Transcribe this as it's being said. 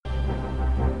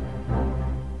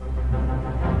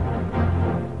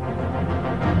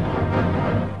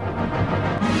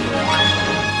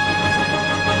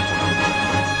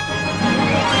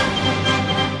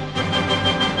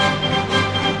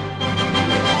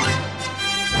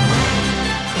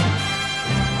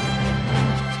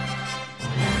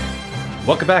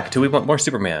Welcome back to We Want More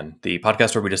Superman, the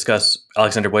podcast where we discuss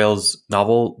Alexander Wales'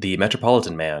 novel, The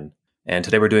Metropolitan Man. And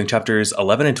today we're doing chapters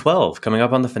 11 and 12, coming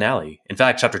up on the finale. In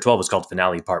fact, chapter 12 is called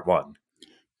Finale Part 1.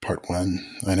 Part 1.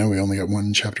 I know we only got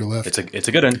one chapter left. It's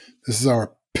a good one. This is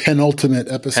our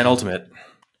penultimate episode. Penultimate.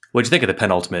 What'd you think of the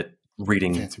penultimate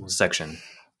reading section?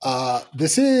 I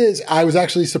was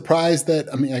actually surprised that,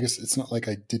 I guess it's not like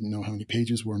I didn't know how many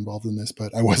pages were involved in this,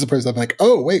 but I was surprised. I'm like,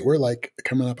 oh, wait, we're like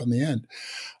coming up on the end.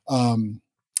 My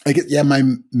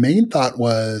main thought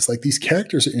was like, these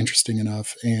characters are interesting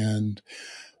enough, and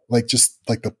like, just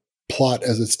like the plot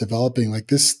as it's developing, like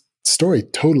this story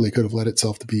totally could have led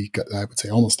itself to be, I would say,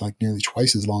 almost like nearly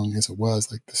twice as long as it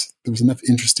was. Like this, there was enough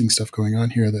interesting stuff going on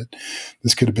here that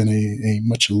this could have been a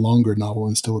much longer novel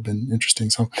and still have been interesting.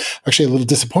 So I'm actually a little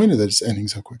disappointed that it's ending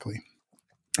so quickly.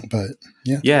 But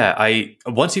yeah.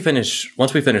 Once we finish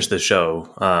the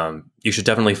show, you should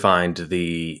definitely find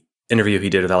the interview he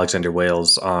did with Alexander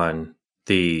Wales on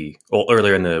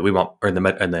earlier in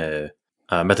the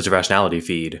Methods of Rationality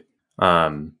feed.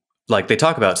 Like they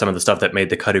talk about some of the stuff that made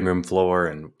the cutting room floor,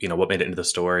 and what made it into the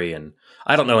story. And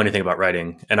I don't know anything about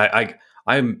writing, and I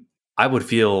would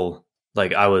feel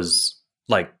like I was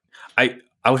like I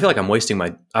would feel like I'm wasting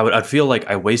I'd feel like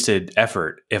I wasted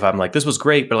effort if I'm like, this was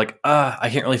great, but like I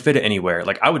can't really fit it anywhere.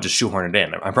 Like I would just shoehorn it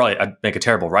in. I'd make a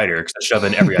terrible writer because I'd shove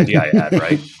in every idea I had,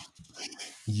 right?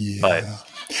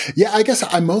 Yeah, I guess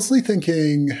I'm mostly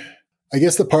thinking,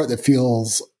 the part that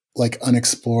feels like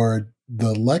unexplored,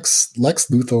 the Lex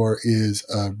Luthor is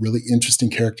a really interesting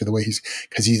character, the way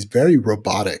because he's very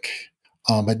robotic,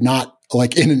 but not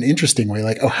like in an interesting way.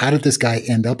 Like, oh, how did this guy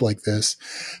end up like this?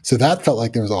 So that felt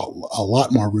like there was a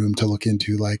lot more room to look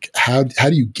into. Like, how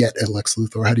do you get a Lex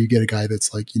Luthor? How do you get a guy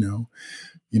that's like, a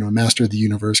master of the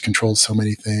universe, controls so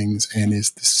many things, and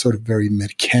is this sort of very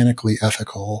mechanically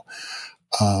ethical,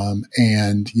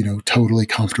 and totally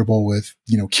comfortable with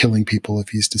killing people if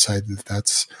he's decided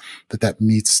that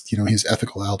meets his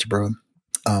ethical algebra.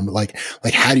 Like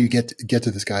how do you get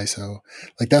to this guy? So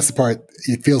like that's the part.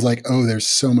 It feels like, oh, there's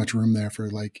so much room there for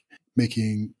like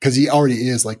making, because he already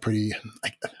is like pretty.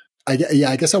 I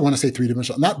guess I want to say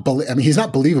three-dimensional. He's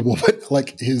not believable, but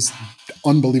like his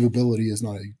unbelievability is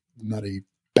not a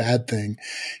bad thing.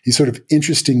 He's sort of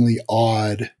interestingly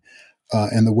odd.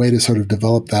 And the way to sort of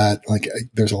develop that, like,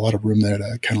 there's a lot of room there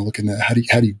to kind of look into how do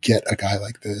you get a guy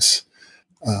like this?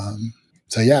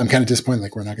 So yeah, I'm kind of disappointed.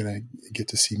 Like, we're not going to get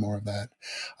to see more of that.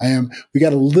 We've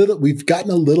gotten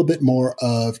a little bit more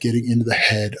of getting into the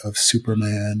head of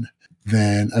Superman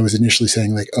than I was initially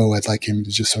saying. Like, oh, I'd like him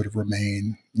to just sort of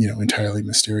remain, entirely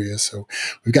mysterious. So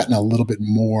we've gotten a little bit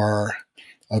more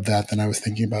of that than I was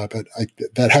thinking about. But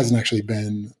that hasn't actually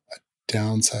been a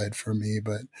downside for me.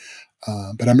 But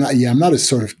I'm not as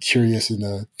sort of curious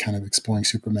into kind of exploring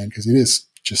Superman, because it is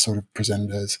just sort of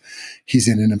presented as he's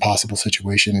in an impossible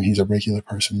situation and he's a regular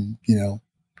person,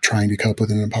 trying to cope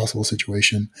with an impossible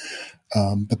situation.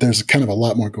 But there's kind of a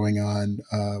lot more going on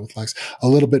with Lex, a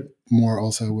little bit more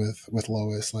also with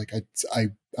Lois. Like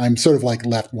I'm sort of like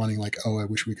left wanting like, oh, I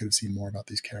wish we could have seen more about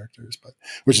these characters, but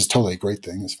which is totally a great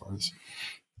thing as far as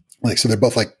like, so they're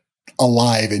both like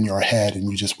alive in your head and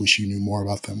you just wish you knew more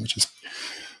about them, which is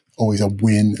always a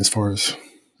win as far as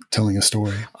telling a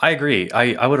story. I agree.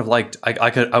 I would have liked, I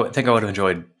think I would have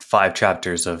enjoyed 5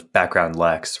 chapters of background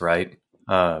Lex, right?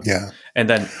 Yeah. And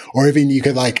then, or even you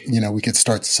could like, we could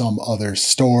start some other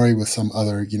story with some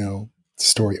other,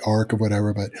 story arc or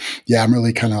whatever. But yeah, I'm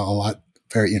really kind of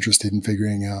very interested in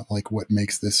figuring out like what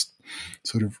makes this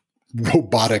sort of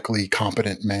robotically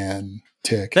competent man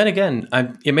tick. Then again,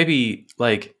 maybe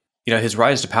like, his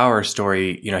rise to power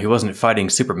story, he wasn't fighting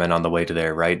Superman on the way to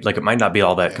there, right? Like it might not be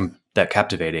all that that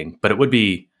captivating, but it would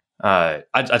be,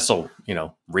 I'd still,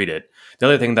 read it. The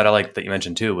other thing that I liked that you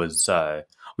mentioned too was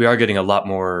we are getting a lot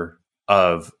more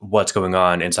of what's going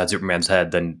on inside Superman's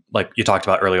head than like you talked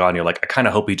about early on. You're like, I kind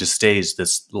of hope he just stays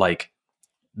this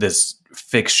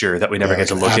fixture that we never get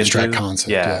to look into. Concept,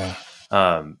 yeah.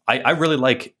 I really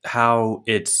like how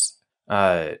it's,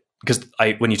 because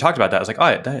when you talked about that, I was like,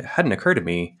 oh, that hadn't occurred to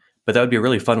me. But that would be a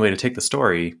really fun way to take the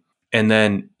story. And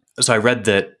then, so I read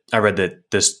that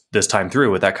this time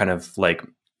through with that kind of like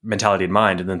mentality in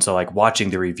mind. And then, so like watching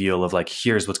the reveal of like,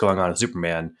 here's what's going on with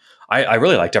Superman. I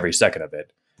really liked every second of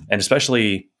it. And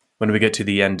especially when we get to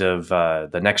the end of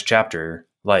the next chapter,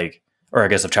 like, or I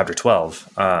guess of chapter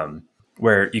 12,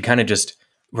 where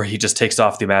he just takes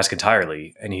off the mask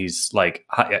entirely. And he's like,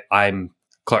 hi, I'm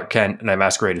Clark Kent and I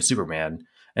masquerade as Superman.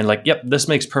 And like, yep, this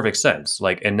makes perfect sense.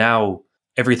 Like, and now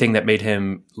everything that made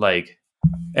him like,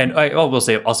 and I'll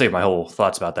save my whole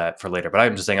thoughts about that for later. But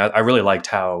I'm just saying, I really liked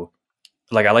how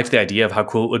like I liked the idea of how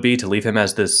cool it would be to leave him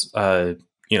as this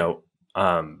you know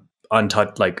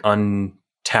untouched, like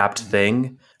untapped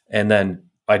thing, and then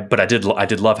I did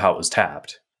love how it was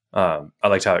tapped. I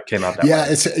liked how it came out that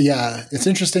way. It's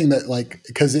interesting that like,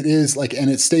 because it is like, and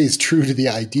it stays true to the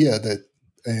idea that,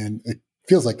 and it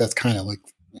feels like that's kind of like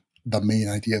the main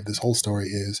idea of this whole story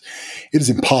is it is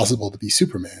impossible to be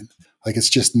Superman. Like, it's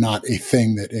just not a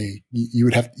thing that you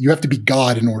have to be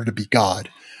God in order to be God.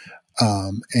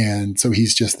 And so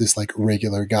he's just this like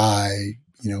regular guy,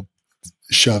 you know,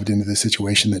 shoved into this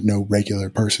situation that no regular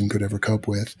person could ever cope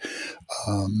with.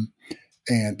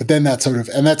 But then that sort of,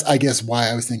 and that's, I guess, why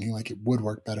I was thinking like it would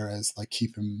work better as like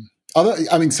keep him. Although,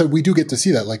 I mean, so we do get to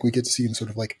see that, like we get to see him sort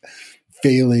of like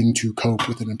failing to cope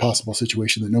with an impossible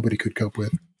situation that nobody could cope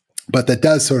with. But that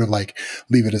does sort of like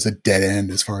leave it as a dead end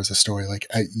as far as a story. Like,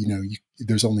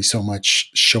 there's only so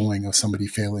much showing of somebody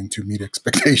failing to meet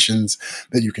expectations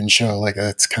that you can show. Like,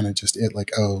 that's kind of just it.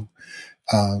 Like,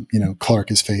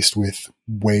 Clark is faced with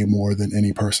way more than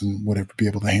any person would ever be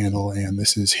able to handle. And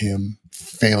this is him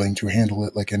failing to handle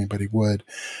it like anybody would.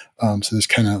 So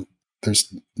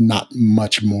there's not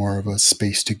much more of a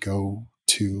space to go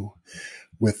to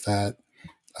with that.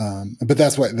 But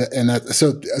that's why,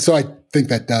 so I think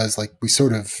that does, like, we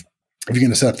sort of, if you're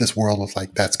going to set up this world with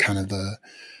like, that's kind of the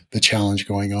challenge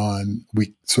going on,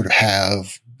 we sort of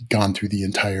have gone through the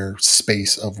entire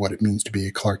space of what it means to be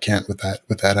a Clark Kent with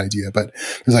that idea. But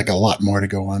there's like a lot more to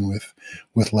go on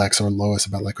with Lex or Lois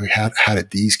about like how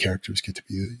did these characters get to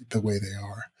be the way they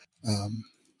are?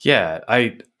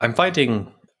 I'm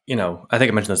finding, I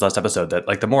think I mentioned this last episode that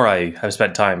like the more I have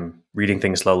spent time reading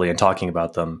things slowly and talking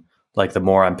about them, like the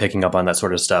more I'm picking up on that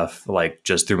sort of stuff, like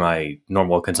just through my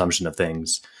normal consumption of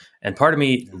things. And part of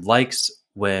me likes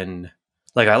when,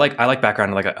 like, I like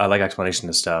background, like I like explanation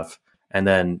of stuff. And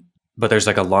then, but there's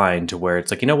like a line to where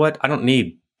it's like, you know what? I don't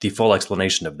need the full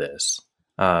explanation of this.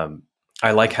 I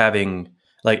like having,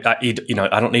 like, I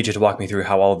don't need you to walk me through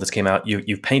how all of this came out.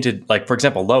 You've painted, like, for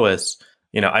example, Lois,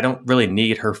 I don't really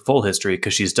need her full history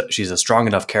because she's a strong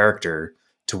enough character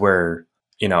to where,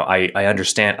 I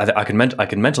understand. I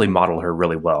can mentally model her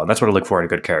really well, and that's what I look for in a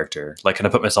good character. Like, can I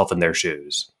put myself in their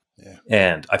shoes? Yeah.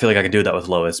 And I feel like I can do that with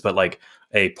Lois. But like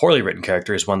a poorly written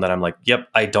character is one that I'm like, yep,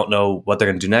 I don't know what they're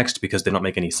going to do next because they don't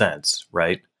make any sense,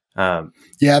 right? And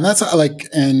that's like,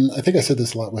 and I think I said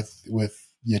this a lot with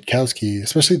Yudkowsky,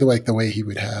 especially the way he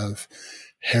would have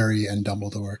Harry and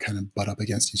Dumbledore kind of butt up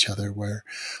against each other, where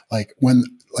like when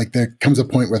like there comes a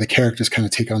point where the characters kind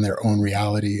of take on their own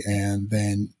reality, and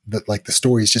then the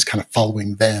story is just kind of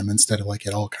following them instead of like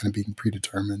it all kind of being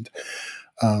predetermined.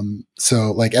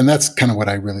 So like, and that's kind of what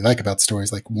I really like about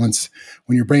stories. Like when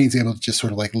your brain's able to just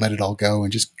sort of like let it all go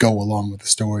and just go along with the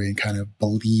story and kind of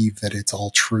believe that it's all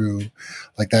true.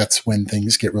 Like that's when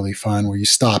things get really fun, where you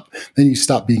stop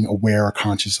being aware or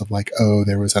conscious of like, oh,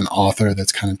 there was an author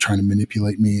that's kind of trying to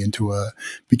manipulate me into a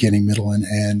beginning, middle, and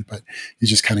end, but you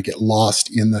just kind of get lost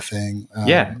in the thing.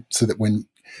 So that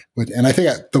and I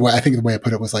think the way I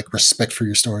put it was like respect for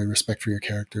your story, respect for your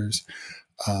characters,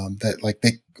 that like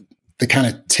they kind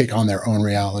of take on their own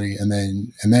reality, and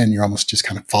then you're almost just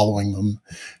kind of following them.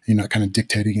 You're not kind of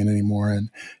dictating it anymore.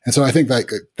 And so I think like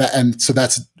that, and so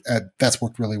that's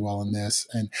worked really well in this.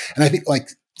 And I think like,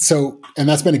 so, and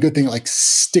that's been a good thing, like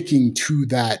sticking to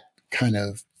that kind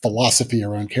of philosophy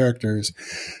around characters,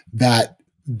 that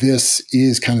this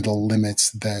is kind of the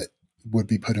limits that would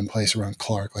be put in place around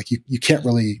Clark. Like you can't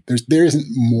really, there isn't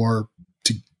more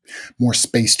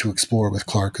space to explore with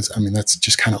Clark, because I mean that's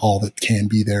just kind of all that can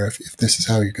be there if this is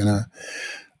how you're gonna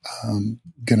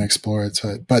explore it.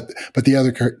 So, but the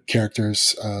other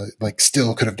characters like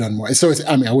still could have done more. So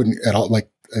I wouldn't at all like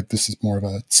this is more of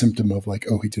a symptom of like,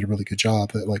 oh, he did a really good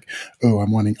job. That like, oh, I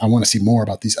want to see more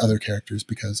about these other characters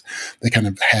because they kind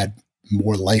of had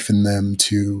more life in them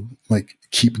to like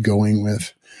keep going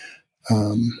with.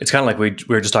 It's kind of like we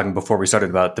were just talking before we started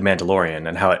about The Mandalorian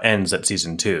and how it ends at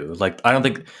season 2. Like, I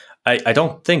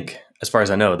don't think, as far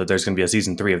as I know, that there's going to be a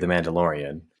season 3 of The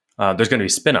Mandalorian. There's going to be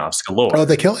spin-offs galore. Oh,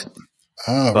 they kill it?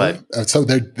 Oh, but, really? So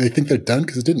they think they're done?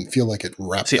 Because it didn't feel like it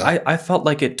wrapped up. I felt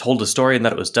like it told a story and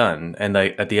that it was done. And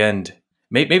at the end,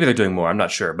 maybe they're doing more. I'm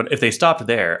not sure. But if they stopped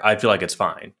there, I feel like it's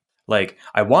fine. Like,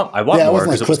 I want more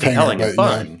because it was compelling and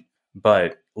fun. Yeah.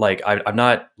 But, like, I'm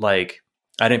not, like,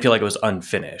 I didn't feel like it was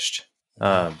unfinished.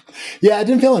 I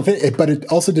didn't feel unfinished, but it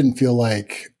also didn't feel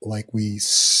like we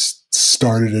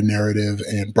started a narrative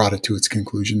and brought it to its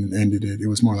conclusion and ended it. It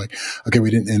was more like, okay,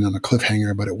 we didn't end on a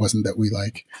cliffhanger, but it wasn't that we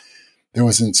like, there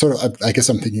wasn't sort of, I guess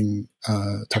I'm thinking,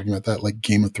 talking about that, like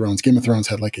Game of Thrones. Game of Thrones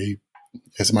had like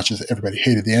as much as everybody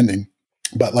hated the ending,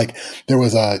 But like there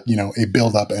was a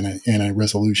build up and a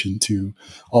resolution to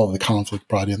all of the conflict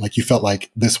brought in. Like you felt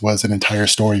like this was an entire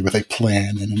story with a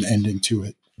plan and an ending to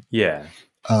it. Yeah.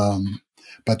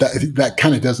 But that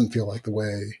kind of doesn't feel like the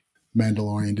way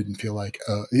Mandalorian didn't feel like.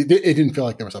 It didn't feel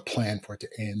like there was a plan for it to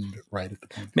end right at the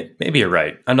point. Maybe you're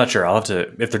right. I'm not sure. I'll have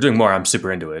to. If they're doing more, I'm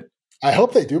super into it. I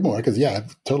hope they do more because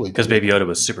totally. Because Baby Yoda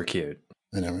was super cute.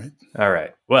 I know, right? All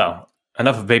right. Well,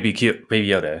 enough of Baby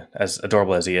Yoda, as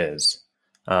adorable as he is.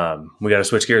 We got to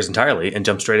switch gears entirely and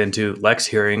jump straight into Lex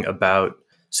hearing about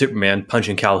Superman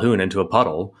punching Calhoun into a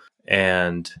puddle,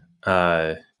 and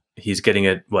he's getting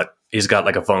it. He's got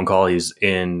like a phone call. He's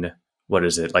in what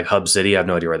is it, like Hub City? I have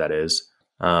no idea where that is.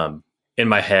 In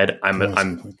my head,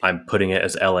 I'm putting it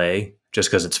as L.A. just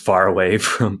because it's far away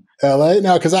from L.A.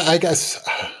 No, because I guess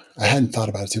I hadn't thought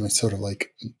about it too much. Sort of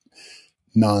like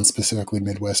non-specifically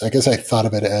Midwest. I guess I thought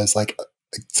of it as like,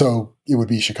 so it would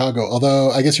be Chicago.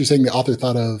 Although I guess you're saying the author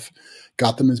thought of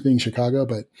Gotham as being Chicago,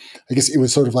 but I guess it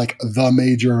was sort of like the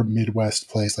major Midwest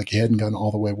place. Like he hadn't gone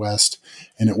all the way west,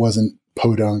 and it wasn't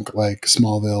podunk like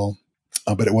Smallville,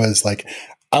 but it was like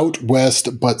out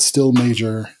west, but still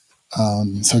major.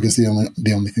 So I guess the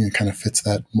only thing that kind of fits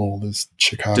that mold is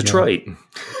Chicago. Detroit.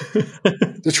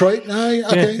 Detroit?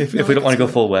 Okay. If we don't want to go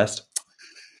full west.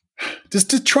 Does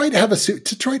Detroit have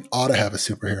Detroit ought to have a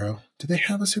superhero. Do they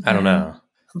have a superhero? I don't know.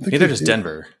 Neither does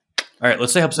Denver. All right,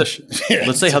 let's say Hub City.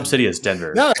 Let's say Hub City is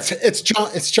Denver. No, it's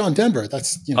John Denver.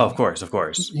 That's Oh, of course.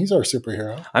 He's our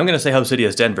superhero. I'm going to say Hub City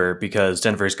is Denver because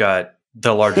Denver's got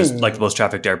the largest, like the most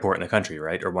trafficked airport in the country,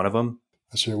 right? Or one of them.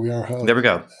 That's true. We are Hub. There we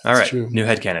go. All right, true. New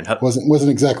headcanon.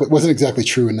 Wasn't exactly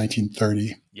true in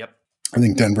 1930. Yep. I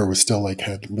think Denver was still like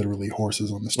had literally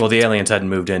horses on the street. Well, the aliens hadn't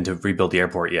moved in to rebuild the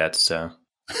airport yet, so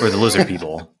or the lizard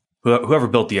people, whoever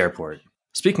built the airport.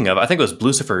 Speaking of, I think it was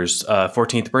Lucifer's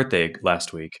 14th birthday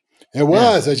last week. It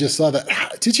was. Yeah. I just saw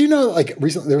that. Did you know? Like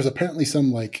recently, there was apparently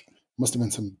some like must have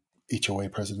been some HOA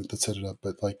president that set it up,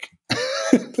 but like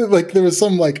like there was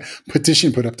some like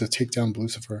petition put up to take down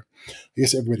Lucifer. I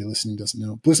guess everybody listening doesn't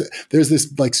know. There's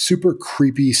this like super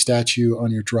creepy statue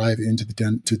on your drive into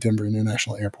the to Denver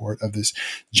International Airport of this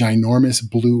ginormous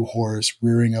blue horse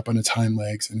rearing up on its hind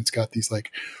legs, and it's got these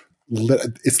like.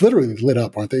 It's literally lit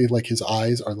up, aren't they? Like his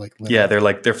eyes are like lit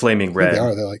up. They're flaming red. They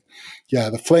are. They're like,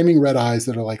 the flaming red eyes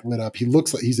that are like lit up. He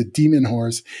looks like he's a demon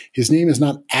horse. His name is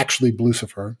not actually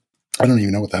Lucifer. I don't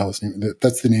even know what the hell his name.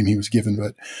 That's the name he was given,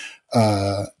 but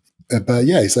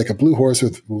yeah, he's like a blue horse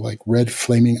with like red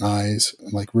flaming eyes,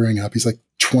 like rearing up. He's like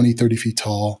 20, 30 feet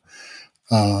tall.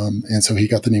 And so he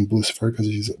got the name Lucifer because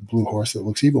he's a blue horse that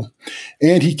looks evil.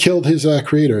 And he killed his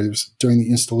creator. It was during the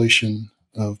installation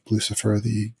of Lucifer,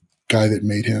 the guy that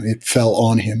made him. It fell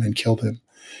on him and killed him,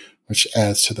 which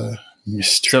adds to the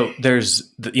mystery. So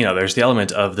there's the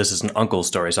element of this is an uncle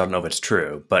story, so I don't know if it's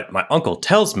true, but my uncle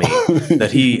tells me that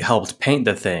he helped paint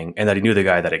the thing and that he knew the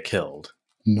guy that it killed.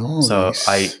 Nice. So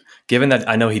given that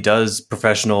I know he does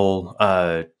professional,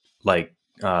 what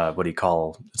do you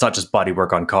call? It's not just body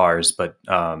work on cars, but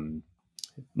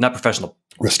not professional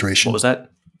restoration. What was that?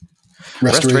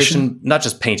 Restoration, not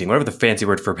just painting, whatever the fancy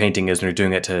word for painting is when you're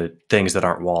doing it to things that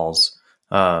aren't walls.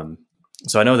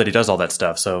 So I know that he does all that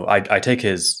stuff. So I take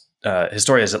his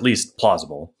story as at least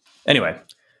plausible. Anyway,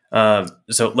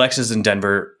 so Lex is in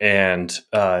Denver and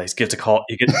he gets a call.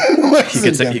 He gets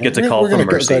a call from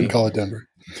Mercy. Go ahead and call it Denver.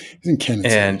 He's in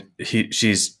Kansas. And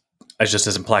she's just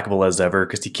as implacable as ever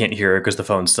because he can't hear her because the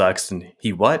phone sucks. And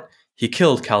he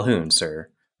killed Calhoun, sir.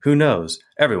 Who knows?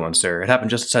 Everyone, sir. It happened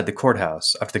just outside the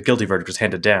courthouse after the guilty verdict was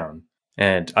handed down.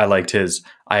 And I liked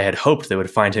I had hoped they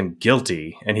would find him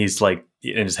guilty. And he's like,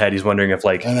 in his head, he's wondering if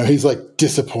like... I know, he's like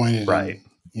disappointed right.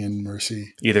 in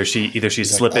Mercy. Either she's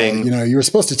slipping... you were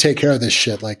supposed to take care of this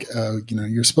shit. Like,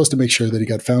 you're supposed to make sure that he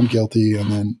got found guilty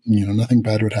and then, nothing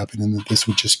bad would happen and that this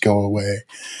would just go away.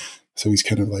 So he's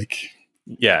kind of like...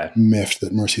 Yeah. Miffed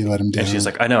that Mercy let him down. And she's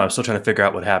like, I know, I'm still trying to figure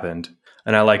out what happened.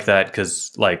 And I like that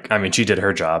because, she did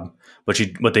her job. But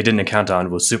what they didn't account on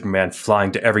was Superman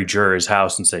flying to every juror's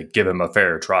house and say, give him a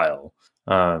fair trial.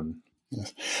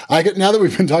 Yes. Now that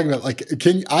we've been talking about,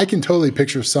 I can totally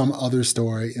picture some other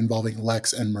story involving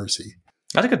Lex and Mercy.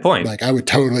 That's a good point. Like, I would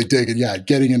totally dig it. Yeah,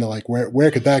 getting into, where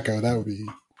could that go? That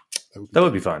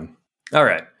would be fun. All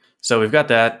right. So we've got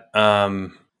that.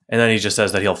 And then he just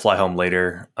says that he'll fly home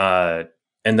later.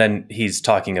 And then he's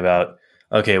talking about,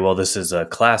 okay, well, this is a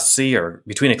Class C or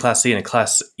between a Class C and a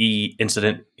Class E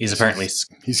incident. He's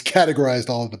categorized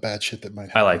all of the bad shit that might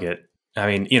happen. I like it. I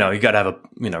mean, you got to have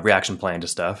a reaction plan to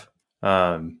stuff.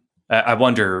 I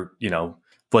wonder,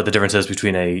 what the difference is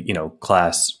between a,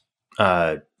 Class,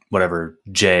 whatever,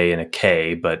 J and a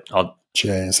K, but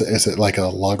Jay, is it like a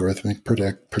logarithmic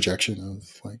projection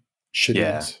of like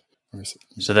Yeah. shittiness? Or is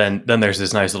it, So then there's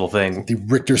this nice little thing. the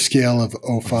Richter scale of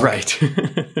oh fuck. Right.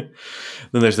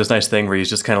 Then there's this nice thing where he's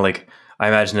just kind of like, I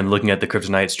imagine him looking at the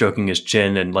kryptonite, stroking his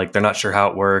chin, and like they're not sure how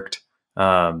it worked.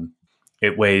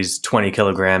 It weighs 20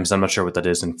 kilograms. I'm not sure what that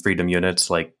is in freedom units,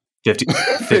 like 50,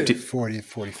 40,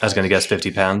 45. I was going to guess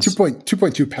 50 pounds.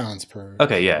 2.2 pounds per.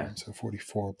 Okay, yeah. So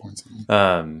 44 points.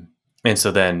 And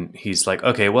so then he's like,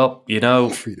 okay, well,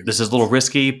 this is a little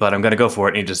risky, but I'm going to go for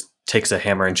it. And he just takes a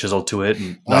hammer and chisel to it.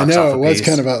 And I know, off it was piece.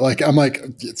 kind of like, I'm like,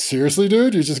 seriously,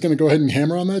 dude? You're just going to go ahead and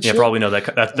hammer on that shit? Yeah, for all we know,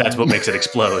 that's what makes it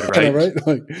explode, right? Know, right?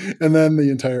 Like, and then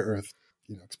the entire Earth,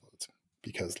 explodes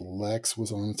because Lex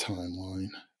was on the timeline.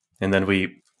 And then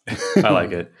I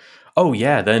like it. Oh,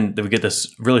 yeah. Then we get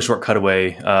this really short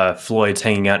cutaway. Floyd's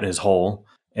hanging out in his hole.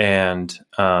 And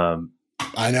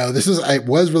I know it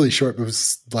was really short, but it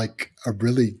was like a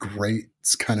really great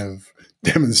kind of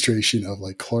demonstration of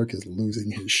like Clark is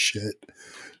losing his shit.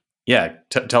 Yeah.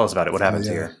 Tell us about it. What happens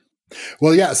here?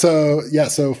 Well, yeah.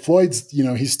 So Floyd's,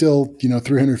 he's still,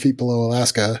 300 feet below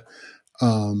Alaska,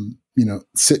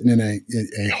 sitting in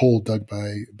a hole dug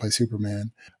by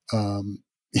Superman,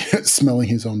 smelling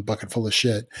his own bucket full of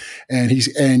shit. And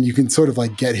you can sort of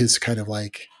like get his kind of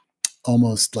like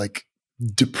almost like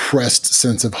depressed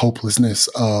sense of hopelessness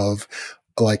of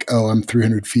like, oh, I'm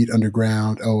 300 feet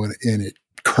underground. Oh, and it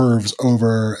curves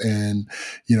over and,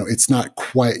 it's not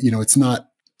quite, it's not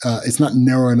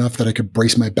narrow enough that I could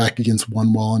brace my back against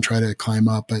one wall and try to climb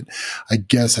up, but I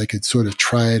guess I could sort of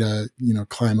try to,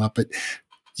 climb up, but,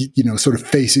 sort of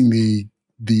facing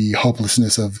the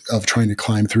hopelessness of trying to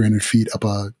climb 300 feet up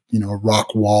a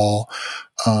rock wall.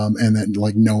 And then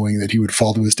like knowing that he would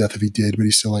fall to his death if he did, but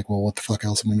he's still like, well, what the fuck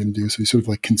else am I going to do? So he's sort of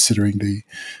like considering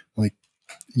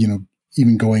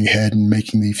even going ahead and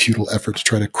making the futile effort to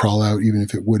try to crawl out, even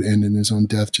if it would end in his own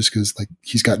death, just because like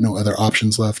he's got no other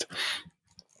options left.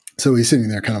 So he's sitting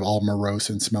there kind of all morose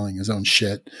and smelling his own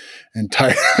shit and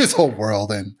tired of his whole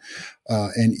world and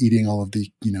eating all of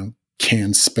the,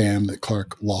 canned spam that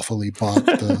Clark lawfully bought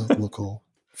at the local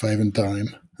 5 and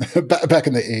dime back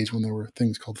in the age when there were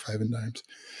things called 5 and dimes.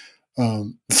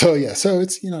 So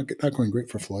it's, not going great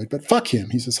for Floyd, but fuck him.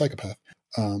 He's a psychopath.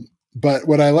 But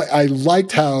what I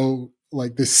liked how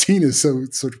like this scene is so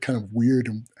sort of kind of weird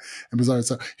and bizarre.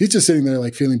 So he's just sitting there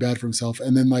like feeling bad for himself.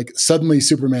 And then like suddenly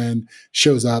Superman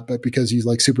shows up, but because he's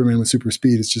like Superman with super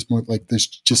speed, it's just more like there's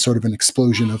just sort of an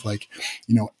explosion of like,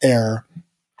 air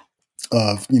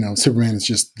of, Superman is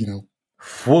just,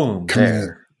 Whoom,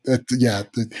 there.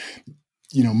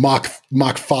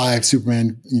 Mach 5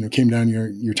 Superman, came down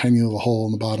your tiny little hole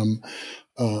in the bottom,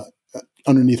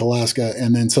 underneath Alaska,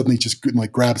 and then suddenly just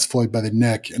like grabs Floyd by the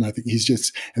neck. And I think and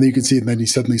then you can see, and then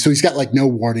so he's got like no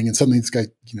warning. And suddenly this guy,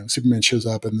 Superman shows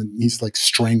up and then he's like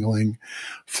strangling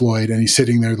Floyd and he's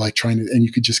sitting there like trying to, and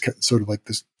you could just sort of like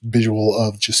this visual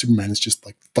of just Superman is just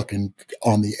like fucking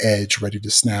on the edge, ready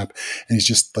to snap. And he's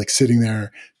just like sitting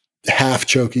there half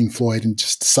choking Floyd and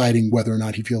just deciding whether or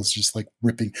not he feels just like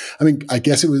ripping. I mean, I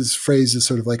guess it was phrased as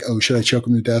sort of like, oh, should I choke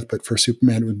him to death? But for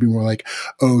Superman, it would be more like,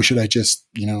 oh, should I just,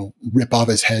 rip off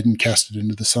his head and cast it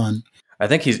into the sun? I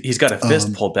think he's got a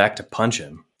fist pulled back to punch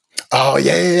him. Oh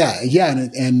yeah.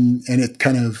 And it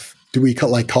kind of, do we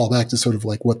call back to sort of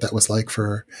like what that was like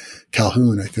for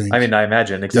Calhoun, I think. I mean, I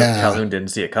imagine, except Calhoun didn't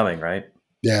see it coming, right?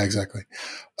 Yeah, exactly.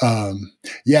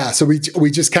 So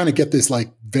we just kind of get this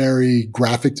like very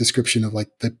graphic description of like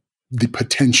the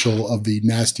potential of the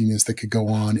nastiness that could go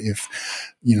on if,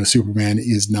 Superman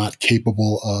is not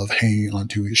capable of hanging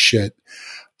onto his shit.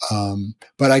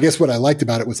 But I guess what I liked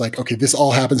about it was like, okay, this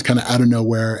all happens kind of out of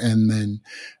nowhere. And then,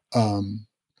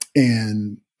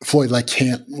 and Floyd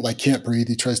can't breathe.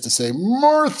 He tries to say,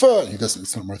 Martha. He doesn't,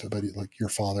 it's not Martha, but like your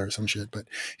father or some shit, but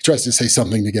he tries to say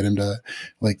something to get him to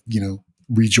like,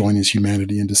 rejoin his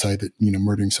humanity and decide that,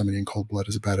 murdering somebody in cold blood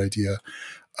is a bad idea.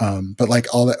 But like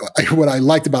all that, what I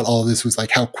liked about all of this was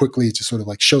like how quickly it just sort of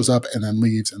like shows up and then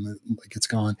leaves and then like it's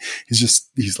gone.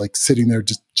 He's like sitting there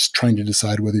just trying to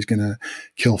decide whether he's going to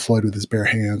kill Floyd with his bare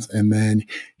hands. And then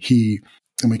we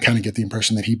kind of get the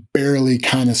impression that he barely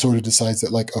kind of sort of decides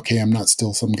that like, okay, I'm not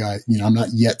still some guy, I'm not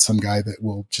yet some guy that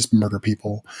will just murder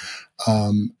people.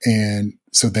 And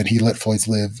so then he let Floyd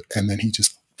live and then he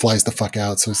just flies the fuck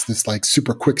out. So it's this like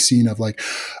super quick scene of like,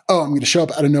 oh, I'm going to show up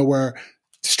out of nowhere,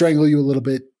 strangle you a little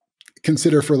bit,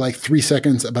 consider for like 3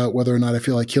 seconds about whether or not I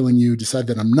feel like killing you, decide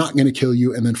that I'm not going to kill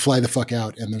you, and then fly the fuck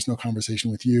out. And there's no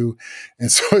conversation with you.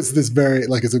 And so it's this very,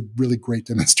 like, it's a really great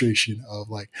demonstration of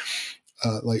like,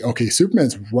 okay,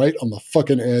 Superman's right on the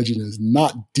fucking edge and is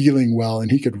not dealing well. And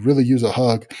he could really use a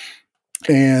hug.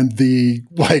 and the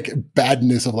like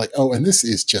badness of like, oh, and this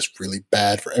is just really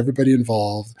bad for everybody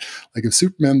involved. Like if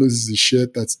Superman loses his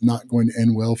shit, that's not going to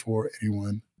end well for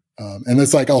anyone. And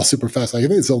it's like all super fast. Like I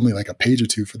think it's only like a page or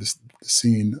two for this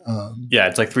scene. Yeah,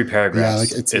 it's like 3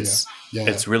 paragraphs. Yeah, like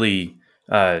it's really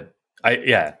what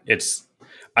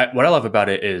I love about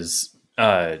it is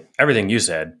everything you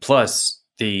said, plus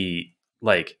the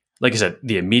like you said,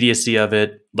 the immediacy of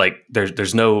it. Like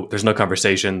there's no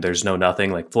conversation, there's no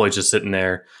nothing. Like Floyd's just sitting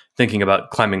there thinking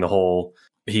about climbing the hole.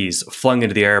 He's flung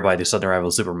into the air by the sudden arrival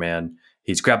of Superman.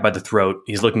 He's grabbed by the throat.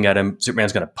 He's looking at him.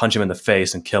 Superman's going to punch him in the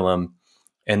face and kill him.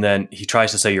 And then he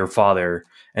tries to say your father.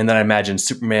 And then I imagine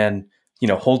Superman,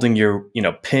 holding your,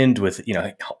 pinned with,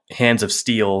 hands of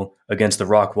steel against the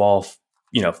rock wall,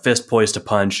 fist poised to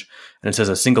punch. And it says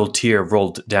a single tear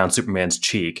rolled down Superman's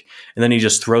cheek. And then he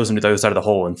just throws him to the other side of the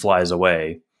hole and flies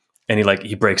away. And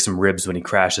he breaks some ribs when he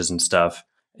crashes and stuff.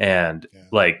 And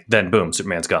then boom,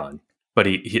 Superman's gone. But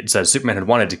it says Superman had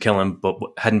wanted to kill him, but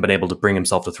hadn't been able to bring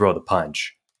himself to throw the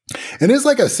punch. And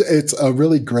it's a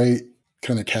really great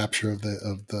kind of capture of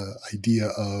the idea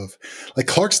of like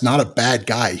Clark's not a bad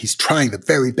guy. He's trying the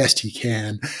very best he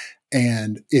can.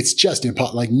 And it's just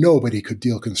impossible. Like nobody could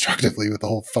deal constructively with the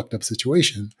whole fucked up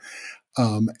situation.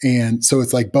 And so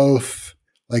it's like both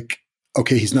like,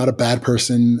 okay, he's not a bad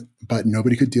person, but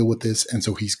nobody could deal with this. And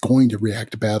so he's going to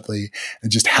react badly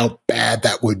and just how bad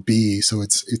that would be. So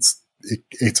it's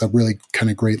a really kind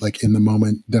of great, like in the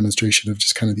moment demonstration of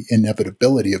just kind of the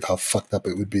inevitability of how fucked up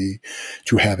it would be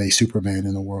to have a Superman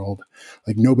in the world.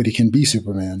 Like nobody can be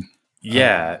Superman.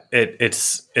 Yeah.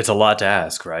 It's a lot to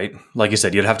ask, right? Like you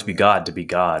said, you'd have to be God to be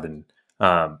God.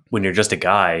 And when you're just a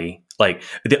guy,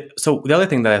 so the other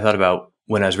thing that I thought about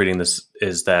when I was reading this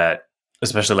is that,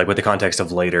 especially like with the context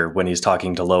of later when he's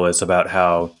talking to Lois about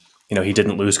how, he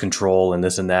didn't lose control and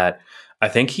this and that. I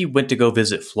think he went to go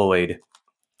visit Floyd.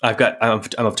 I'm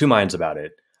of two minds about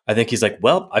it. I think he's like,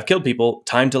 well, I've killed people.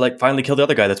 Time to like finally kill the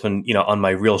other guy that's been, on my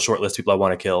real short list of people I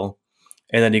want to kill.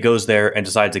 And then he goes there and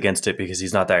decides against it because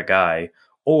he's not that guy.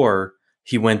 Or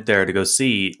he went there to go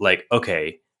see like,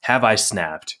 okay, have I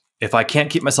snapped? If I can't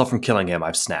keep myself from killing him,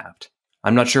 I've snapped.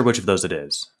 I'm not sure which of those it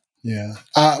is. Yeah.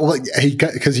 Well, he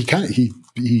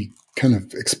kind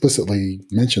of explicitly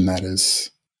mentioned that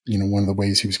as, one of the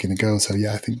ways he was going to go. So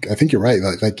yeah, I think you're right.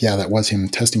 Like, yeah, that was him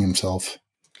testing himself.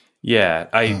 Yeah,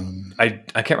 I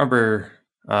can't remember.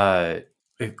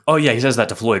 He says that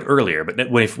to Floyd earlier,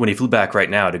 but when he flew back right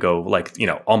now to go like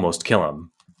almost kill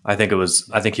him, I think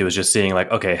he was just seeing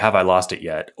like, okay, have I lost it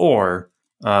yet? Or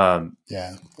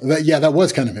that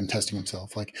was kind of him testing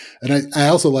himself. Like, and I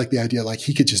also like the idea like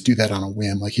he could just do that on a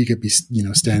whim. Like he could be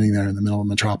standing there in the middle of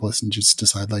Metropolis and just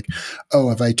decide like, oh,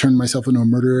 have I turned myself into a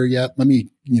murderer yet? Let me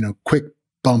quick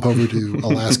bump over to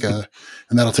Alaska,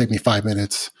 and that'll take me 5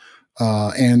 minutes.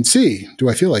 And see, do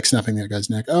I feel like snapping that guy's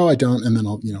neck? Oh, I don't. And then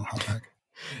I'll, hop back.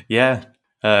 Yeah.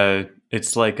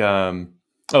 It's like, I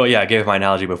gave my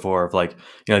analogy before of like,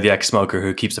 the ex-smoker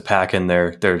who keeps a pack in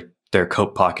their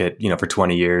coat pocket, for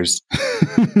 20 years.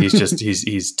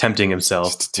 he's tempting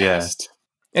himself. Yeah.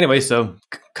 Anyway, so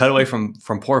cut away from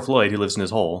poor Floyd who lives in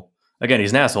his hole. Again,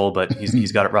 he's an asshole, but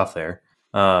he's got it rough there.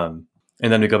 And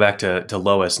then we go back to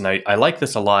Lois. And I like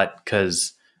this a lot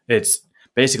because it's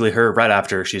basically her right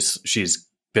after she's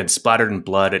been splattered in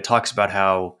blood. It talks about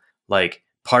how like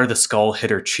part of the skull hit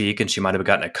her cheek and she might have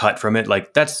gotten a cut from it.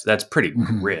 Like that's pretty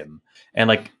grim. And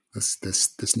like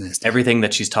this nasty. Everything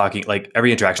that she's talking, like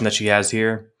every interaction that she has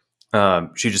here,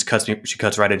 she just cuts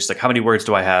right in. She's like, how many words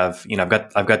do I have?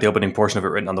 I've got the opening portion of it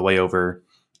written on the way over.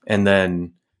 And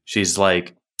then she's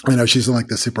like, I know she's in like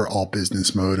the super all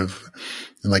business mode of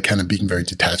like kind of being very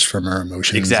detached from her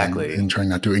emotions. Exactly. And trying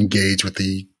not to engage with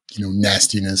the,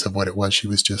 nastiness of what it was she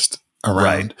was just around.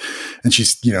 Right. And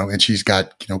she's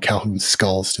got, Calhoun's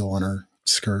skull still on her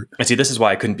skirt. And see, this is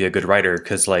why I couldn't be a good writer.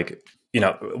 Cause like,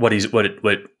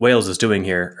 what Wales is doing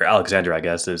here, or Alexander, I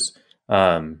guess, is,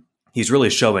 he's really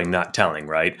showing, not telling,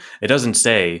 right? It doesn't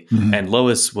say, and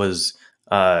Lois was,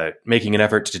 making an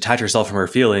effort to detach herself from her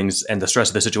feelings and the stress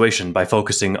of the situation by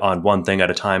focusing on one thing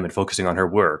at a time and focusing on her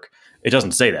work. It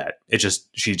doesn't say that.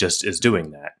 She just is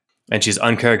doing that. And she's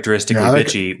uncharacteristically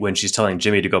bitchy when she's telling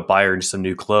Jimmy to go buy her some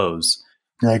new clothes.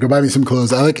 Yeah, go buy me some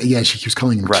clothes. She keeps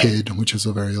calling him kid, which is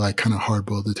a very like kind of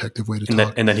hard-boiled detective way to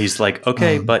talk. And then he's like,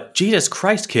 okay, but Jesus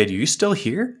Christ, kid, are you still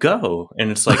here? Go.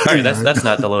 And it's like, all right, that's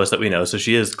not the Lois that we know. So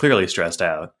she is clearly stressed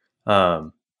out.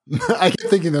 I kept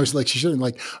thinking though, like she shouldn't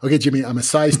like, okay, Jimmy, I'm a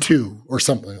size 2 or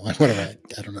something, like whatever.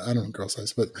 I don't know girl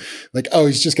size, but like, oh,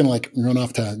 he's just gonna like run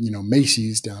off to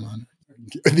Macy's down on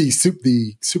the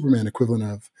Superman equivalent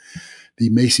of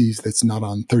the Macy's that's not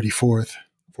on 34th.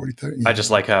 40, 30. I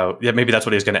just like how, maybe that's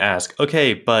what he's going to ask.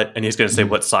 Okay, and he's going to say,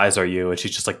 what size are you? And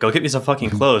she's just like, go get me some fucking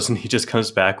clothes. And he just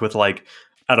comes back with like,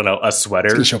 I don't know, a sweater.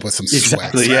 He's going to show up with some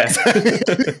exactly, swag.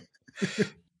 Yeah.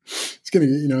 He's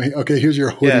going to, okay, here's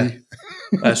your hoodie. Yeah.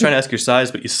 I was trying to ask your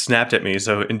size, but you snapped at me.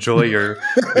 So enjoy your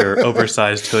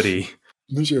oversized hoodie.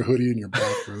 There's your hoodie in your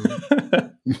bathroom.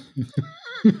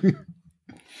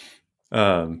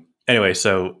 Anyway,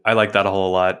 so I like that a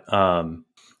whole lot.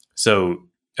 So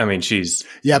I mean, she's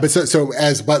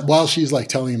but while she's like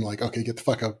telling him like, okay, get the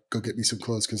fuck up, go get me some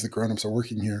clothes because the grown-ups are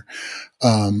working here.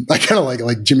 I kind of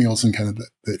like Jimmy Olsen, kind of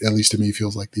at least to me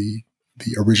feels like the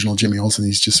original Jimmy Olsen.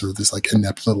 He's just sort of this like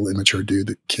inept little immature dude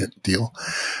that can't deal.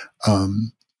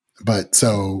 But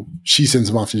so she sends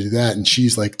him off to do that, and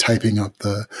she's like typing up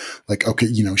the like, okay,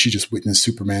 she just witnessed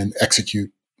Superman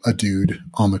execute a dude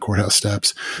on the courthouse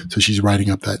steps, so she's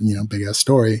writing up that big ass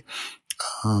story.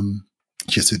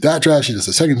 She gets through that draft. She does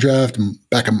the second draft, and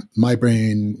back of my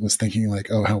brain was thinking like,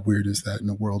 oh, how weird is that in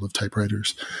a world of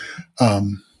typewriters?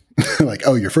 Like,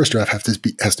 oh, your first draft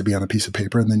has to be on a piece of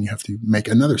paper, and then you have to make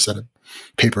another set of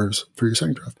papers for your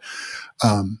second draft.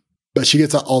 But she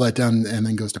gets all that done and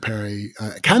then goes to Perry,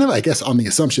 kind of, I guess, on the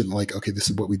assumption like, okay, this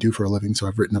is what we do for a living, so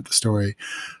I've written up the story.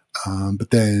 But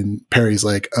then Perry's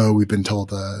like, oh, we've been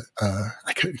told,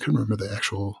 I couldn't remember the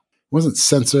actual, it wasn't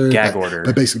censored. Gag order.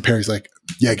 But basically Perry's like,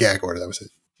 yeah, gag order, that was it.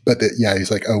 But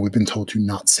he's like, oh, we've been told to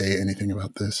not say anything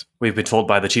about this. We've been told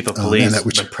by the chief of police,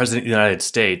 the president of the United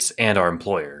States, and our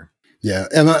employer. Yeah.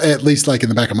 And at least like in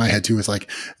the back of my head too, it's like,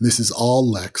 this is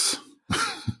all Lex.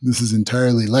 This is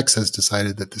entirely Lex has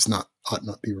decided that this ought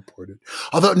not be reported.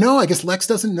 Although, no, I guess Lex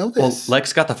doesn't know this. Well,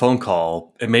 Lex got the phone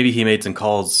call, and maybe he made some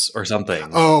calls or something.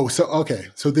 Oh, so, okay.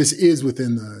 So this is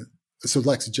so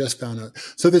Lex just found out.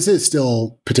 So this is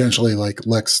still potentially like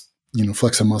Lex,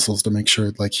 flexing muscles to make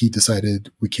sure like he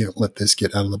decided we can't let this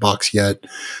get out of the box yet.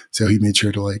 So he made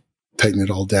sure to like tighten it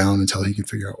all down until he could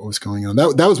figure out what was going on.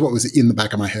 That was what was in the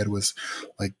back of my head was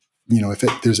like,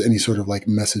 if there's any sort of like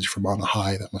message from on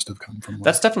high, that must have come from.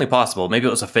 That's definitely possible. Maybe it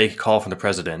was a fake call from the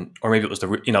president, or maybe it was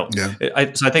so I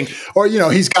think, or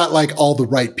he's got like all the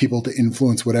right people to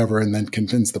influence whatever, and then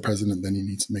convince the president. Then he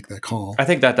needs to make that call. I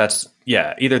think that's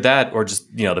either that or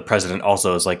just the president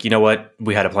also is like, you know what,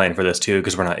 we had a plan for this too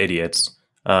because we're not idiots.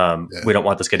 We don't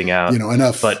want this getting out.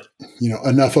 Enough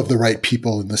of the right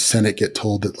people in the Senate get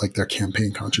told that like their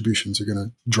campaign contributions are going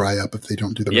to dry up if they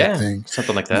don't do the right thing.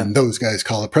 Something like that. And those guys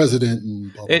call a president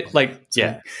and blah, blah, blah.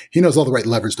 So he knows all the right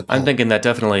levers to pull. I'm thinking that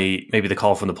definitely maybe the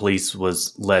call from the police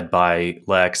was led by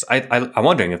Lex. I'm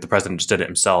wondering if the president just did it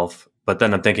himself. But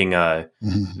then I'm thinking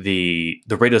the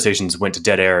radio stations went to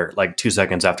dead air like 2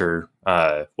 seconds after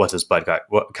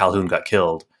Calhoun got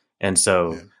killed. And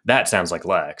so that sounds like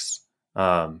Lex.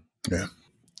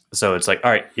 So it's like,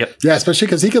 all right, yep. Yeah, especially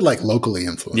because he could like locally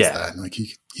influence that. Like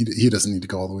he doesn't need to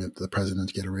go all the way up to the president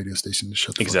to get a radio station to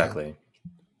shut the fuck up.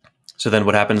 So then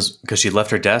what happens, because she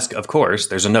left her desk, of course,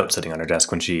 there's a note sitting on her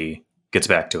desk when she gets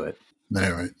back to it.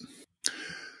 Right.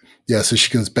 Yeah, so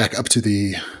she goes back up to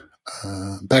the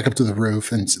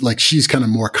roof, and like she's kind of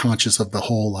more conscious of the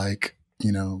whole like,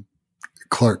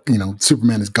 Clark,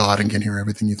 Superman is God and can hear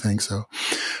everything you think. So,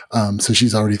 so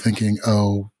she's already thinking,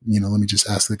 oh, let me just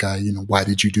ask the guy, why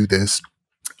did you do this?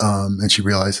 And she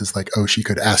realizes like, oh, she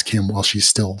could ask him while she's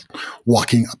still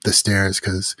walking up the stairs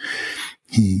because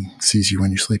he sees you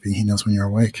when you're sleeping. He knows when you're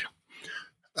awake.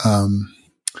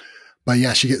 But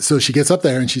yeah, she gets up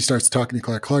there and she starts talking to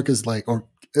Clark. Clark is like, or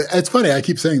it's funny. I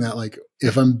keep saying that, like,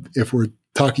 if we're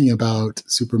talking about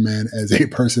Superman as a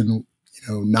person,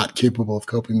 not capable of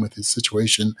coping with his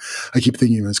situation, I keep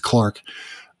thinking of him as Clark.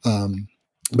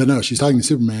 But no, she's talking to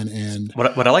Superman, and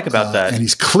what I like about that, and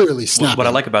he's clearly snapping. What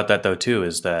I like about that though too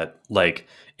is that like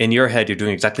in your head you're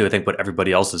doing exactly what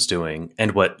everybody else is doing,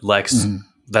 and what Lex. Mm-hmm.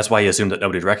 That's why you assume that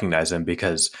nobody'd recognize him,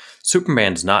 because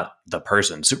Superman's not the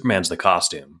person. Superman's the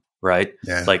costume, right?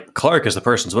 Yeah. Like Clark is the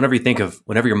person. So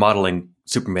whenever you're modeling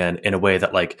Superman in a way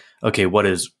that like, okay, what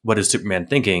is Superman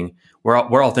thinking?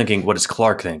 We're all thinking, what is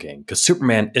Clark thinking? Because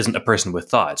Superman isn't a person with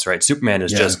thoughts, right? Superman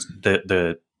is just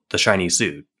the shiny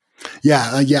suit.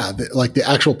 Yeah. Like the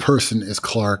actual person is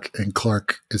Clark, and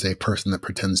Clark is a person that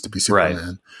pretends to be Superman.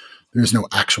 Right. There's no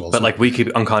actual. But like we keep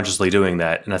unconsciously doing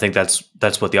that, and I think that's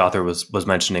what the author was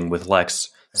mentioning with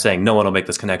Lex saying no one will make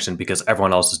this connection because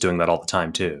everyone else is doing that all the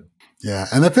time too. Yeah,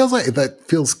 and that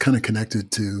feels kind of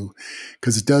connected to,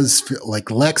 because it does feel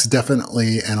like Lex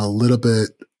definitely, and a little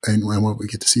bit, and what we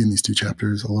get to see in these two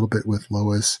chapters, a little bit with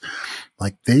Lois,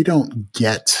 like they don't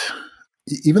get,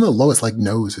 even though Lois like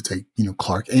knows it's a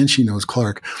Clark, and she knows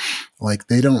Clark, like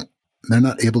they're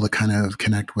not able to kind of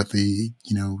connect with the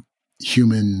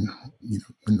human,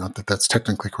 not that that's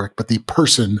technically correct, but the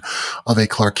person of a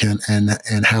Clark Kent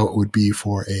and how it would be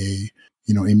for a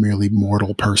merely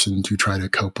mortal person to try to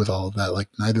cope with all of that. Like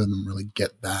neither of them really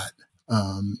get that.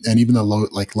 And even though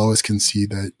Lois can see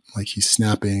that like he's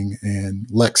snapping and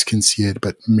Lex can see it,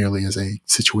 but merely as a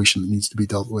situation that needs to be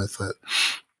dealt with,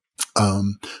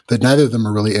 that neither of them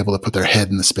are really able to put their head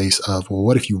in the space of, well,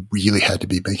 what if you really had to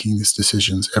be making these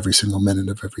decisions every single minute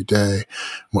of every day?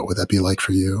 What would that be like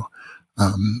for you?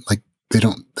 Like they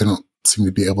don't seem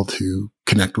to be able to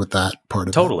connect with that part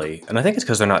of it. Totally. And I think it's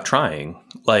because they're not trying.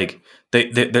 Like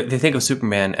they think of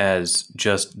Superman as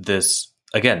just this,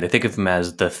 again, they think of him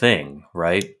as the thing,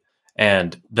 right?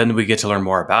 And then we get to learn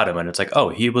more about him and it's like, oh,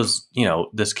 he was,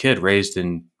 this kid raised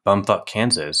in bumfuck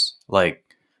Kansas. Like,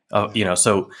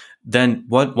 so then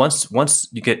once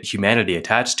you get humanity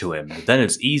attached to him, then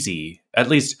it's easy. At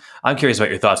least I'm curious about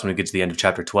your thoughts when we get to the end of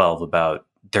chapter 12 about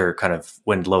their kind of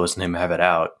when Lois and him have it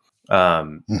out,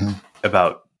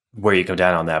 about where you come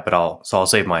down on that. But I'll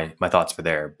save my thoughts for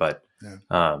there. But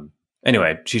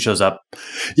anyway, she shows up.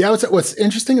 Yeah. What's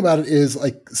interesting about it is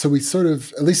like, so we sort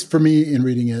of, at least for me in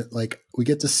reading it, like we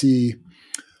get to see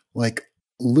like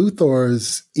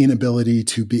Luthor's inability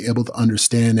to be able to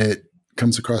understand it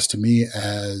comes across to me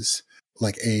as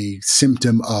like a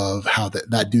symptom of how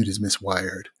that dude is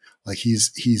miswired. Like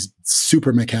he's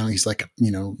super mechanical. He's like,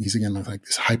 he's again like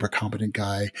this hyper competent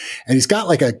guy, and he's got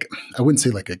like I wouldn't say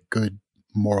like a good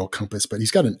moral compass, but he's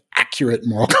got an accurate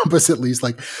moral compass at least.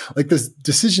 Like the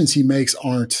decisions he makes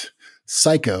aren't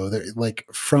psycho. They're like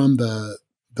from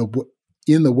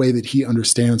in the way that he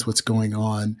understands what's going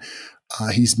on.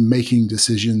 He's making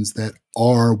decisions that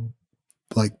are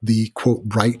like the quote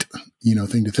right,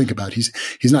 thing to think about. He's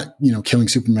not, killing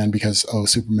Superman because,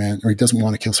 Superman, or he doesn't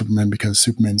want to kill Superman because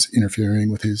Superman's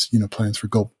interfering with his, plans for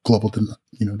global,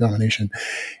 domination.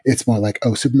 It's more like,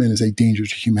 Superman is a danger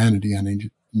to humanity and I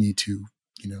need to,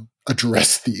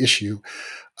 address the issue.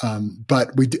 But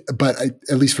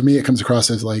at least for me, it comes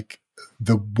across as like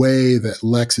the way that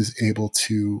Lex is able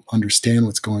to understand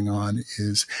what's going on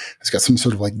has got some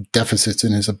sort of like deficits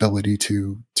in his ability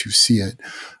to see it.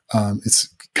 It's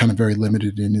kind of very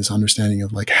limited in his understanding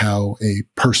of like how a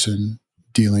person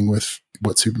dealing with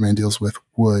what Superman deals with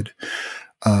would.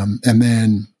 And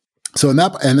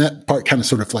that part kind of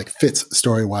sort of like fits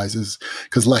story wise is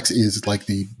because Lex is like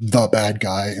the bad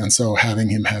guy. And so having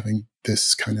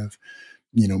this kind of,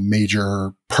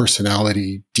 major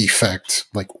personality defect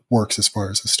like works as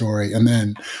far as the story. And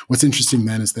then what's interesting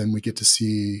then is then we get to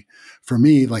see, for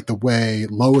me, like the way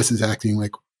Lois is acting,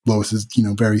 like Lois is,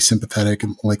 very sympathetic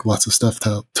and like lots of stuff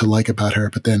to like about her.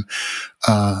 But then,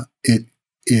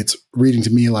 it's reading to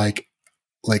me like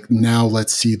now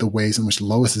let's see the ways in which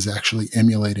Lois is actually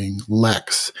emulating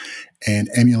Lex and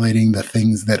emulating the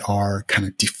things that are kind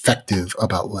of defective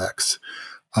about Lex.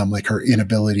 Like her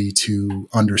inability to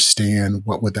understand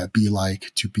what would that be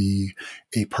like to be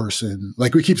a person.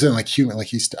 Like we keep saying like human, like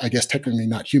he's, I guess technically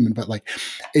not human, but like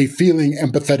a feeling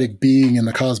empathetic being in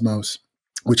the cosmos,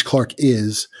 which Clark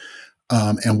is.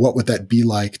 And what would that be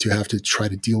like to have to try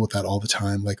to deal with that all the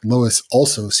time? Like Lois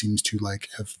also seems to like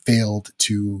have failed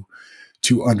to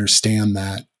understand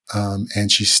that. And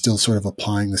she's still sort of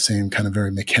applying the same kind of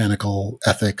very mechanical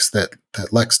ethics that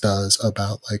Lex does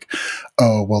about like,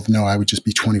 oh, well, no, I would just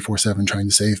be 24/7 trying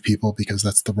to save people because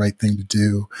that's the right thing to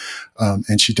do.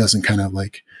 And she doesn't kind of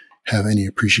like have any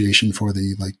appreciation for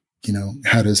the like,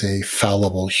 how does a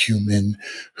fallible human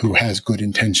who has good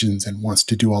intentions and wants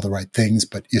to do all the right things,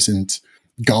 but isn't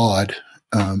God,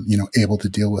 able to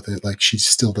deal with it? Like she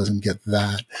still doesn't get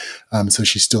that. So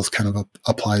she still kind of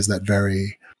applies that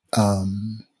very,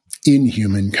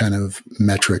 inhuman kind of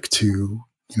metric to,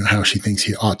 how she thinks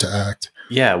he ought to act.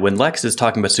 Yeah. When Lex is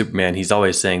talking about Superman, he's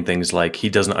always saying things like he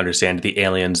doesn't understand the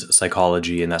aliens'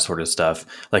 psychology and that sort of stuff.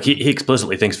 Like he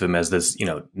explicitly thinks of him as this,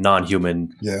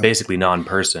 non-human, basically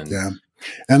non-person. Yeah.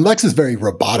 And Lex is very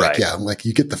robotic. Right. Yeah. Like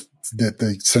you get the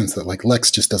sense that like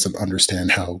Lex just doesn't understand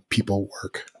how people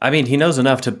work. I mean, he knows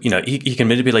enough to, he can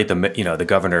manipulate the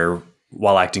governor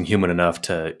while acting human enough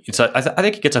to, so I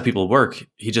think he gets how people work.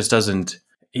 He just doesn't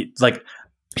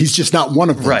he's just not one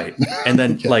of them. Right. And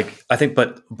then I think,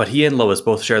 but he and Lois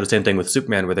both share the same thing with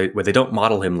Superman where they don't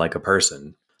model him like a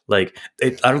person. Like I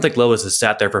don't think Lois has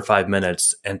sat there for 5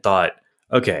 minutes and thought,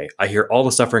 okay, I hear all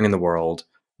the suffering in the world,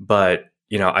 but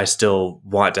I still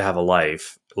want to have a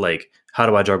life. Like, how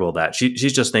do I juggle that?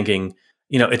 She's just thinking,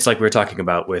 it's like we were talking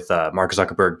about with Mark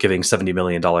Zuckerberg giving $70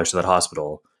 million to that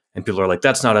hospital. And people are like,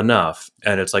 that's not enough.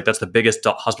 And it's like, that's the biggest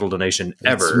hospital donation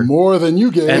ever. It's more than you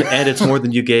gave. And it's more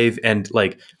than you gave. And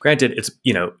like, granted, it's,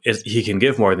 he can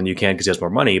give more than you can because he has more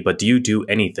money, but do you do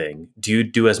anything? Do you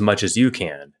do as much as you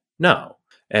can? No.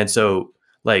 And so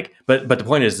like, but the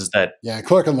point is that. Yeah.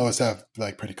 Clark and Lois have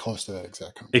like pretty close to that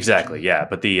exact. Exactly. Yeah.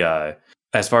 But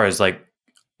as far as like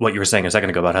what you were saying a second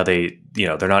ago about how they,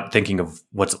 they're not thinking of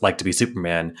what's it like to be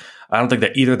Superman. I don't think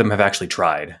that either of them have actually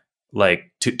tried.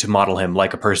 Like to model him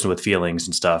like a person with feelings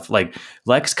and stuff. Like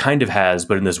Lex kind of has,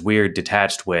 but in this weird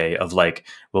detached way of like,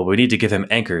 well, we need to give him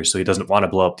anchors so he doesn't want to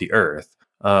blow up the earth.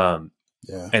 And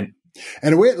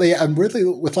weirdly, I'm weirdly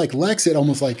with like Lex, it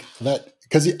almost like that,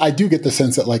 because I do get the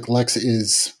sense that like Lex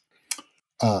is,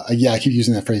 I keep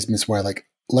using that phrase, Miss Wire, like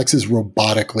Lex is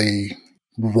robotically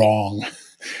wrong.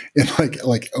 And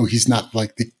like, oh, he's not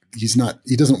like he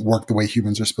doesn't work the way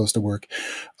humans are supposed to work.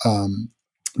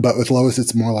 But with Lois,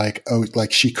 it's more like, oh,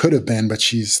 like she could have been, but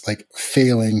she's like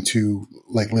failing to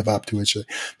like live up to it.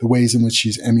 The ways in which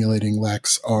she's emulating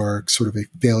Lex are sort of a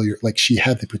failure. Like she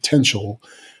had the potential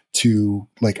to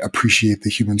like appreciate the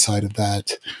human side of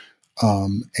that,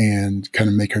 and kind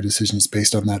of make her decisions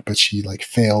based on that, but she like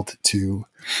failed to.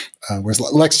 Whereas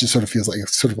Lex just sort of feels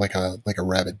like a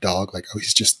rabid dog. Like, oh,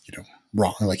 he's just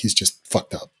wrong. Like he's just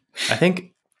fucked up. I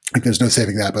think. Like there's no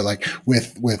saving that, but like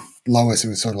with Lois, it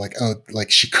was sort of like, oh,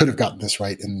 like she could have gotten this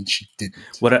right and she didn't.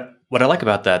 What I like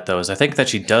about that though is I think that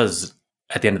she does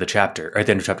at the end of the chapter, or at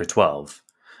the end of chapter 12.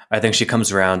 I think she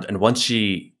comes around, and once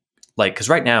she like, because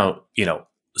right now,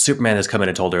 Superman has come in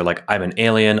and told her like, I'm an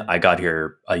alien. I got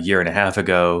here a year and a half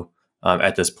ago.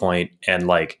 At this point, and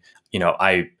like,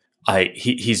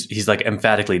 he's like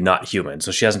emphatically not human.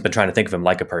 So she hasn't been trying to think of him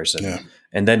like a person. Yeah.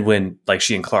 And then when like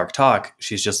she and Clark talk,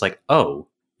 she's just like, oh,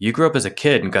 you grew up as a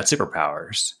kid and got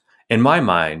superpowers. In my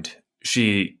mind,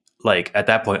 she like at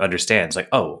that point understands like,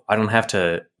 oh, I don't have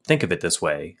to think of it this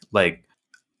way. Like,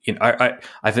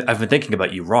 I've been thinking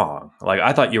about you wrong. Like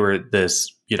I thought you were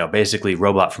this, basically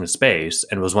robot from space,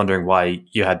 and was wondering why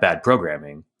you had bad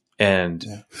programming. And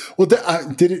well,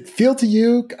 did it feel to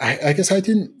you? I guess I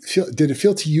didn't feel. Did it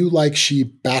feel to you like she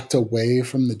backed away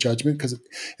from the judgment? Because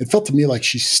it felt to me like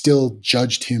she still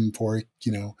judged him for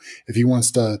if he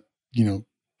wants to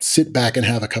sit back and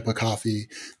have a cup of coffee,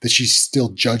 that she still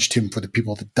judged him for the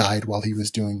people that died while he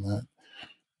was doing that.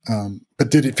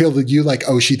 But did it feel to you like,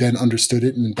 oh, she then understood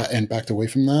it and backed away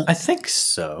from that? I think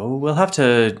so. I'll have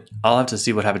to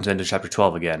see what happens into chapter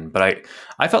 12 again. But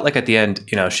I felt like at the end,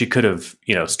 she could have,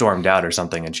 stormed out or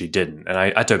something, and she didn't. And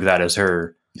I took that as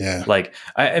her, like,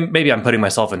 and maybe I'm putting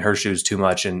myself in her shoes too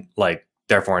much, and like,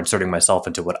 therefore inserting myself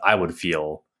into what I would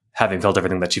feel, having felt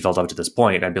everything that she felt up to this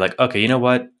point. I'd be like, okay, you know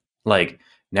what? Like,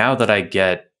 now that I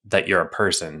get that you're a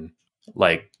person,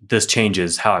 like this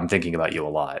changes how I'm thinking about you a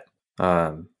lot.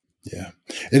 Yeah,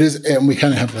 it is. And we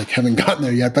kind of have like, haven't gotten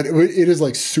there yet, but it is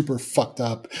like super fucked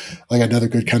up. Like another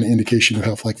good kind of indication of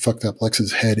how like fucked up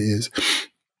Lex's head is.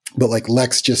 But like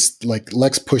Lex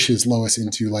pushes Lois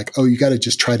into like, oh, you got to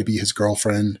just try to be his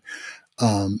girlfriend.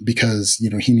 Because,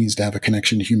 he needs to have a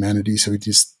connection to humanity. So he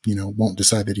just, won't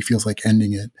decide that he feels like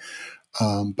ending it.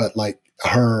 But like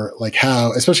her, like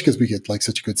how, especially because we get like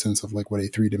such a good sense of like what a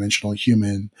 3-dimensional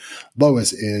human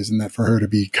Lois is, and that for her to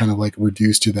be kind of like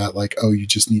reduced to that, like, oh, you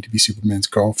just need to be Superman's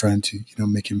girlfriend to,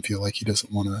 make him feel like he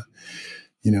doesn't want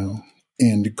to,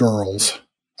 end girls.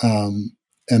 And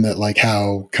that like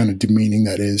how kind of demeaning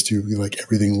that is to like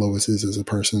everything Lois is as a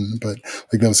person. But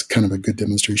like that was kind of a good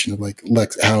demonstration of like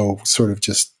Lex, how sort of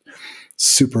just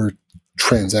super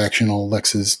transactional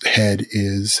Lex's head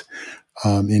is.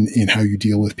 In how you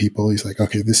deal with people. He's like,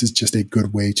 okay, this is just a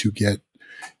good way to get,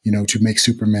 to make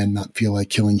Superman not feel like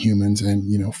killing humans,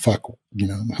 and, fuck,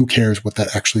 who cares what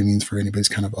that actually means for anybody's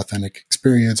kind of authentic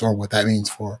experience, or what that means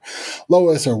for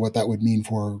Lois, or what that would mean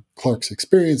for Clark's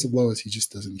experience of Lois. He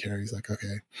just doesn't care. He's like,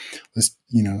 okay, let's,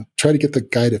 try to get the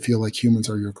guy to feel like humans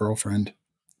are your girlfriend.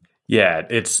 Yeah.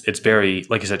 It's very,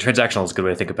 like you said, transactional is a good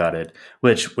way to think about it,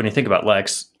 which when you think about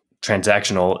Lex,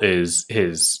 transactional is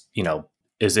his,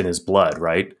 is in his blood,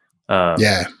 right?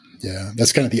 Yeah.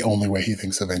 That's kind of the only way he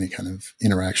thinks of any kind of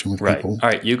interaction with people. All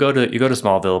right, you go to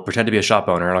Smallville, pretend to be a shop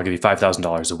owner, and I'll give you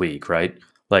 $5,000 a week, right?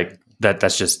 Like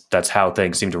that's how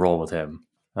things seem to roll with him.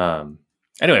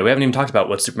 Anyway, we haven't even talked about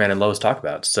what Superman and Lois talk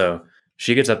about. So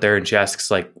she gets up there and she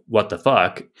asks like, "What the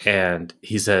fuck?" And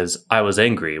he says, "I was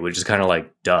angry," which is kind of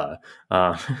like, duh.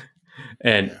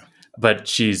 But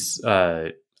she's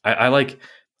I like.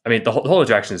 I mean, the whole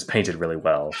interaction is painted really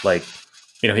well. Like,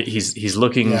 he's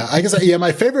looking. Yeah, I guess. Yeah,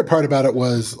 my favorite part about it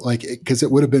was like, because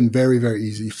it would have been very, very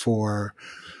easy for,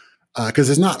 because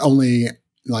it's not only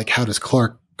like how does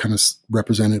Clark kind of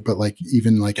represented, but like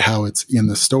even like how it's in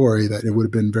the story, that it would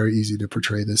have been very easy to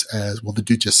portray this as, well, the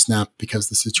dude just snapped because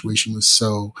the situation was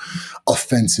so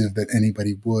offensive that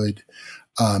anybody would.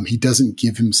 He doesn't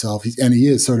give himself, and he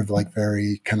is sort of like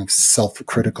very kind of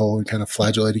self-critical and kind of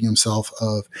flagellating himself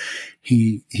of,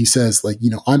 he says like,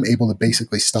 I'm able to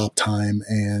basically stop time,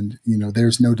 and,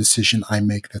 there's no decision I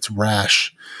make that's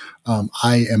rash.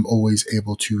 I am always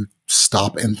able to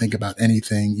stop and think about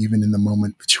anything, even in the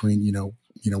moment between,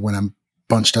 when I'm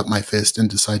bunched up my fist and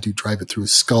decide to drive it through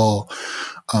his skull.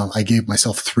 I gave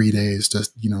myself 3 days to,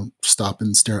 stop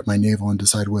and stare at my navel and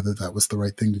decide whether that was the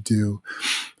right thing to do.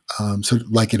 So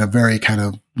like in a very kind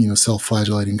of,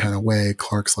 self-flagellating kind of way,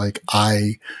 Clark's like,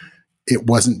 it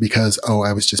wasn't because,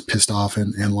 I was just pissed off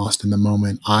and lost in the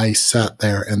moment. I sat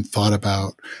there and thought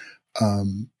about,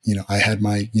 I had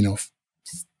my,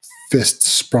 fist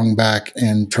sprung back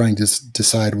and trying to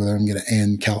decide whether I'm going to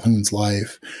end Calhoun's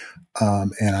life.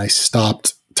 And I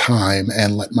stopped time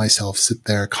and let myself sit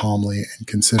there calmly and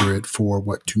consider it for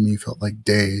what to me felt like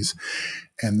days.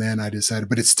 And then I decided,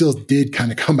 but it still did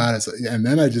kind of come out as, and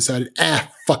then I decided,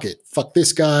 fuck it. Fuck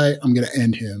this guy. I'm going to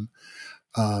end him.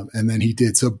 And then he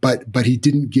did. So, but he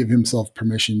didn't give himself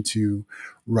permission to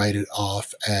write it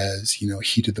off as,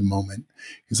 heat of the moment.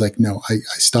 He's like, no, I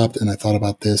stopped and I thought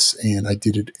about this and I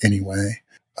did it anyway.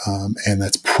 And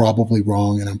that's probably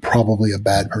wrong. And I'm probably a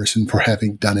bad person for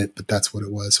having done it, but that's what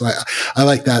it was. So I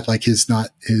like that. Like he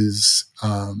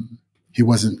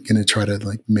wasn't going to try to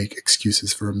like make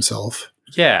excuses for himself.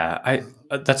 Yeah.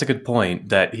 That's a good point,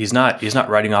 that he's not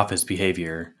writing off his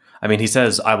behavior. I mean, he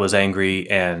says, I was angry,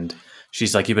 and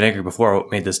she's like, you've been angry before.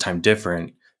 What made this time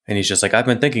different? And he's just like, I've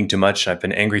been thinking too much. I've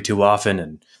been angry too often.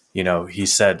 And, he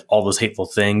said all those hateful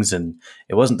things. And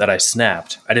it wasn't that I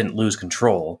snapped. I didn't lose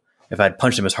control. If I'd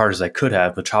punched him as hard as I could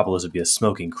have, Metropolis would be a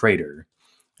smoking crater.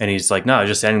 And he's like, no, I was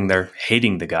just standing there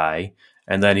hating the guy.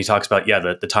 And then he talks about,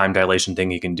 the time dilation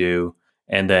thing he can do.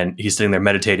 And then he's sitting there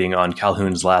meditating on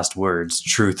Calhoun's last words,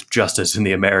 truth, justice, in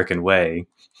the American way.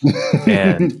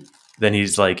 And then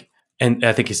he's like, and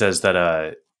I think he says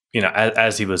that,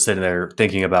 as he was sitting there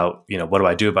thinking about, what do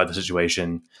I do about the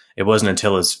situation? It wasn't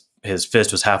until his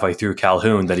fist was halfway through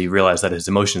Calhoun that he realized that his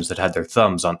emotions had their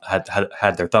thumbs on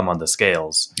had their thumb on the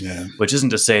scales. Yeah. Which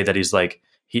isn't to say that he's like,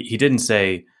 he didn't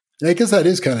say. Yeah, I guess that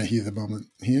is kind of heat in the moment.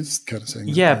 He is kind of saying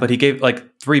that. Yeah, but he gave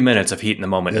like 3 minutes of heat in the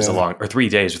moment is a long, or 3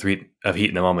 days of heat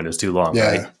in the moment is too long,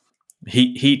 right?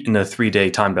 Heat in a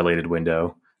 3-day time dilated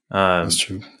window. That's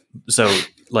true. So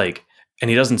like, and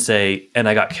he doesn't say, and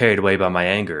I got carried away by my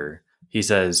anger. He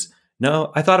says,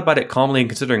 no, I thought about it calmly and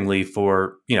consideringly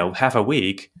for, half a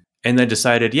week, and then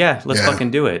decided, let's fucking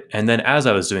do it. And then as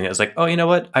I was doing it, I was like, oh, you know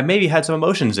what? I maybe had some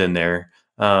emotions in there.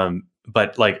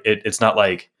 But like, it's not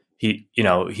like he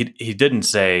didn't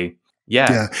say,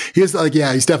 he's like,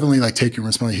 he's definitely like taking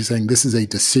responsibility. He's saying, this is a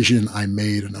decision I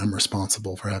made and I'm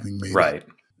responsible for having made it.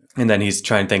 And then he's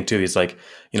trying to think too. He's like,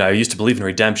 I used to believe in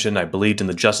redemption. I believed in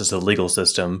the justice of the legal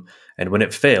system. And when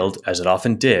it failed, as it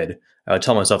often did, I would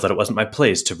tell myself that it wasn't my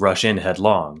place to rush in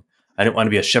headlong. I didn't want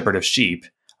to be a shepherd of sheep.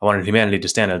 I wanted humanity to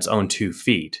stand on its own 2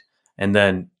 feet. And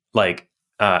then like,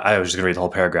 I was just going to read the whole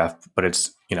paragraph, but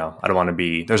it's, I don't want to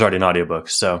be, there's already an audiobook.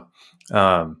 So,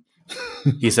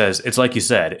 he says, it's like you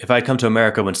said, if I'd come to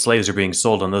America when slaves are being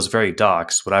sold on those very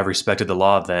docks, would I have respected the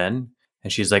law then?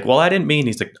 And she's like, well, I didn't mean,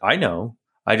 he's like, I know.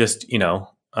 I just,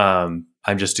 I'm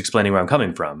just explaining where I'm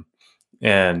coming from.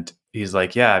 And he's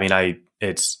like,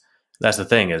 that's the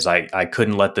thing is I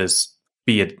couldn't let this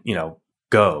be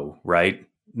go, right?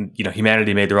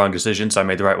 Humanity made the wrong decision, so I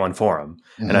made the right one for him.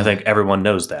 Mm-hmm. And I think everyone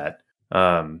knows that.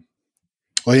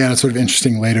 Well, yeah, and it's sort of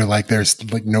interesting later, like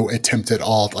there's like no attempt at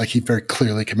all. Like he very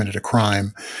clearly committed a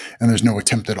crime and there's no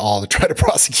attempt at all to try to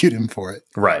prosecute him for it.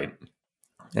 Right.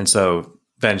 And so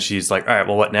then she's like, all right,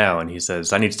 well, what now? And he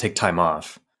says, I need to take time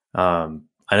off. I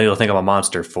know you'll think I'm a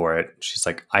monster for it. She's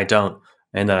like, I don't.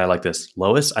 And then I like this,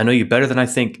 Lois, I know you better than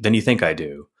you think I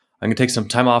do. I'm going to take some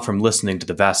time off from listening to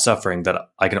the vast suffering that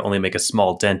I can only make a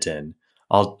small dent in.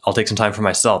 I'll take some time for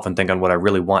myself and think on what I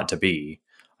really want to be.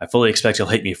 I fully expect you'll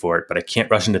hate me for it, but I can't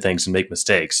rush into things and make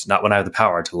mistakes, not when I have the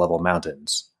power to level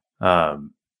mountains. Yeah,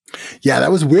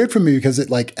 that was weird for me because it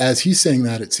like, as he's saying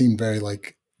that, it seemed very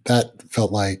like, that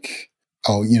felt like,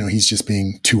 oh, he's just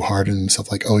being too hard on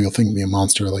himself. Like, oh, you'll think me a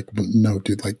monster. Like, no,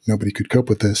 dude, like nobody could cope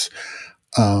with this.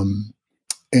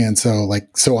 And so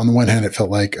on the one hand, it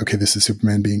felt like, okay, this is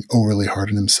Superman being overly hard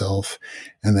on himself.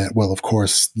 And that, well, of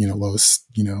course, Lois,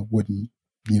 wouldn't,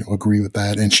 agree with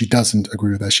that. And she doesn't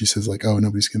agree with that. She says like, oh,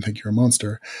 nobody's going to think you're a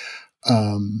monster.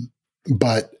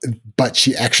 but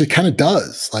she actually kind of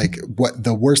does. Like, what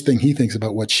the worst thing he thinks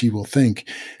about what she will think,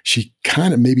 she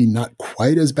kind of, maybe not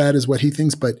quite as bad as what he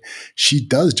thinks, but she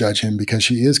does judge him because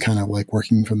she is kind of like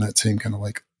working from that same kind of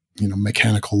like,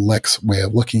 mechanical Lex way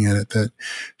of looking at it, that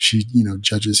she,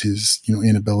 judges his,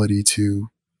 inability to,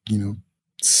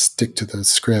 stick to the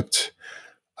script.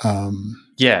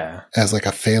 As like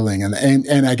a failing.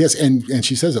 And I guess, and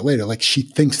she says it later, like she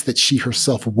thinks that she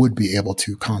herself would be able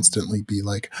to constantly be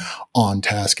like on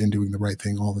task and doing the right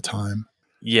thing all the time.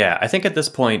 Yeah. I think at this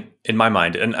point in my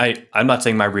mind, and I'm not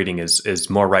saying my reading is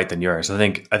more right than yours. I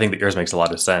think that yours makes a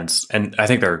lot of sense. And I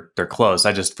think they're close.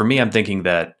 For me, I'm thinking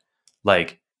that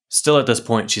like still at this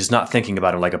point, she's not thinking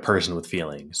about him like a person with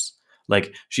feelings.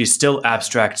 Like she still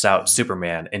abstracts out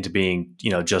Superman into being,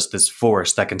 just this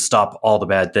force that can stop all the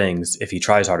bad things if he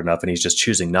tries hard enough, and he's just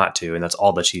choosing not to. And that's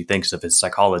all that she thinks of his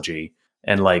psychology.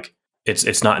 And like,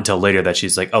 it's not until later that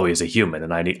she's like, oh, he's a human,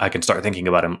 and I can start thinking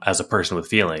about him as a person with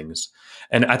feelings.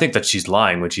 And I think that she's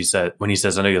lying when he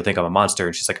says, I know you'll think I'm a monster.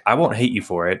 And she's like, I won't hate you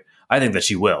for it. I think that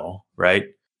she will. Right.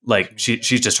 Like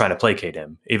she's just trying to placate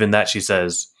him. Even that she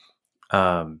says,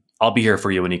 I'll be here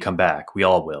for you when you come back. We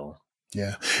all will.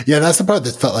 Yeah. Yeah. That's the part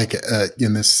that felt like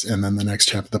in this, and then the next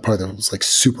chapter, the part that was like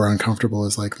super uncomfortable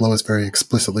is like Lois very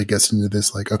explicitly gets into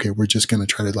this, like, okay, we're just going to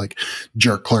try to like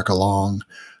jerk Clark along.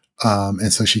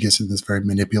 And so she gets in this very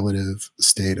manipulative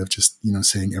state of just,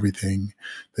 saying everything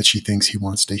that she thinks he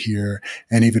wants to hear.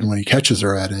 And even when he catches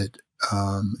her at it,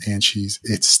 and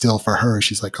it's still for her,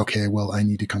 she's like, okay, well, I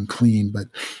need to come clean, but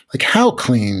like, how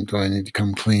clean do I need to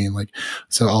come clean? Like,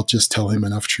 so I'll just tell him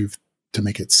enough truth to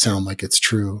make it sound like it's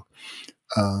true.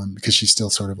 Because she's still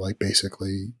sort of like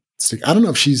basically I don't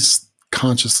know if she's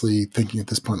consciously thinking at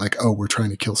this point, like, oh, we're trying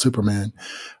to kill Superman.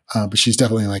 But she's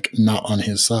definitely like not on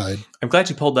his side. I'm glad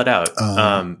you pulled that out.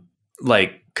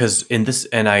 Cause in this,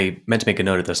 and I meant to make a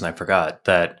note of this and I forgot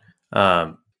that,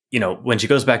 when she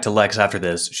goes back to Lex after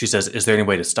this, she says, is there any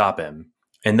way to stop him?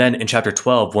 And then in chapter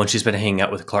 12, when she's been hanging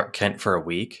out with Clark Kent for a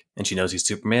week and she knows he's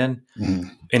Superman,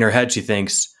 in her head, she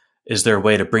thinks, is there a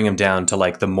way to bring him down to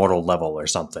like the mortal level or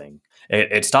something?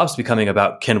 It stops becoming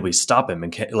about, can we stop him?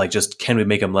 And can we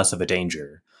make him less of a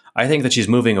danger? I think that she's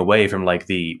moving away from like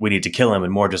we need to kill him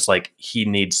and more just like we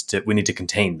need to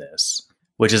contain this,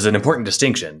 which is an important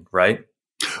distinction, right?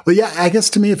 Well, yeah, I guess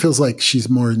to me, it feels like she's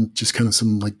more in just kind of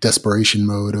some like desperation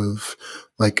mode of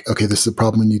like, okay, this is a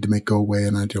problem we need to make go away.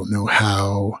 And I don't know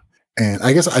how. And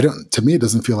I guess to me, it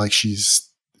doesn't feel like she's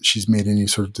made any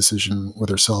sort of decision with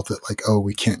herself that like, oh,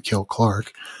 we can't kill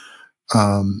Clark.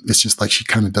 It's just like she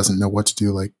kind of doesn't know what to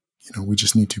do. Like, we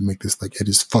just need to make this like, it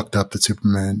is fucked up that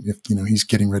Superman, if, he's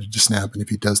getting ready to snap. And if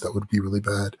he does, that would be really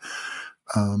bad.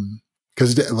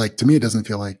 Cause like, to me, it doesn't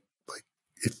feel like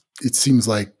it seems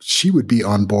like she would be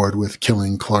on board with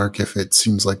killing Clark if it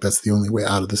seems like that's the only way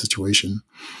out of the situation.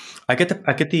 I get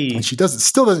the, and she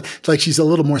still doesn't like, she's a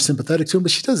little more sympathetic to him,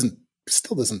 but she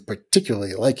still doesn't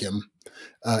particularly like him.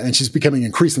 And she's becoming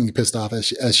increasingly pissed off as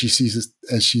she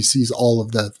sees all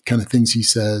of the kind of things he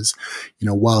says,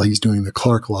 while he's doing the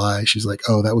Clark lie. She's like,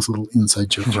 oh, that was a little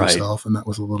inside joke to herself. And that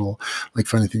was a little like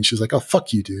funny thing. She's like, oh,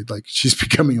 fuck you, dude. Like she's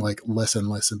becoming like less and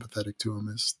less sympathetic to him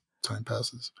as time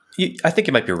passes. I think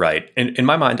you might be right. In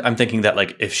my mind, I'm thinking that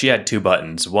like if she had two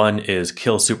buttons, one is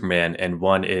kill Superman and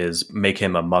one is make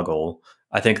him a muggle.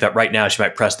 I think that right now she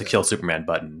might press the kill Superman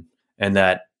button, and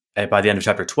that by the end of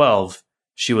chapter 12,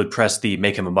 she would press the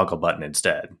make him a muggle button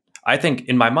instead. I think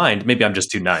in my mind, maybe I'm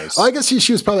just too nice. I guess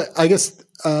she was probably, I guess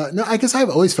I've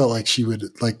always felt like she would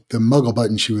like the muggle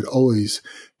button she would always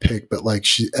pick, but like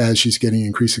as she's getting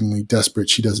increasingly desperate,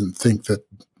 she doesn't think that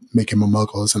make him a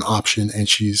muggle is an option, and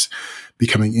she's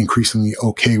becoming increasingly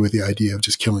okay with the idea of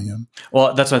just killing him.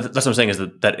 Well, that's what I'm saying is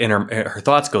that in her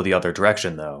thoughts go the other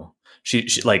direction though. She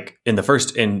like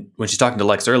when she's talking to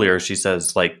Lex earlier, she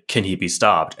says like, can he be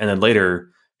stopped? And then later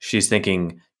she's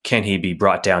thinking, can he be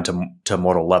brought down to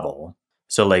mortal level?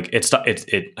 So like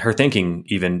her thinking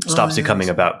even stops becoming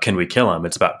about, can we kill him?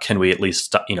 It's about, can we at least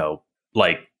stop,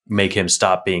 like make him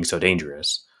stop being so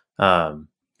dangerous? But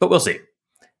we'll see.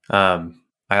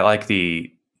 I like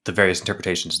the various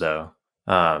interpretations though.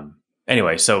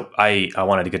 Anyway, so I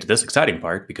wanted to get to this exciting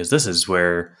part because this is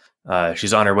where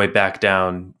she's on her way back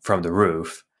down from the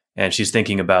roof, and she's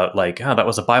thinking about like, oh, that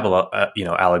was a Bible,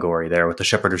 allegory there with the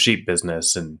shepherd of sheep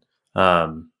business, and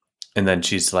then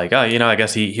she's like, oh, I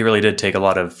guess he really did take a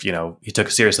lot of, he took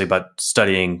seriously about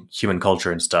studying human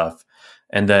culture and stuff,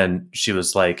 and then she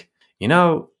was like,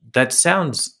 that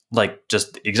sounds like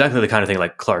just exactly the kind of thing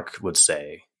like Clark would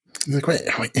say. Like, wait,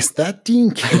 is that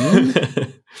Dean Cain?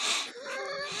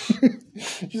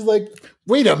 She's like,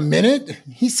 wait a minute.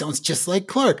 He sounds just like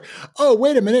Clark. Oh,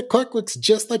 wait a minute. Clark looks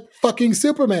just like fucking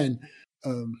Superman.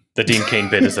 The Dean Cain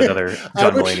bit is another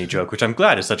John Mulaney joke, which I'm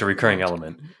glad is such a recurring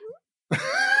element.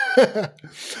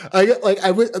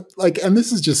 I would like, and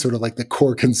this is just sort of like the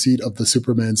core conceit of the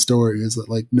Superman story is that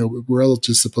like, no, we're all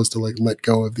just supposed to like let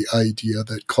go of the idea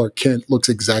that Clark Kent looks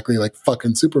exactly like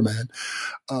fucking Superman.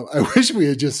 I wish we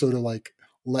had just sort of like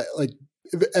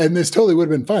and this totally would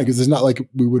have been fine because it's not like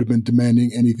we would have been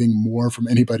demanding anything more from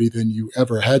anybody than you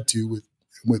ever had to with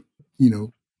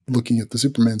looking at the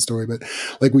Superman story, but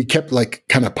like we kept like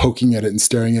kind of poking at it and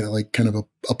staring at it, like kind of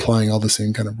applying all the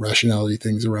same kind of rationality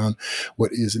things around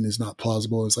what is and is not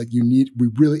plausible. It's like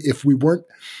if we weren't,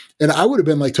 and I would have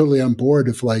been like totally on board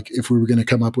if we were going to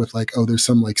come up with like, oh, there's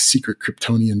some like secret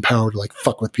Kryptonian power to like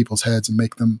fuck with people's heads and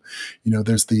make them,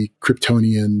 there's the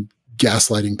Kryptonian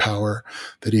gaslighting power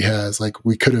that he has. Like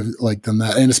we could have like done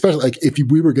that. And especially like if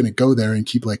we were going to go there and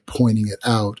keep like pointing it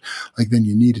out, like then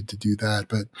you needed to do that.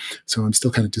 But so I'm still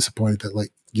kind of disappointed that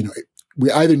like,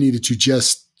 we either needed to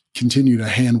just continue to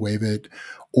hand wave it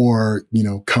or,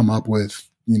 come up with,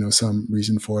 some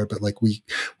reason for it. But like we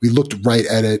looked right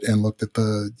at it and looked at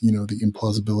the, the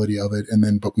implausibility of it. And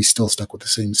then, but we still stuck with the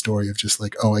same story of just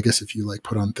like, oh, I guess if you like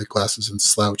put on thick glasses and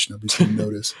slouch, nobody's going to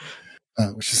notice.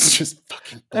 Which is just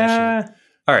fucking bullshit.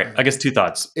 All right, I guess two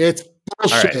thoughts. It's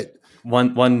bullshit. All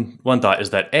right. One thought is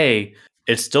that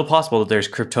it's still possible that there's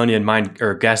Kryptonian mind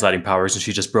or gaslighting powers, and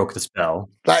she just broke the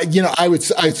spell.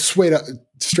 I'd straight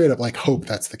up like hope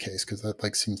that's the case because that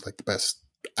like seems like the best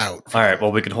out. All right,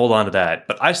 well we can hold on to that,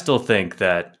 but I still think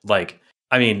that like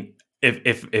I mean.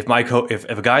 If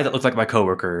a guy that looked like my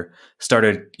coworker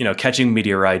started catching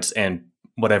meteorites and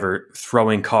whatever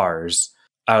throwing cars,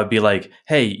 I would be like,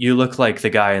 hey, you look like the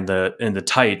guy in the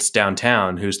tights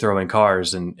downtown who's throwing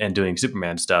cars and doing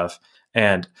Superman stuff.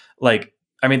 And like,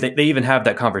 I mean, they even have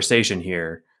that conversation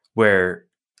here where,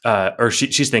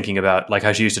 she's thinking about like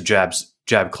how she used to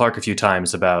jab Clark a few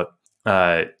times about,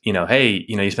 hey,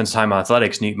 you spend some time on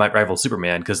athletics and you might rival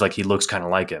Superman because like he looks kind of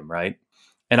like him, right?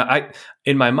 And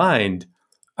in my mind,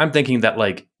 I'm thinking that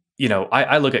like,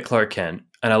 I look at Clark Kent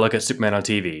and I look at Superman on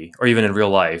TV or even in real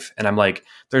life, and I'm like,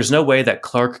 there's no way that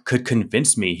Clark could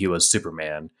convince me he was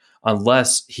Superman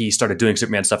unless he started doing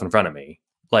Superman stuff in front of me.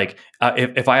 Like,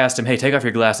 if I asked him, hey, take off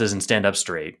your glasses and stand up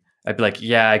straight, I'd be like,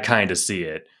 yeah, I kind of see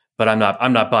it, but I'm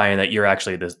not buying that you're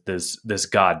actually this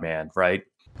God man, right?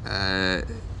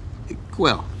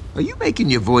 Well, are you making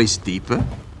your voice deeper?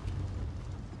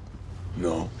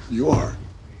 No, you are.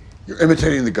 You're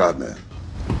imitating the God man.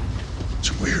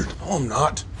 It's weird. No, I'm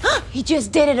not. He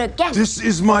just did it again. This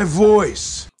is my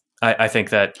voice. I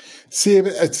think that. See,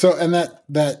 so and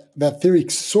that theory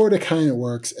sort of kind of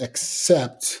works,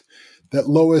 except that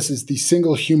Lois is the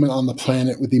single human on the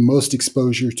planet with the most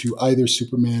exposure to either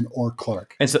Superman or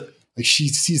Clark. And so, like she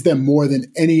sees them more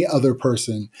than any other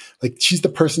person. Like she's the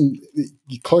person,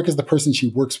 Clark is the person she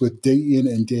works with day in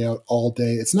and day out all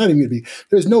day. It's not even going to be,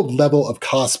 there's no level of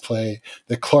cosplay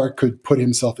that Clark could put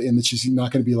himself in that she's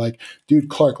not going to be like, dude,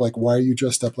 Clark, like, why are you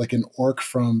dressed up like an orc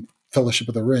from Fellowship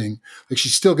of the Ring? Like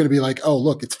she's still going to be like, oh,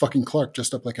 look, it's fucking Clark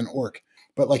dressed up like an orc.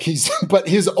 But like but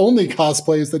his only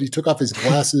cosplay is that he took off his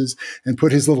glasses and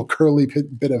put his little curly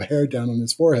bit of hair down on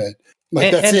his forehead.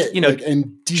 Like that's it,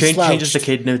 and changes the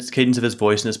cadence of his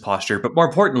voice and his posture, but more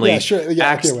importantly,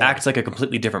 acts like a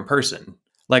completely different person.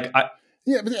 Like, but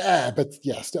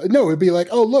yes, no, it'd be like,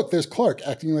 oh look, there's Clark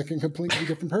acting like a completely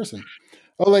different person.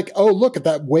 Oh look at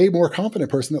that way more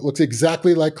confident person that looks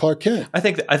exactly like Clark Kent. I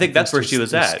think that's where she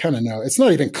was at. Kind of it's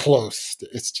not even close.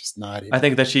 It's just not. Even I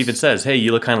think that she even says, "Hey,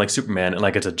 you look kind of like Superman," and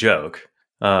like it's a joke.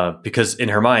 Because in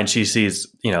her mind, she sees,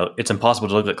 it's impossible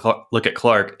to look at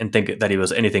Clark and think that he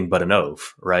was anything but an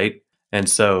oaf, right? And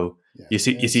so you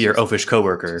see your oafish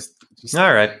coworker.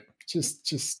 All right,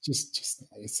 just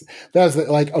nice. That's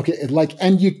like okay, like,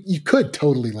 and you could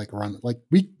totally like run like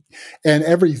and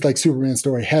every like Superman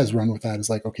story has run with that. Is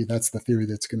like okay, that's the theory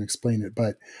that's going to explain it,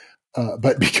 but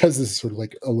because this is sort of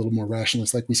like a little more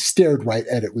rationalist, like we stared right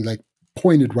at it, we like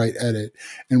pointed right at it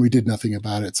and we did nothing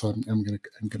about it. So I'm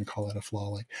gonna call that a flaw.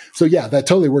 Like, so yeah, that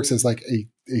totally works as like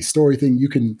a story thing.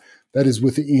 That is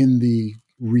within the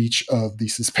reach of the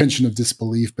suspension of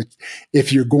disbelief. But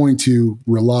if you're going to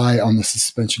rely on the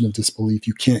suspension of disbelief,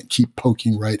 you can't keep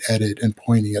poking right at it and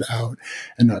pointing it out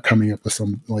and not coming up with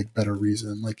some like better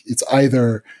reason. Like it's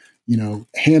either,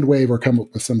 hand wave or come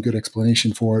up with some good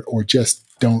explanation for it, or just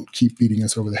don't keep beating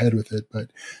us over the head with it.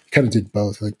 But kind of did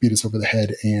both, like beat us over the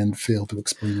head and fail to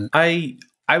explain it.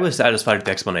 I was satisfied with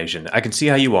the explanation. I can see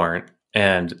how you aren't,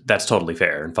 and that's totally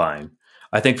fair and fine.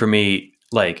 I think for me,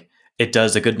 like, it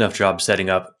does a good enough job setting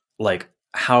up like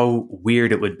how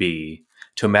weird it would be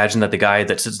to imagine that the guy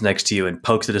that sits next to you and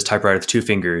pokes at his typewriter with 2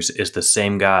 fingers is the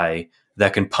same guy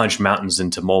that can punch mountains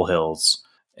into molehills.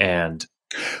 And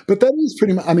But that is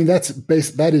pretty much, I mean,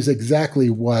 that is exactly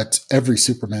what every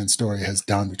Superman story has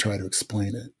done to try to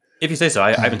explain it. if you say so,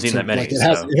 I haven't seen that many. Like it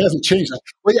hasn't changed.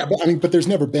 Well, yeah, but there's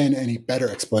never been any better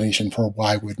explanation for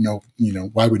why would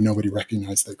nobody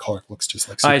recognize that Clark looks just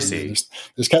like Superman. I see.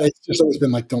 There's kind of, it's just always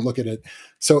been like, don't look at it.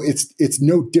 So it's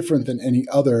no different than any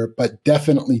other, but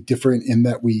definitely different in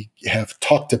that we have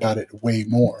talked about it way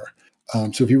more.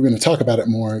 So if you were going to talk about it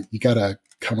more, you got to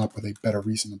come up with a better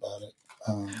reason about it.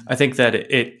 I think that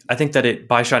it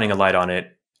by shining a light on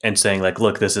it and saying like,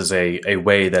 look, this is a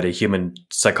way that a human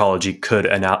psychology could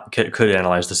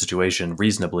analyze the situation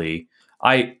reasonably.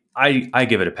 I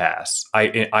give it a pass.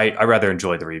 I rather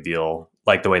enjoy the reveal,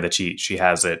 like the way that she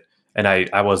has it, and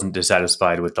I wasn't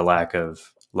dissatisfied with the lack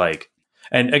of like.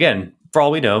 And again, for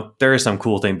all we know, there is some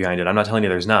cool thing behind it. I'm not telling you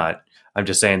there's not. I'm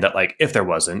just saying that like if there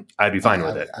wasn't, I'd be fine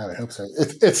with it. I would hope so.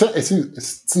 It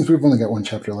seems, since we've only got one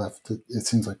chapter left, it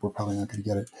seems like we're probably not going to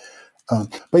get it.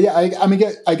 But yeah, I mean,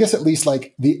 I guess at least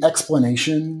like the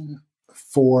explanation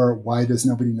for why does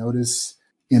nobody notice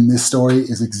in this story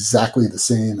is exactly the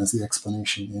same as the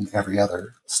explanation in every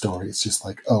other story. It's just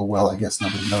like, oh, well, I guess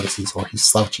nobody notices, or he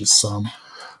slouches some.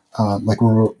 Like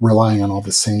we're relying on all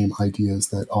the same ideas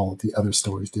that all of the other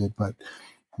stories did, but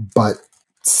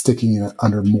sticking it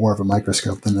under more of a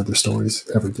microscope than other stories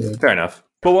ever did. Fair enough.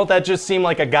 But won't that just seem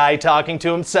like a guy talking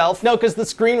to himself? No, because the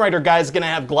screenwriter guy's gonna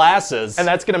have glasses, and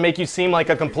that's gonna make you seem like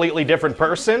a completely different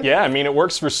person? Yeah, I mean, it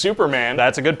works for Superman.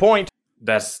 That's a good point.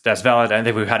 That's valid. I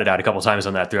think we've had it out a couple times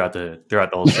on that throughout the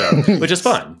whole show, which is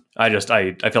fun. I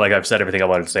feel like I've said everything I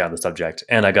wanted to say on the subject,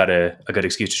 and I got a good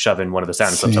excuse to shove in one of the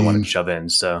sound clips I wanted to shove in.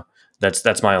 So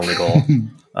that's my only goal.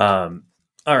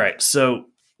 All right, so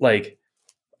like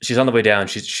she's on the way down.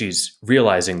 She's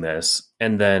realizing this,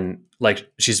 and then like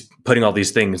she's putting all these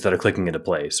things that are clicking into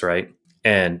place, right?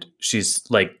 And she's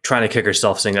like trying to kick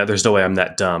herself, saying that there's no way I'm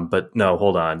that dumb. But no,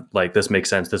 hold on, like this makes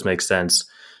sense. This makes sense.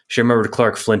 She remembered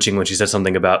Clark flinching when she said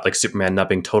something about like Superman not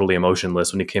being totally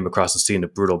emotionless when he came across a scene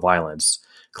of brutal violence.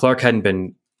 Clark hadn't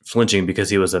been flinching because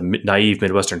he was a naive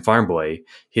Midwestern farm boy.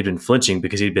 He'd been flinching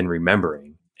because he'd been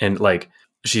remembering. And like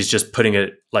she's just putting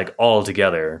it like all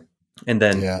together. And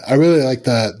then yeah, I really like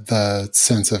the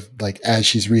sense of like as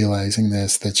she's realizing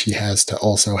this that she has to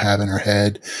also have in her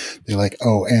head, they're like,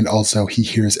 oh, and also he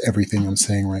hears everything I'm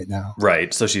saying right now.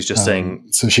 Right. So she's just saying.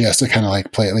 So she has to kind of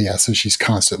like play it. Yeah. So she's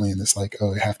constantly in this like,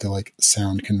 oh, I have to like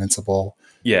sound convincible.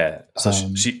 Yeah. So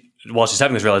she while she's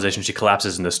having this realization, she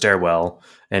collapses in the stairwell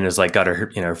and is like got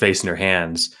her her face in her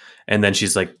hands, and then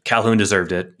she's like, Calhoun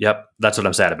deserved it. Yep, that's what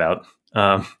I'm sad about.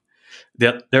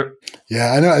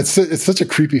 Yeah, I know it's such a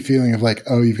creepy feeling of like,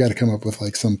 oh, you've got to come up with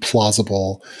like some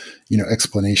plausible,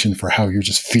 explanation for how you're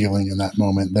just feeling in that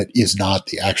moment that is not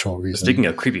the actual reason. Speaking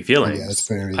of creepy feelings, yeah, it's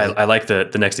very. I like the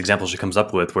next example she comes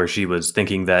up with, where she was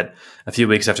thinking that a few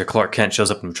weeks after Clark Kent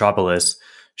shows up in Metropolis,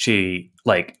 she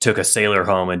like took a sailor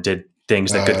home and did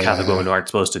things that good Catholic women aren't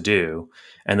supposed to do,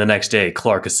 and the next day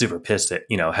Clark is super pissed at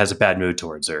has a bad mood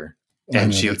towards her.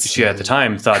 And she at the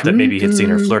time thought that maybe he'd seen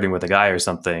her flirting with a guy or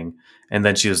something. And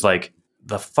then she was like,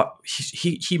 the fuck,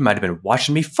 he might have been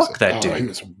watching me fuck that dude. He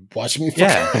was watching me fuck.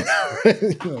 Yeah.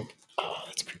 Like, oh,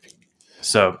 that's creepy.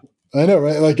 So. I know,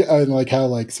 right? Like how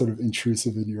like sort of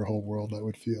intrusive into your whole world that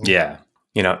would feel. Yeah.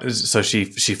 So she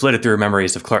flitted through her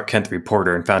memories of Clark Kent the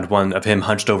reporter and found one of him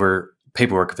hunched over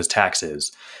paperwork of his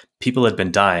taxes. People had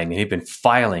been dying and he'd been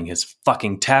filing his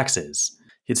fucking taxes.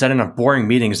 He'd sat in on boring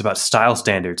meetings about style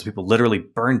standards. People literally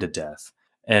burned to death.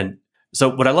 And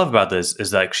so what I love about this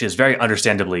is that she is very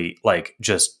understandably like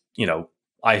just,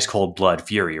 ice cold blood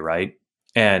fury, right?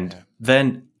 And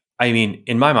then, I mean,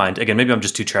 in my mind, again, maybe I'm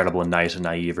just too charitable and nice and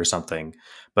naive or something.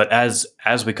 But as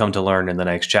we come to learn in the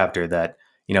next chapter that,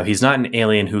 he's not an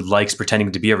alien who likes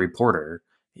pretending to be a reporter.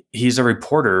 He's a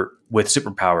reporter with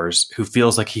superpowers who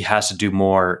feels like he has to do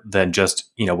more than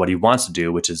just, what he wants to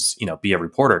do, which is, be a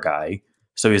reporter guy.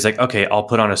 So he's like, okay, I'll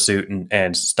put on a suit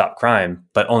and stop crime,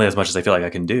 but only as much as I feel like I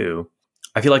can do.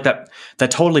 I feel like that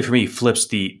totally for me flips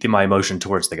my emotion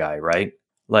towards the guy, right?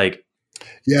 Like,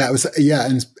 yeah, it was, yeah.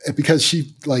 And because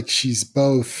she's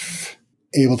both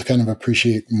able to kind of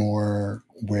appreciate more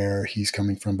where he's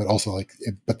coming from, but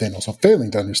then also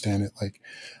failing to understand it. Like,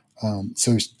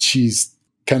 so she's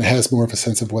kind of has more of a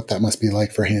sense of what that must be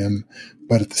like for him,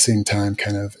 but at the same time,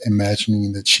 kind of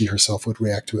imagining that she herself would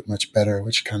react to it much better,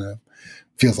 which kind of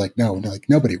feels like like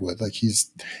nobody would. Like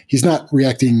he's not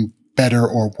reacting better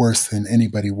or worse than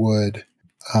anybody would.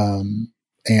 And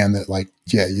that like,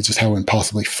 yeah, just how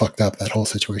impossibly fucked up that whole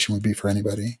situation would be for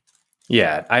anybody.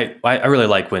 Yeah, I really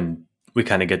like when we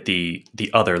kind of get the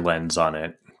other lens on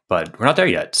it, but we're not there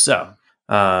yet. So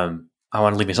I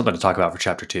want to leave me something to talk about for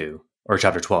chapter 2 or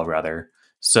chapter 12 rather.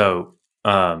 So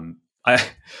I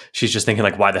she's just thinking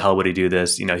like, why the hell would he do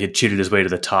this? You know, he had cheated his way to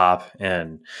the top,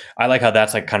 and I like how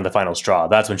that's like kind of the final straw.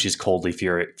 That's when she's coldly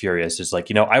furious. It's like,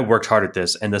 you know, I worked hard at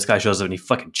this, and this guy shows up and he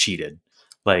fucking cheated.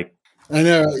 Like, I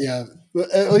know, yeah.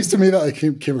 At least to me, that like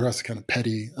came across as kind of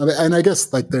petty. I mean, and I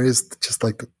guess like there is just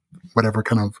like whatever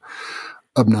kind of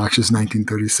obnoxious 1930s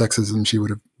sexism she would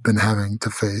have been having to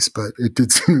face, but it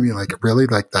did seem to me like, really,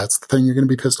 like that's the thing you're going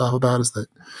to be pissed off about, is that,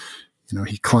 you know,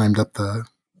 he climbed up the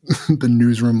the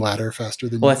newsroom ladder faster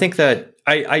than well, you. I think that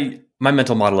I my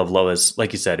mental model of Lois,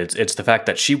 like you said, it's the fact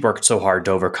that she worked so hard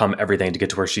to overcome everything to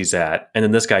get to where she's at, and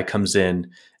then this guy comes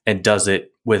in and does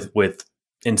it with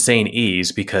insane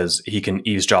ease because he can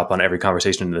eavesdrop on every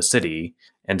conversation in the city.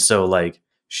 And so like,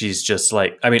 she's just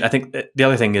like, I mean, I think the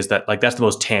other thing is that like, that's the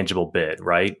most tangible bit,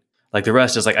 right? Like the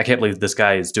rest is like, I can't believe this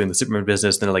guy is doing the Superman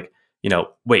business. And they're like, you know,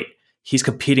 wait, he's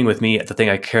competing with me at the thing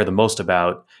I care the most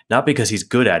about, not because he's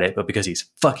good at it, but because he's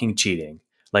fucking cheating.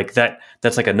 Like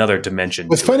that's like another dimension.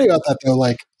 What's funny about that though,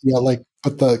 like, yeah, like,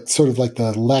 but the sort of like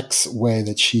the Lex way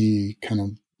that she kind of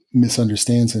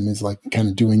misunderstands him is like kind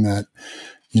of doing that,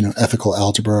 you know, ethical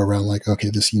algebra around like, okay,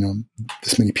 this, you know,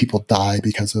 this many people die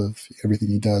because of everything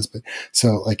he does. But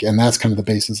so like, and that's kind of the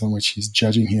basis on which he's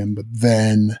judging him. But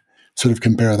then sort of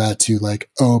compare that to like,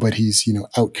 oh, but he's, you know,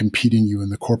 out competing you in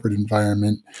the corporate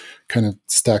environment, kind of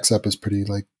stacks up as pretty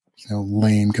like, you know,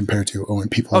 lame compared to, oh, and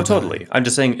people. Oh, totally. Dying. I'm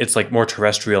just saying it's like more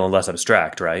terrestrial and less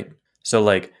abstract, right? So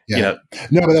like, yeah. You know,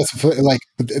 no, but that's like,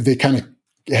 they kind of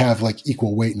have like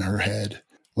equal weight in her head.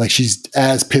 Like she's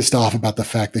as pissed off about the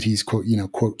fact that he's quote, you know,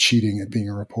 quote cheating at being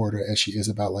a reporter as she is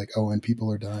about like, oh, and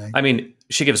people are dying. I mean,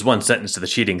 she gives one sentence to the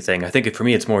cheating thing. I think for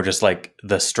me, it's more just like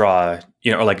the straw,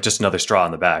 you know, or like just another straw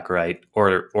in the back, right?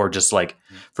 Or just like,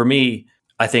 for me,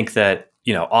 I think that,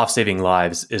 you know, off saving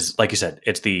lives is, like you said,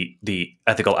 it's the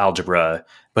ethical algebra,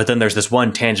 but then there's this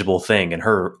one tangible thing in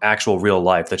her actual real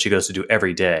life that she goes to do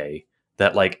every day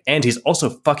that like, and he's also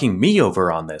fucking me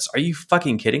over on this. Are you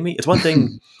fucking kidding me? It's one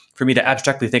thing for me to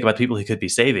abstractly think about people he could be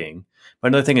saving, but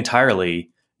another thing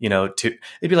entirely, you know, it'd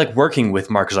be like working with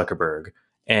Mark Zuckerberg,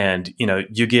 and, you know,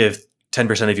 you give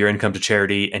 10% of your income to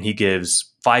charity and he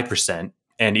gives 5%.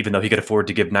 And even though he could afford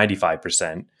to give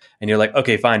 95%, and you're like,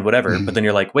 okay, fine, whatever. But then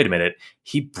you're like, wait a minute,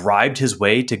 he bribed his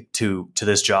way to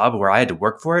this job where I had to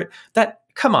work for it. That,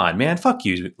 come on, man, fuck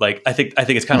you. Like, I think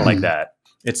it's kind of like that.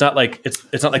 It's not like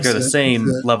it's not like they're the same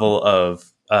level of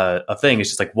a thing. It's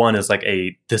just like one is like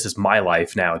this is my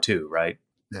life now too, right?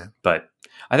 Yeah. But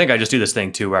I think I just do this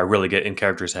thing too where I really get in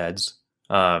characters' heads.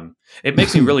 It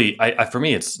makes me really. For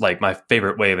me, it's like my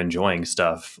favorite way of enjoying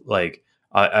stuff. Like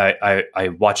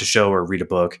I watch a show or read a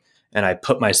book, and I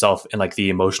put myself in like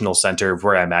the emotional center of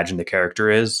where I imagine the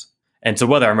character is. And so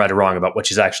whether I'm right or wrong about what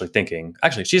she's actually thinking,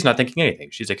 actually she's not thinking anything.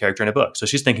 She's a character in a book, so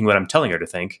she's thinking what I'm telling her to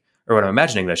think or what I'm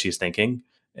imagining that she's thinking,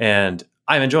 and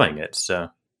I'm enjoying it. So.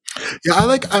 Yeah,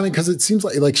 I mean, because it seems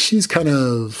like she's kind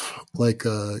of like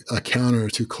a counter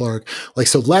to Clark. Like,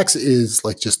 so Lex is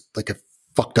like just like a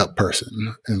fucked up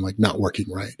person and like not working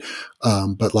right.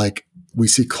 But like we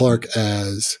see Clark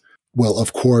as, well,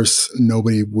 of course,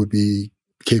 nobody would be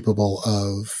capable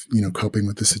of, you know, coping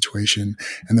with the situation.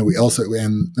 And then we also,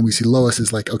 and then we see Lois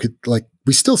as like, okay, like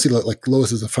we still see like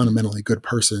Lois is a fundamentally good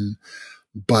person,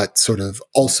 but sort of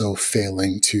also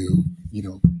failing to, you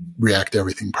know, react to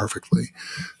everything perfectly.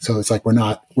 So it's like, we're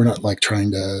not like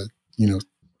trying to, you know,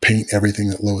 paint everything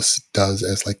that Lois does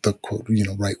as like the quote, you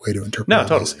know, right way to interpret. No,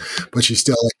 totally. But she's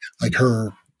still like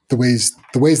her, the ways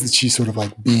that she's sort of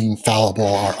like being fallible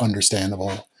are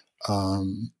understandable.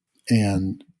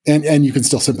 And you can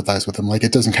still sympathize with them. Like,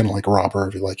 it doesn't kind of like rob her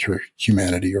of like her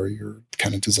humanity or your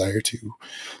kind of desire to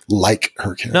like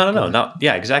her character. No.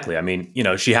 Yeah, exactly. I mean, you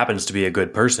know, she happens to be a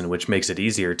good person, which makes it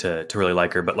easier to really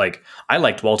like her. But like, I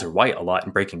liked Walter White a lot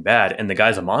in Breaking Bad, and the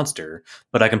guy's a monster,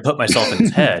 but I can put myself in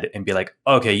his head and be like,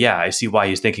 okay, yeah, I see why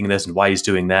he's thinking this and why he's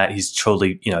doing that. He's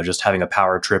totally, you know, just having a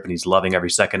power trip and he's loving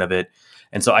every second of it.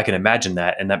 And so I can imagine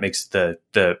that. And that makes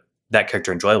that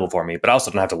character enjoyable for me, but I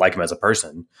also don't have to like him as a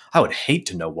person. I would hate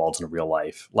to know Waltz in real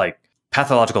life. Like,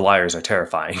 pathological liars are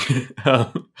terrifying.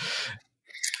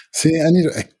 See,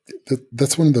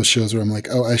 that's one of those shows where I'm like,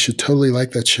 oh, I should totally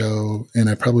like that show, and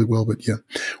I probably will, but yeah,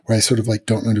 where I sort of like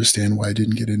don't understand why I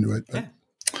didn't get into it. But,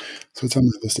 yeah. So it's on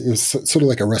my list. It was sort of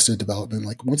like Arrested Development.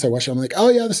 Like, once I watched it, I'm like, oh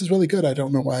yeah, this is really good. I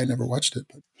don't know why I never watched it.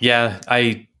 But. Yeah,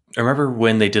 I remember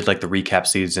when they did like the recap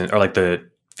season, or like the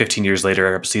 15 years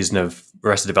later season of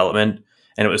Arrested Development,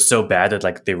 and it was so bad that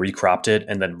like they recropped it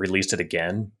and then released it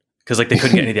again because like they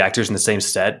couldn't get any of the actors in the same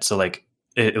set, so like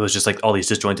it was just like all these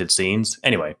disjointed scenes.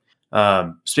 Anyway,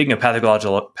 speaking of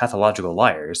pathological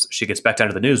liars, she gets back down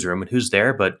to the newsroom, and who's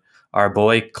there but our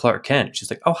boy Clark Kent? She's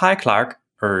like, "Oh, hi, Clark,"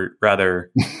 or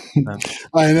rather,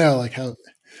 I know, like how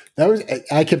that was.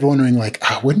 I kept wondering, like,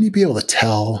 wouldn't he be able to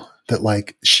tell that,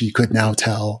 like, she could now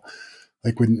tell,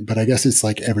 like, wouldn't? But I guess it's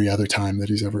like every other time that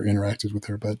he's ever interacted with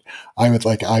her. But I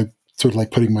sort of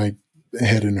like putting my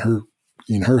head in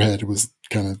her head was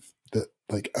kind of the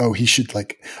like, oh, he should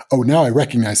like, oh, now I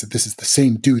recognize that this is the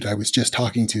same dude I was just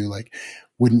talking to. Like,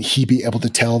 wouldn't he be able to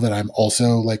tell that I'm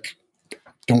also like,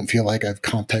 don't feel like I've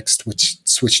context which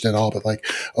switched at all, but like,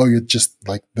 oh, you're just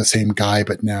like the same guy,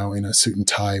 but now in a suit and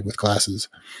tie with glasses.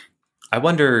 I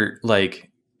wonder, like,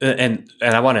 and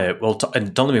I want to,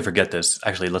 and don't let me forget this.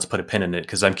 Actually, let's put a pin in it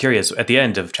because I'm curious. At the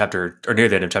end of near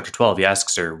the end of chapter 12, he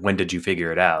asks her, "When did you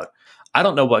figure it out?" I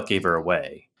don't know what gave her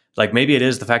away. Like maybe it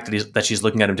is the fact that she's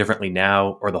looking at him differently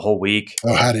now, or the whole week.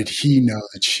 Oh, how did he know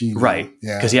that she knew? Right?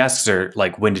 Yeah, because he asks her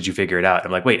like, "When did you figure it out?"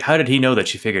 I'm like, wait, how did he know that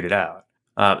she figured it out?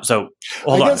 So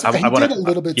hold on. I want to a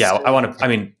little bit. Yeah, I want to. I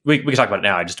mean, we can talk about it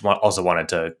now. I just also wanted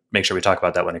to make sure we talk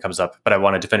about that when it comes up. But I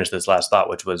wanted to finish this last thought,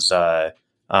 which was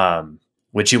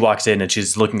when she walks in and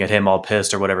she's looking at him all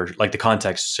pissed or whatever. Like the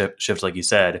context shifts, like you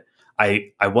said.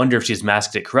 I wonder if she's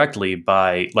masked it correctly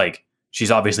by like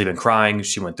she's obviously been crying.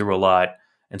 She went through a lot,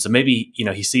 and so maybe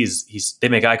they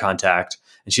make eye contact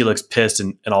and she looks pissed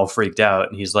and all freaked out,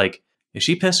 and he's like, is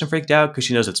she pissed and freaked out because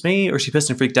she knows it's me, or is she pissed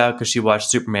and freaked out because she watched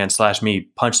Superman / me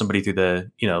punch somebody through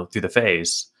the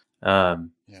face? Yeah.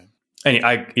 Sorry,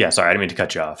 I didn't mean to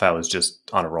cut you off. I was just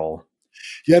on a roll.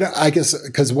 Yeah, no, I guess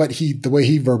because the way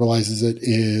he verbalizes it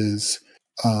is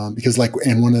because like,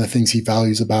 and one of the things he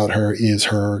values about her is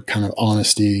her kind of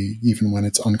honesty, even when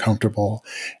it's uncomfortable,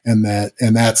 and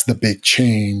that's the big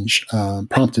change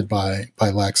prompted by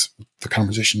Lex. The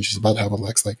conversation she's about to have with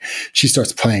Lex, like she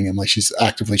starts playing him, like she's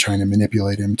actively trying to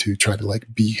manipulate him to try to like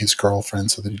be his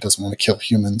girlfriend so that he doesn't want to kill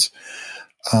humans.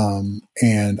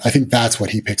 And I think that's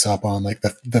what he picks up on. Like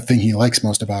the thing he likes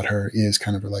most about her is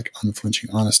kind of her like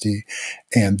unflinching honesty.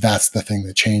 And that's the thing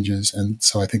that changes. And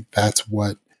so I think that's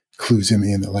what clues him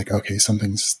in that like, okay,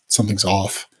 something's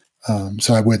off.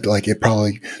 So I would like it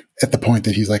probably at the point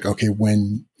that he's like, okay,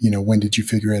 when did you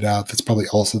figure it out? That's probably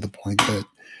also the point that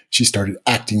she started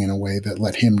acting in a way that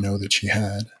let him know that she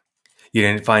had. You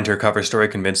didn't find her cover story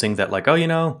convincing that like, oh,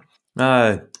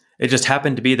 it just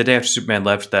happened to be the day after Superman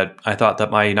left that I thought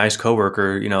that my nice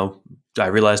coworker, I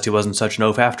realized he wasn't such an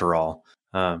oaf after all.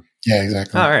 Yeah,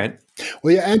 exactly. All right.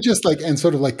 Well, yeah, and just like, and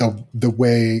sort of like the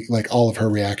way, like all of her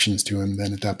reactions to him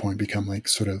then at that point become like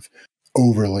sort of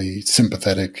overly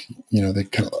sympathetic, they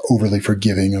kind of overly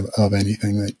forgiving of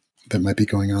anything that might be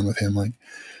going on with him. Like,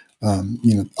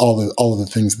 all of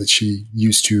the things that she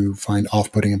used to find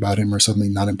off-putting about him are suddenly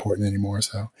not important anymore.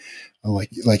 So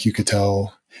like you could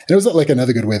tell, and it was like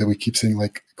another good way that we keep saying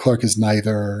like Clark is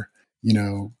neither,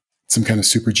 some kind of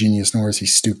super genius, nor is he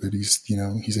stupid. He's,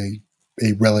 he's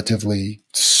a relatively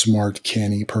smart,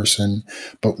 canny person,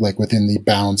 but like within the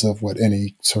bounds of what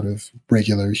any sort of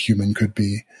regular human could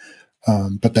be.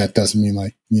 But that doesn't mean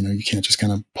like, you can't just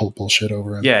kind of pull bullshit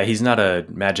over him. Yeah. He's not a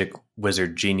magic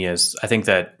wizard genius. I think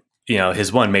that,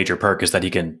 his one major perk is that he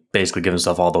can basically give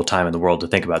himself all the time in the world to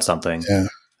think about something. Yeah.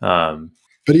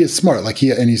 But he is smart. Like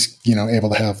he's, able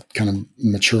to have kind of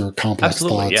mature, complex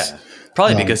absolutely, thoughts. Yeah.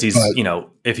 Probably because he's,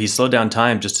 if he slowed down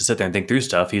time just to sit there and think through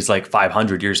stuff, he's like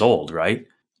 500 years old, right?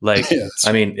 Like, yeah,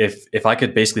 I mean, if I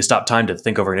could basically stop time to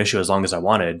think over an issue as long as I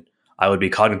wanted, I would be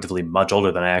cognitively much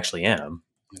older than I actually am.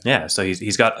 Yeah. So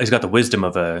he's got the wisdom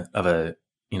of a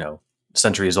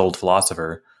centuries old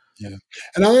philosopher. Yeah.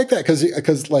 And I like that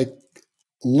because like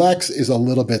Lex is a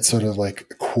little bit sort of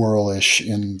like quirrellish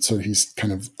and so he's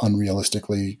kind of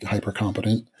unrealistically hyper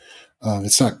competent.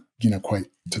 It's not, quite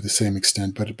to the same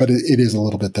extent, but it is a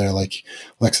little bit there. Like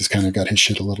Lex has kind of got his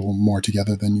shit a little more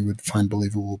together than you would find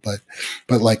believable.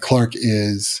 But like Clark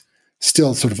is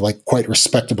still sort of like quite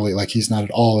respectably, like he's not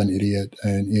at all an idiot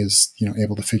and is,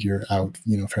 able to figure out,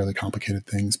 fairly complicated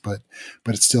things, but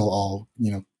it's still all,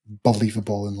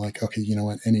 believable and like, okay,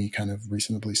 what, any kind of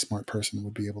reasonably smart person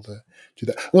would be able to do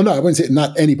that. Well, no, I wouldn't say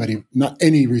not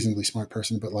any reasonably smart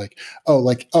person, but like,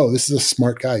 this is a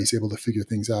smart guy. He's able to figure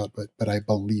things out, but I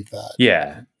believe that.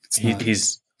 Yeah. It's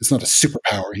not a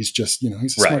superpower. He's just,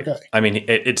 he's a smart guy. I mean,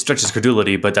 it stretches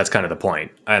credulity, but that's kind of the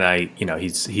point. And I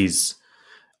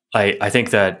think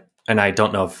that, and I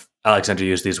don't know if Alexander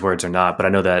used these words or not, but I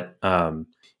know that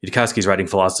Yudkowsky's writing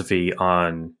philosophy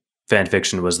on fan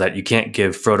fiction was that you can't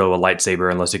give Frodo a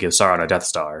lightsaber unless you give Sauron a Death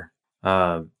Star.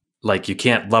 Like you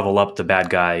can't level up the bad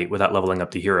guy without leveling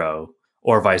up the hero.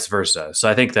 or vice versa. So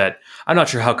I think that I'm not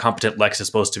sure how competent Lex is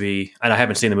supposed to be, and I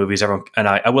haven't seen the movies. And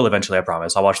I will eventually, I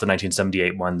promise. I'll watch the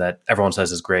 1978 one that everyone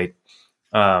says is great.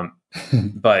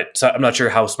 But so I'm not sure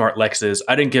how smart Lex is.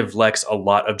 I didn't give Lex a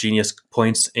lot of genius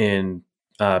points in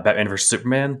Batman vs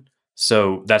Superman,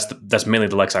 so that's mainly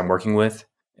the Lex I'm working with.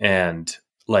 And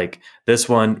like this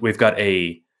one, we've got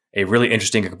a really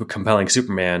interesting, compelling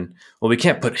Superman. Well, we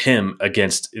can't put him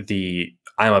against the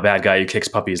I'm a bad guy who kicks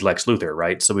puppies Lex Luthor,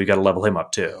 right? So we got to level him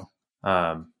up too.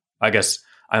 I guess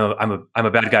I'm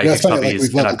a bad guy who kicks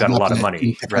puppies, and I've got a lot of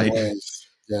money, right? Ways.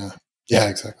 Yeah,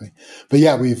 exactly. But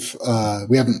yeah, we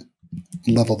haven't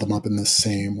leveled them up in the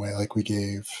same way. Like we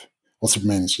gave, well,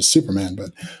 Superman is just Superman,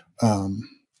 but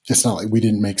it's not like we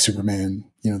didn't make Superman,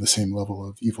 the same level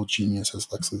of evil genius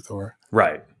as Lex Luthor.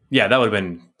 Right. Yeah, that would have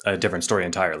been a different story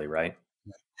entirely, right?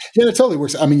 Yeah, it totally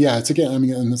works. I mean, yeah,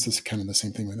 and this is kind of the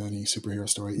same thing with any superhero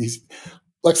story.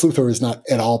 Lex Luthor is not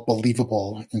at all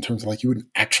believable in terms of like you wouldn't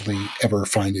actually ever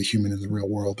find a human in the real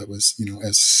world that was,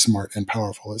 as smart and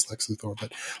powerful as Lex Luthor,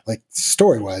 but like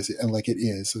story wise, and like it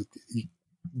is.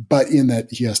 But in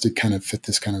that he has to kind of fit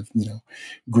this kind of,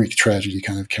 Greek tragedy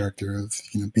kind of character of,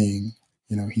 being,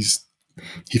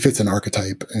 he fits an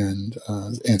archetype and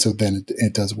so then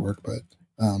it does work. But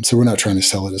so we're not trying to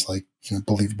sell it as like,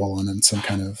 believable and in some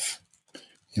kind of,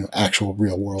 actual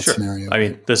real world scenario. I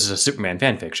mean, this is a Superman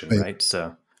fan fiction, right?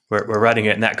 So we're writing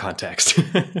it in that context.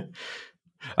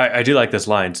 I do like this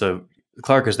line. So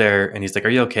Clark is there and he's like, "Are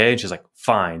you okay?" And she's like,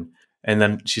 "Fine." And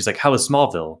then she's like, "How is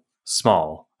Smallville?"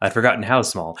 "Small. I'd forgotten how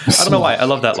small." I don't know why. I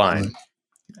love that line.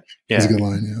 Yeah. It's a good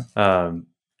line, yeah.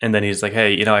 And then he's like,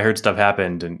 "Hey, I heard stuff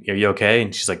happened and are you okay?"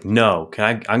 And she's like, "No,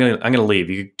 I'm going to leave.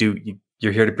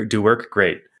 You're here to do work?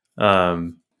 Great."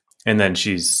 And then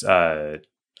she's, I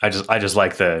just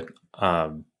like the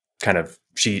kind of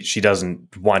she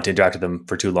doesn't want to interact with them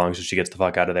for too long, so she gets the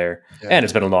fuck out of there. Yeah. And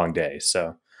it's been a long day,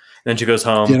 so then she goes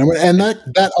home. And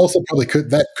that also probably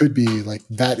could be like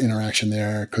that interaction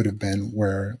there could have been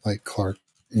where like Clark,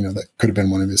 that could have been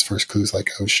one of his first clues. Like,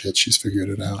 oh shit, she's figured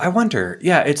it out. I wonder.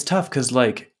 Yeah, it's tough because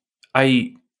like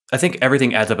I think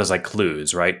everything adds up as like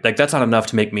clues, right? Like that's not enough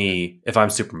to make me, if I'm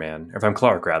Superman or if I'm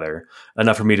Clark rather,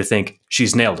 enough for me to think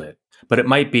she's nailed it. But it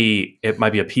might be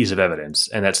a piece of evidence,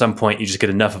 and at some point you just get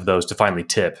enough of those to finally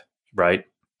tip, right?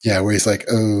 Yeah, where he's like,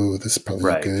 "Oh, this is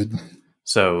probably not good."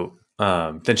 So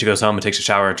then she goes home and takes a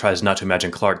shower and tries not to imagine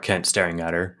Clark Kent staring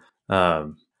at her.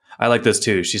 I like this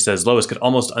too. She says Lois could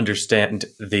almost understand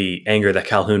the anger that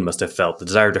Calhoun must have felt, the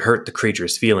desire to hurt the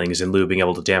creature's feelings in lieu of being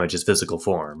able to damage his physical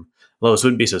form. Lois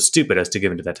wouldn't be so stupid as to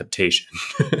give into that temptation.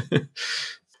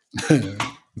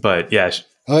 But yeah.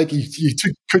 I like you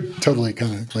could totally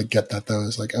kind of like get that though.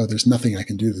 It's like, oh, there's nothing I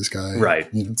can do to this guy. Right.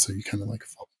 So you kind of like,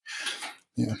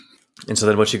 yeah. And so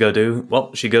then what she go do?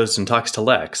 Well, she goes and talks to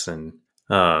Lex and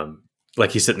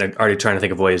like he's sitting there already trying to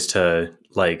think of ways to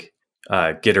like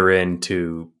get her in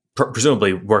to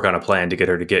presumably work on a plan to get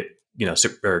her to get,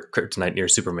 kryptonite near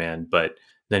Superman. But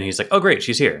then he's like, oh, great,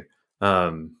 she's here. I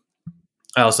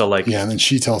also like. Yeah. And then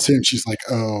she tells him, she's like,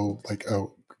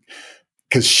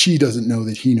 because she doesn't know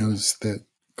that he knows that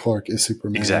Clark is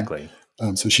Superman. Exactly.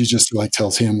 So she just like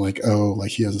tells him like, oh,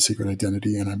 like he has a secret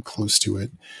identity and I'm close to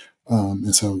it.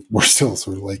 And so we're still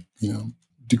sort of like,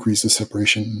 degrees of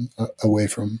separation away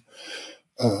from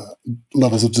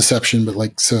levels of deception. But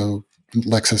like, so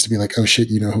Lex has to be like, oh shit,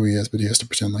 you know who he is, but he has to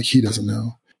pretend like he doesn't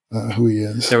know who he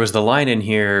is. There was the line in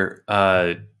here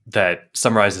that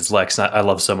summarizes Lex. I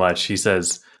love so much. He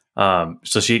says,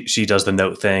 so she does the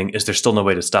note thing. Is there still no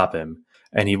way to stop him?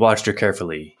 And he watched her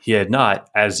carefully. He had not,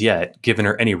 as yet, given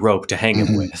her any rope to hang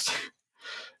him with.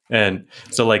 And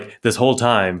so, like, this whole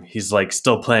time, he's, like,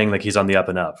 still playing like he's on the up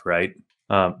and up, right?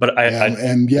 But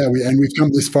we've come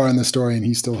this far in the story, and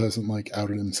he still hasn't, like,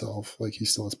 outed himself. Like, he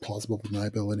still has plausible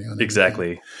deniability on it.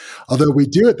 Exactly. Although we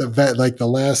do at the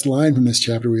last line from this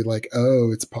chapter, we're like,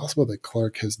 oh, it's possible that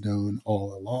Clark has known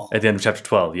all along. At the end of chapter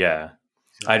 12, yeah.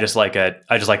 I just like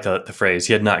the phrase,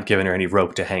 he had not given her any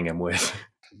rope to hang him with.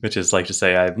 Which is like to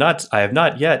say, I have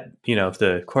not yet, if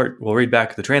the court will read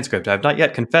back the transcript, I have not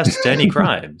yet confessed to any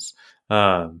crimes.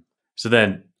 So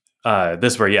then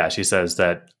this where, yeah, she says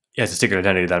that he has a secret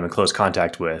identity that I'm in close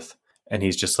contact with. And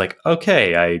he's just like,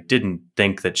 okay, I didn't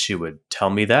think that she would tell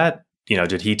me that.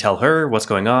 Did he tell her what's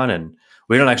going on? And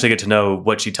we don't actually get to know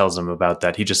what she tells him about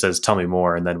that. He just says, tell me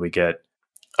more. And then we get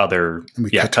cut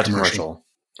to commercial.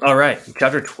 All right,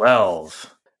 chapter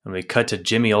 12. And we cut to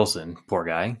Jimmy Olsen, poor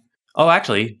guy. Oh,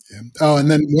 actually. Yeah. Oh, and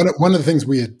then one of the things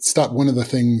we had stopped, one of the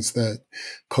things that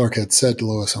Clark had said to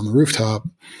Lois on the rooftop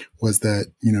was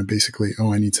that, basically,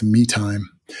 I need some me time.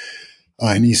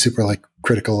 And he's super like,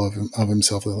 critical of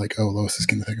himself. They're like, oh, Lois is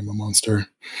going to think I'm a monster.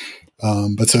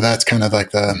 But so that's kind of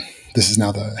like this is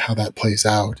now how that plays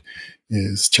out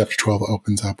is chapter 12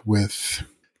 opens up with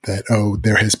that, oh,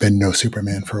 there has been no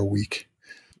Superman for a week.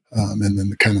 And then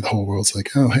the whole world's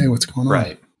like, oh, hey, what's going on?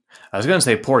 Right. I was going to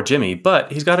say poor Jimmy,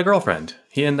 but he's got a girlfriend.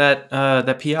 He and that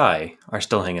PI are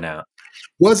still hanging out.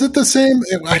 Was it the same?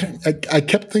 I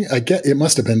kept thinking, it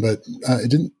must have been, but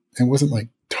it wasn't like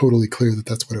totally clear that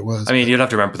that's what it was. I mean, you'd have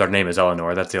to remember their name is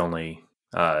Eleanor. That's the only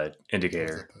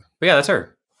indicator. But yeah, that's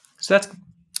her. So that's.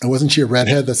 Wasn't she a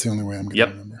redhead? That's the only way I'm going to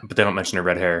remember. But they don't mention her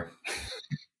red hair.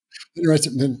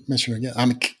 Didn't mention her again. I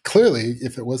mean, clearly,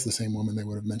 if it was the same woman, they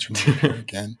would have mentioned her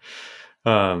again.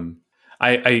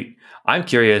 I'm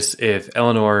curious if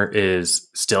Eleanor is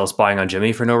still spying on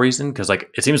Jimmy for no reason, because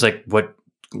like it seems like what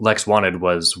Lex wanted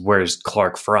was where's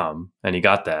Clark from, and he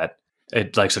got that.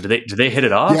 So did they hit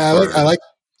it off?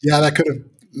 Yeah, that could have,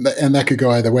 and that could go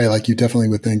either way. Like you definitely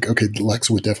would think, okay, Lex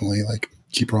would definitely like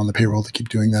keep her on the payroll to keep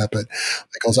doing that. But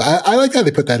like also, I like how they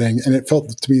put that in, and it felt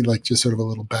to me like just sort of a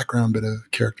little background bit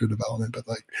of character development. But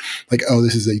like oh,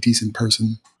 this is a decent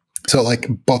person. So like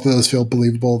both of those feel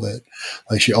believable that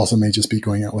like she also may just be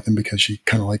going out with him because she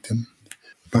kind of liked him.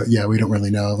 But yeah, we don't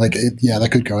really know. Like that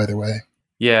could go either way.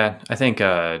 Yeah, I think.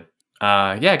 I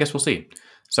guess we'll see.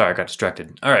 Sorry, I got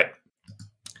distracted. All right.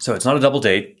 So it's not a double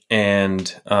date,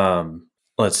 and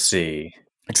let's see.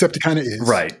 Except it kind of is.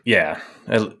 Right. Yeah.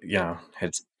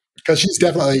 It's because she's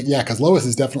definitely because Lois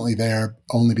is definitely there.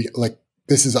 Only like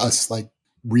this is us like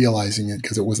realizing it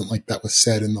because it wasn't like that was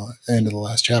said in the end of the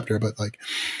last chapter, but like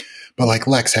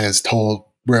Lex has told.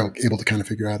 We're able to kind of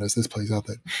figure out as this plays out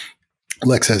that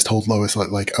Lex has told Lois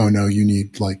like oh no, you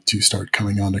need like to start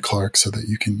coming on to Clark so that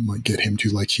you can like get him to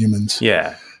like humans.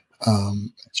 Yeah.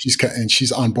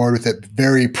 She's on board with it,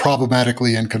 very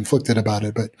problematically and conflicted about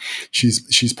it, but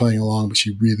she's playing along, but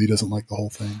she really doesn't like the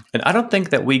whole thing. And I don't think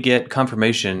that we get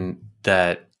confirmation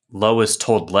that Lois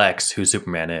told Lex who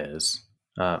Superman is.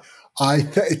 My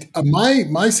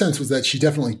sense was that she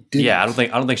definitely did. Yeah, I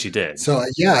don't think she did. So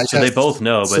yeah, so they both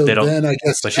know, but they don't. Then I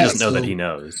guess, but she doesn't know that he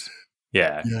knows.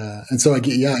 Yeah. Yeah. And so I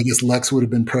guess Lex would have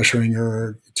been pressuring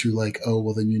her to like, oh,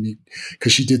 well then you need,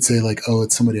 cause she did say like, oh,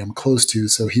 it's somebody I'm close to.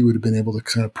 So he would have been able to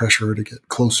kind of pressure her to get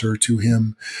closer to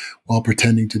him while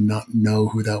pretending to not know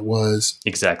who that was.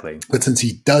 Exactly. But since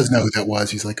he does know who that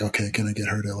was, he's like, okay, can I get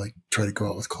her to like try to go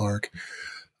out with Clark?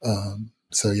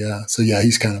 So yeah,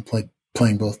 he's kind of like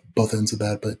playing both ends of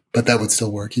that, but that would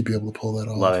still work. He'd be able to pull that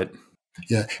off. Love it.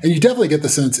 Yeah. And you definitely get the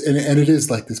sense, and it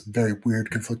is like this very weird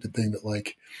conflicted thing that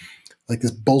like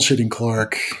this bullshitting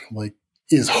Clark, like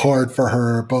is hard for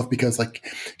her, both because like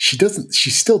she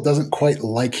still doesn't quite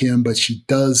like him, but she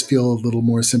does feel a little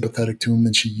more sympathetic to him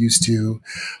than she used to.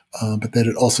 But that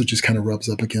it also just kind of rubs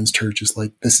up against her, just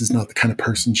like this is not the kind of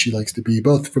person she likes to be,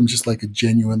 both from just like a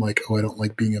genuine, like, oh, I don't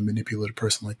like being a manipulative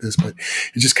person like this, but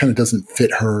it just kind of doesn't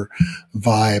fit her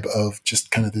vibe of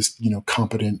just kind of this,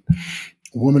 competent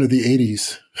woman of the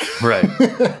 80s. Right.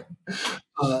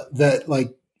 That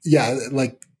like, yeah,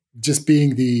 like just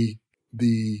being the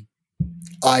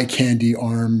eye candy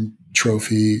arm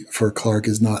trophy for Clark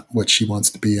is not what she wants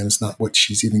to be, and it's not what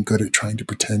she's even good at trying to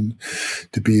pretend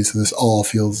to be. So this all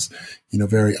feels,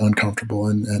 very uncomfortable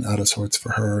and out of sorts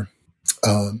for her.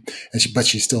 But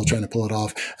she's still trying to pull it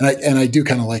off. And I do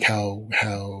kind of like how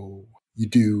you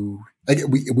do.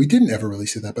 We didn't ever really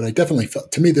see that, but I definitely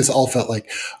felt, to me, this all felt like,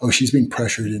 oh, she's being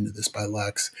pressured into this by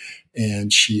Lex,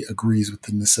 and she agrees with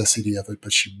the necessity of it,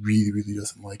 but she really, really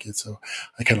doesn't like it. So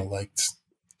I kind of liked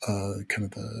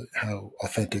how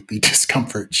authentic the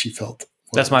discomfort she felt.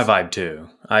 That's my vibe too.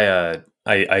 I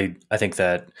think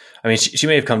that, I mean, she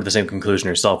may have come to the same conclusion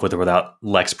herself with or without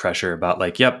Lex pressure about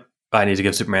like, yep, I need to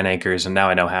give Superman anchors, and now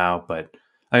I know how. But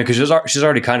I mean, because she's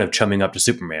already kind of chumming up to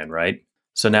Superman, right?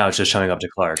 So now it's just chumming up to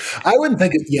Clark. I wouldn't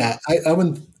think it. Yeah, I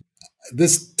wouldn't.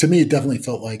 This to me, it definitely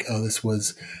felt like, oh, this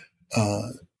was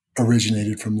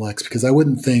originated from Lex, because I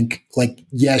wouldn't think like,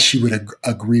 yes, she would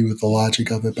agree with the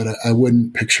logic of it, but I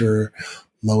wouldn't picture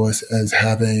Lois as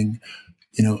having,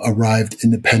 arrived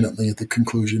independently at the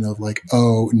conclusion of like,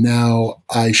 oh, now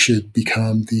I should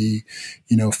become the,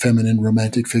 feminine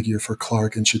romantic figure for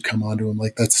Clark and should come onto him.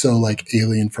 Like that's so like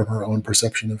alien from her own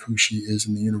perception of who she is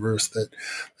in the universe that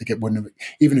like it wouldn't have,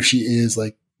 even if she is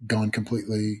like gone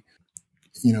completely,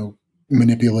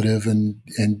 manipulative and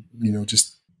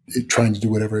just trying to do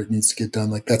whatever it needs to get done.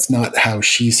 Like that's not how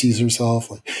she sees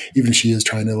herself. Like even if she is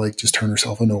trying to like just turn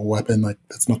herself into a weapon, like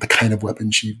that's not the kind of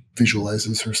weapon she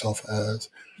visualizes herself as.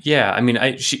 Yeah. I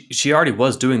mean, she already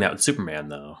was doing that with Superman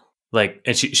though. Like,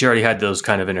 and she already had those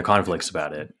kind of inner conflicts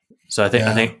about it. So I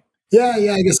think Yeah,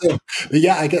 I guess so. But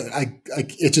yeah, I guess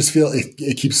it just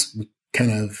it keeps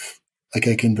kind of like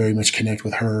I can very much connect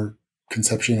with her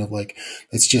conception of like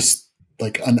it's just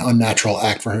like an unnatural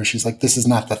act for her. She's like, this is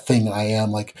not the thing I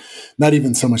am. Like, not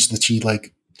even so much that she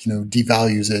like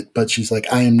devalues it, but she's like,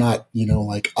 I am not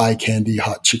like eye candy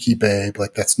hot chickie babe.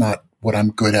 Like that's not what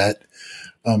I'm good at.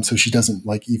 So she doesn't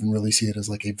like even really see it as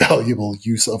like a valuable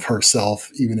use of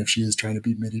herself, even if she is trying to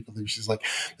be manipulative. She's like,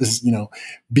 this is,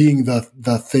 being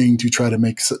the thing to try to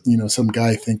make, some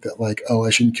guy think that like, oh, I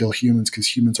shouldn't kill humans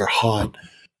because humans are hot.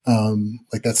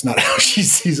 Like that's not how she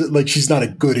sees it. Like she's not a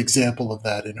good example of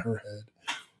that in her head.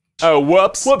 Oh,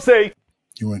 whoopsie.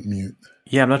 You went mute.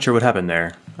 Yeah, I'm not sure what happened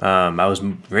there. I was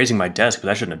raising my desk, but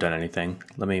I shouldn't have done anything.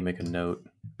 Let me make a note.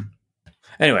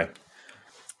 Anyway.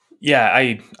 Yeah,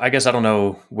 I guess I don't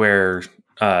know where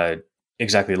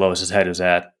exactly Lois's head is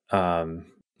at.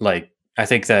 Like, I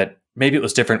think that maybe it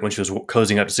was different when she was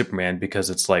cozying up to Superman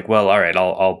because it's like, well, all right,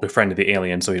 I'll befriend the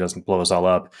alien so he doesn't blow us all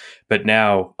up. But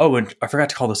now, oh, and I forgot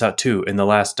to call this out too. In the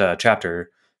last chapter,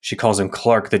 she calls him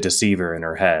Clark the Deceiver in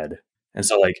her head. And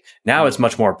so, like, now it's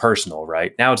much more personal,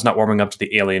 right? Now it's not warming up to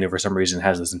the alien who for some reason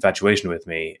has this infatuation with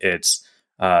me. It's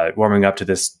warming up to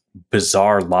this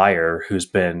bizarre liar who's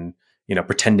been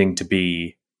pretending to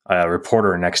be a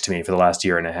reporter next to me for the last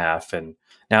year and a half. And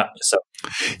now, so.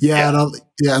 Yeah.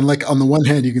 And like on the one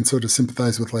hand, you can sort of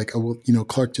sympathize with like, oh, well,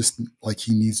 Clark just like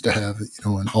he needs to have,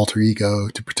 an alter ego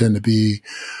to pretend to be.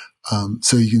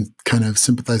 So you can kind of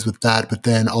sympathize with that. But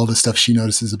then all the stuff she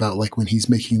notices about like when he's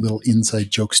making little inside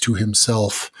jokes to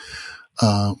himself,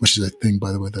 which is a thing,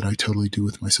 by the way, that I totally do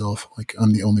with myself. Like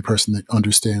I'm the only person that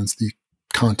understands the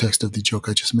context of the joke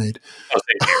I just made.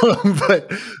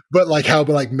 But like how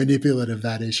like manipulative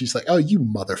that is. She's like, oh, you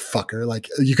motherfucker. Like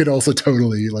you could also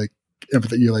totally like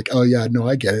empathize. You're like, oh yeah, no,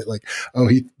 I get it. Like, oh,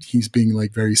 he's being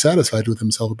like very satisfied with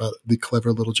himself about the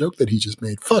clever little joke that he just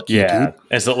made. Fuck you, dude.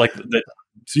 And so like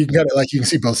so you can kind of like you can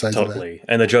see both sides totally. of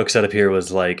that. And the joke set up here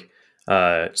was like,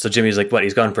 so Jimmy's like, what,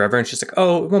 he's gone forever? And she's like,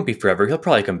 oh, it won't be forever. He'll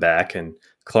probably come back. And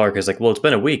Clark is like, well, it's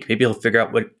been a week. Maybe he'll figure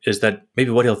out what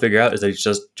he'll figure out is that he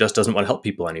just doesn't want to help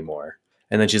people anymore.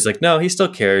 And then she's like, no, he still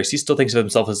cares. He still thinks of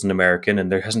himself as an American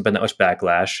and there hasn't been that much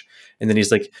backlash. And then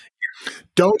he's like,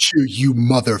 don't you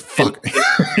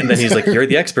motherfucker. And then he's like, you're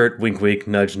the expert, wink, wink,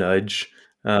 nudge, nudge.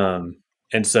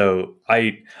 And so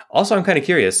I'm kind of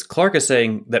curious. Clark is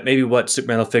saying that maybe what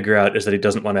Superman will figure out is that he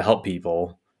doesn't want to help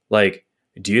people. Like,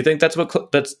 do you think that's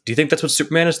what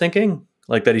Superman is thinking?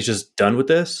 Like that he's just done with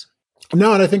this?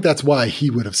 No, and I think that's why he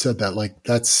would have said that. Like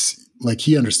that's like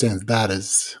he understands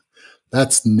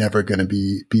that's never going to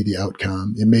be the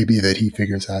outcome. It may be that he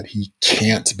figures out he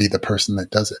can't be the person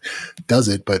that does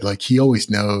it, but like he always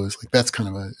knows. Like that's kind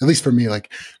of at least for me,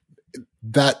 like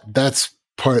that's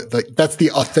part, like that's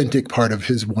the authentic part of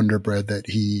his Wonder Bread that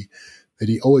he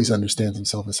always understands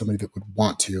himself as somebody that would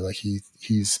want to. Like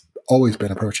he's always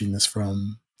been approaching this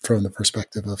from the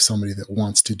perspective of somebody that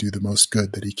wants to do the most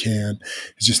good that he can.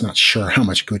 He's just not sure how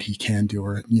much good he can do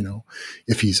or,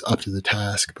 if he's up to the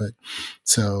task. But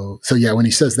so yeah, when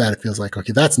he says that, it feels like,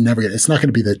 okay, that's never it's not going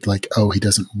to be that like, oh, he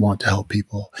doesn't want to help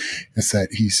people. It's that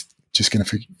he's just going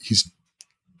to he's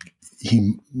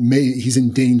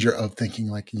in danger of thinking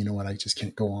like, you know what, I just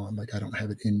can't go on. Like I don't have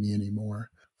it in me anymore.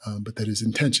 But that his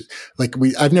intention, like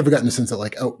I've never gotten the sense that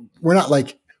like, oh, we're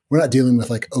not dealing with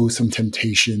like, oh, some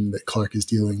temptation that Clark is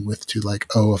dealing with to like,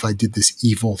 oh, if I did this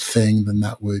evil thing, then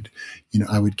that would,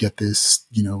 I would get this,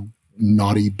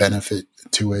 naughty benefit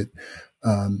to it.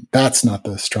 That's not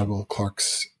the struggle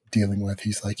Clark's dealing with.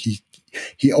 He's like,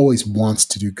 he always wants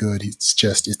to do good.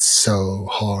 It's so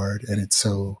hard and it's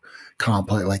so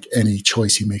complex. Like any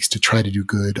choice he makes to try to do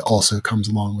good also comes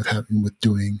along with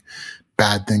doing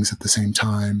bad things at the same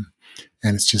time.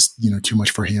 And it's just, too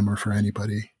much for him or for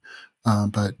anybody.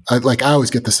 But I always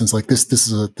get the sense like this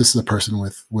is a person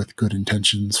with good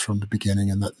intentions from the beginning,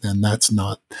 and that's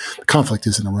not, the conflict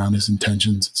isn't around his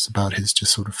intentions. It's about his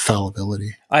just sort of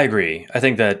fallibility. I agree. I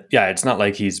think that, it's not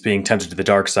like he's being tempted to the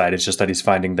dark side. It's just that he's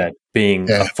finding that being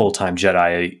a full-time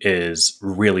Jedi is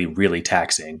really, really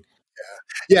taxing.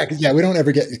 Yeah. Yeah. We don't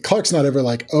ever Clark's not ever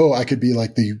like, oh, I could be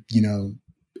like the,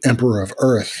 Emperor of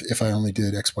Earth if I only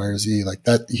did X, Y, or Z. Like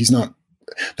that.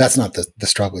 That's not the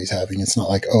struggle he's having. It's not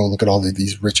like, oh, look at all of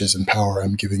these riches and power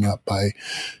I'm giving up by,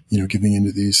 giving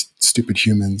into these stupid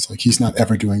humans. Like he's not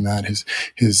ever doing that.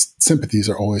 His sympathies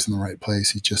are always in the right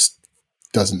place. He just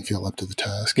doesn't feel up to the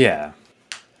task. Yeah.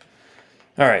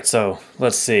 All right. So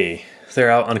let's see.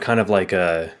 They're out on kind of like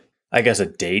a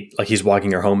date. Like he's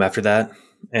walking her home after that.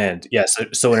 And yeah,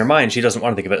 so in her mind, she doesn't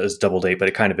want to think of it as a double date, but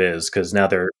it kind of is because now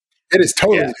they're It is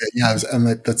totally Yeah. a date. Yeah, and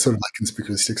that's sort of like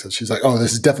conspicuously sticks out. She's like, "Oh,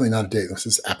 this is definitely not a date. This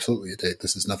is absolutely a date.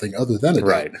 This is nothing other than a date."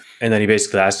 Right. And then he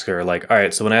basically asks her, like, all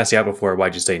right, so when I asked you out before,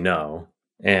 why'd you say no?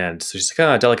 And so she's like,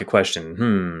 oh, delicate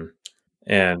question.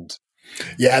 And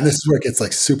Yeah, and this is where it gets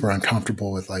like super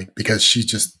uncomfortable with like, because she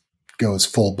just goes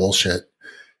full bullshit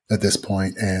at this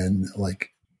point, and like,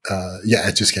 yeah,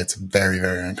 it just gets very,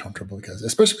 very uncomfortable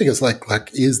especially because like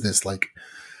is this like,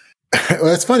 well,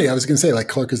 that's funny. I was going to say like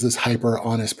Clark is this hyper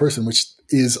honest person, which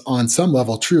is on some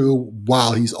level true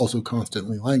while he's also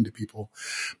constantly lying to people.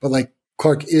 But like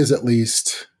Clark is at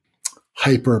least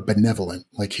hyper benevolent.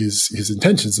 Like his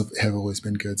intentions have always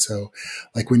been good. So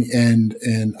like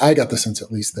and I got the sense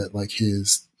at least that like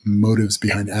his motives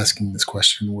behind asking this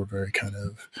question were very kind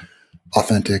of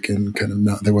authentic and kind of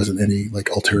not, there wasn't any like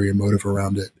ulterior motive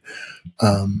around it.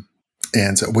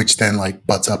 And so, which then like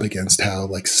butts up against how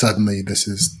like suddenly this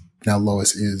is now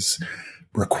Lois is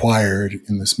required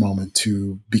in this moment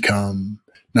to become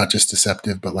not just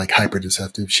deceptive, but like hyper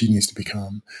deceptive. She needs to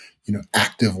become,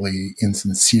 actively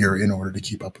insincere in order to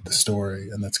keep up with the story.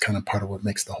 And that's kind of part of what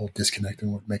makes the whole disconnect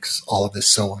and what makes all of this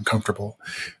so uncomfortable.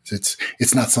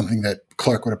 It's not something that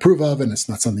Clark would approve of, and it's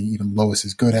not something even Lois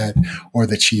is good at, or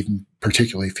that she even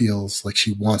particularly feels like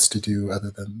she wants to do, other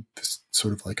than this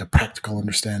sort of like a practical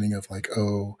understanding of like,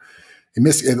 oh, at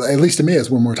least to me, as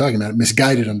when we're talking about it,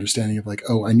 misguided understanding of like,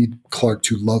 oh, I need Clark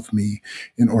to love me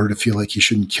in order to feel like he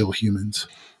shouldn't kill humans.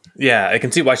 yeah, I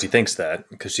can see why she thinks that,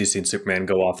 because she's seen Superman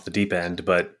go off the deep end.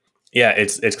 But yeah,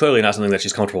 it's clearly not something that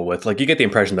she's comfortable with. Like, you get the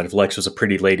impression that if Lex was a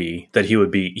pretty lady, that he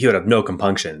would have no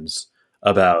compunctions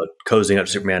about cozying up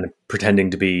to Superman and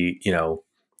pretending to be,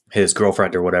 his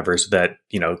girlfriend or whatever, so that,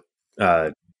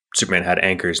 Superman had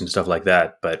anchors and stuff like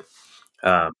that. But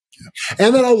and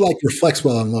that all like reflects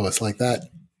well on Lois, like that.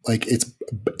 Like it's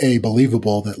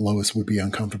believable that Lois would be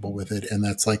uncomfortable with it, and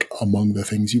that's like among the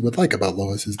things you would like about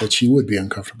Lois is that she would be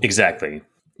uncomfortable. Exactly.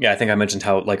 Yeah, I think I mentioned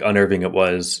how like unnerving it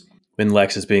was when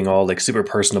Lex is being all like super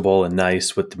personable and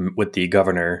nice with the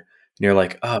governor, and you're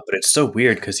like, oh, but it's so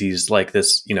weird because he's like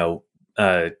this,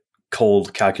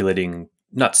 cold, calculating,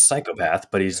 not psychopath,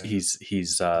 but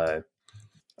he's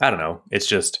I don't know.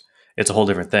 It's a whole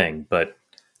different thing, but.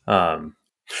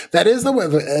 That is the way,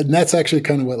 and that's actually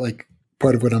kind of what like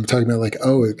part of what I'm talking about. Like,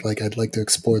 I'd like to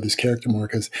explore this character more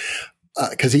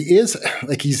because he is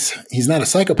like he's not a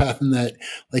psychopath in that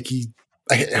like he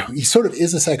sort of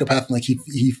is a psychopath, and like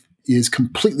he is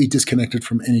completely disconnected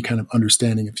from any kind of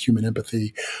understanding of human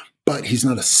empathy, but he's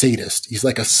not a sadist. He's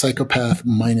like a psychopath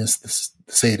minus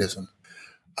the sadism.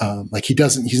 Like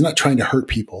he's not trying to hurt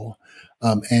people,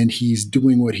 and he's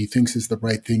doing what he thinks is the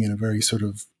right thing in a very sort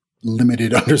of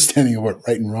limited understanding of what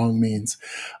right and wrong means.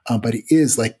 But he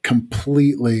is like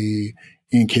completely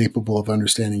incapable of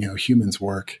understanding how humans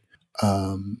work.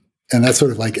 And that's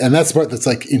sort of like, and that's the part that's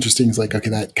like interesting is like,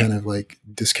 okay, that kind of like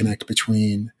disconnect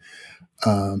between,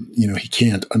 he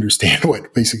can't understand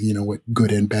what basically, what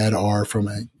good and bad are from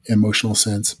an emotional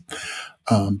sense,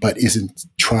 but isn't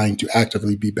trying to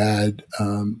actively be bad.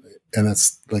 And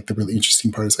that's like the really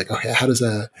interesting part is like, okay, how does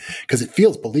because it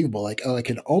feels believable. Like, oh, I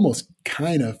can almost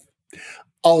kind of,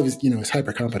 all of his, his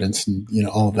hyper competence and,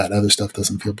 all of that other stuff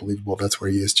doesn't feel believable. That's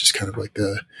where he is just kind of like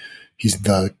he's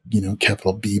the,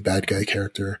 capital B bad guy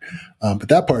character. But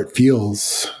that part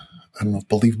feels, I don't know if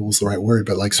believable is the right word,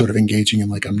 but like sort of engaging and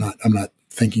like, I'm not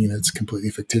thinking that it's completely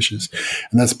fictitious.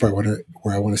 And that's the part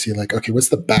where I want to see like, okay, what's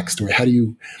the backstory? How do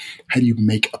you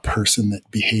make a person that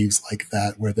behaves like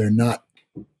that, where they're not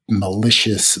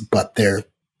malicious, but they're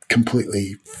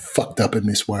completely fucked up and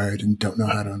miswired and don't know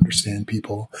how to understand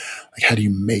people? Like, how do you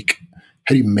make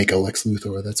a Lex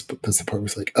Luthor? That's the part where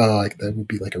it's like, oh, like, that would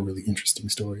be like a really interesting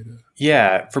story.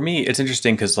 Yeah, for me, it's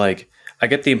interesting because like I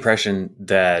get the impression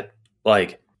that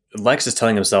like Lex is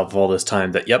telling himself all this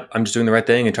time that, yep, I'm just doing the right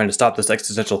thing and trying to stop this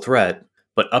existential threat.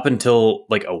 But up until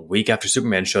like a week after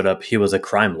Superman showed up, he was a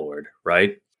crime lord,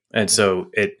 right? And so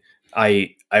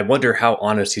I wonder how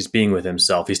honest he's being with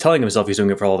himself. He's telling himself he's doing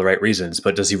it for all the right reasons,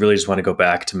 but does he really just want to go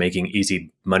back to making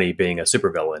easy money being a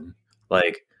supervillain?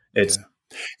 Like, it's...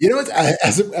 Yeah.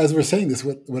 As we're saying this,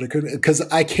 what occurred, because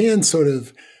I can sort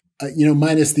of,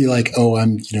 minus the like, oh,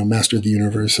 I'm, master of the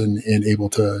universe and able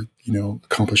to,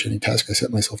 accomplish any task I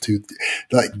set myself to,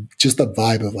 like just the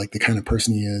vibe of like the kind of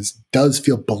person he is does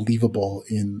feel believable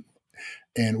in.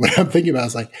 And what I'm thinking about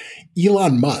is like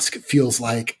Elon Musk feels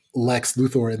like Lex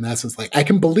Luthor in that sense. Like I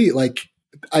can believe, like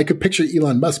I could picture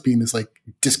Elon Musk being this like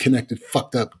disconnected,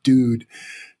 fucked up dude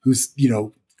who's,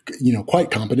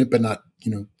 quite competent, but not,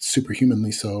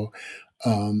 superhumanly so.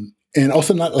 And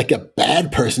also not like a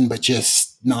bad person, but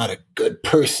just not a good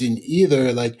person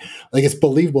either. Like it's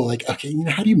believable. Like, okay,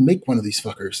 how do you make one of these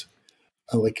fuckers?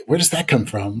 like, where does that come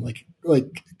from? Like,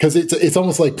 because it's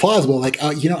almost like plausible. Like,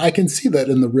 I can see that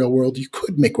in the real world, you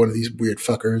could make one of these weird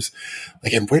fuckers.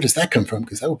 Like, and where does that come from?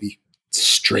 Because that would be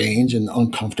strange and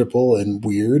uncomfortable and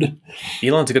weird.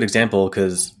 Elon's a good example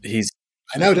because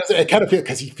I know. I kind of feel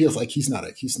because he feels like he's not.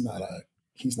 Andy,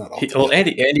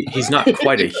 he's not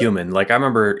quite a human. Like I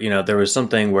remember, there was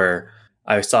something where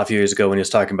I saw a few years ago when he was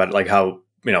talking about like how,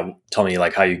 tell me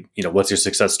like how you, what's your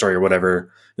success story or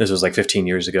whatever. This was like 15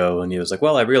 years ago. And he was like,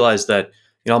 well, I realized that,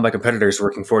 all my competitors are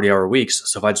working 40-hour weeks.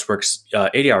 So if I just work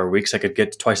 80-hour weeks, I could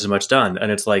get twice as much done.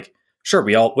 And it's like, sure,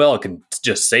 we all can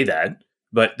just say that,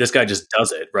 but this guy just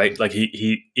does it, right? Like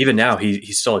he even now,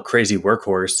 he's still a crazy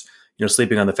workhorse,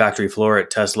 sleeping on the factory floor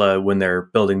at Tesla when they're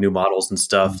building new models and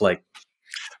stuff. Mm-hmm. Like,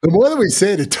 the more that we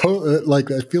say it,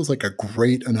 it feels like a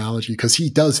great analogy because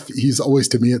he's always,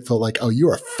 to me, it felt like, oh,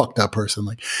 you're a fucked up person.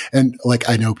 Like, and like,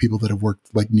 I know people that have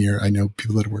worked I know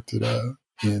people that have worked at,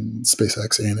 in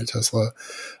SpaceX and at Tesla.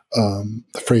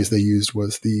 The phrase they used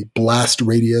was the blast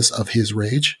radius of his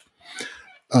rage.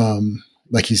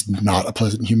 Like he's not a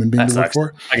pleasant human being to work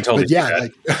for. I can totally see that.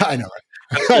 Like, I know, right?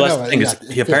 Well, that's the thing is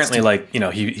he apparently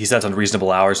he sets on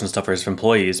reasonable hours and stuff for his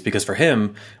employees because for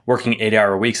him working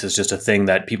 8-hour weeks is just a thing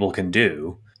that people can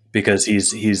do because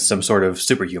he's some sort of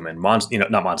superhuman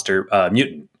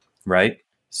mutant, right?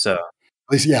 So at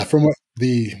least, yeah, from what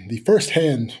the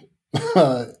firsthand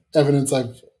evidence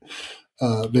I've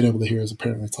been able to hear is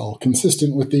apparently it's all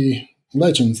consistent with the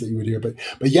legends that you would hear, but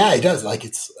yeah, it does. Like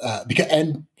it's because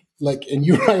and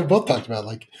you and I have both talked about,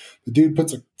 like, the dude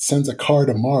sends a car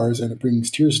to Mars and it brings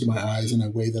tears to my eyes in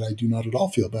a way that I do not at all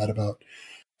feel bad about.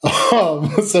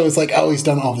 So it's like, oh, he's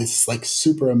done all this like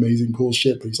super amazing cool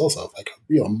shit, but he's also like a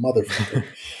real motherfucker.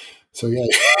 So yeah,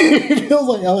 it feels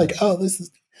like it's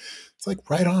like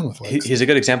right on with like. He's a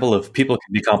good example of people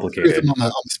can be complicated. On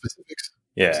the specifics.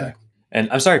 Yeah. Exactly. And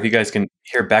I'm sorry if you guys can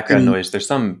hear background noise. There's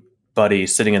somebody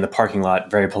sitting in the parking lot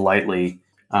very politely,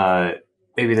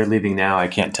 maybe they're leaving now. I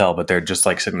can't tell, but they're just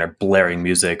like sitting there blaring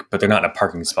music, but they're not in a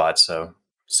parking spot. So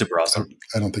super awesome.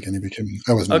 I don't think anybody came.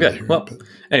 I wasn't. Okay. Well,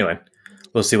 anyway,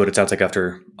 we'll see what it sounds like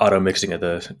after auto mixing of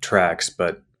the tracks,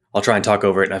 but I'll try and talk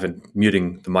over it. And I've been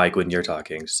muting the mic when you're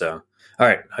talking. So, all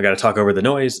right, I got to talk over the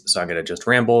noise. So I'm going to just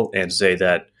ramble and say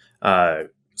that.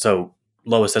 So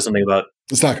Lois says something about.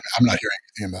 I'm not hearing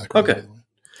anything back. Okay.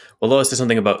 Well, Lois says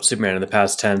something about Superman in the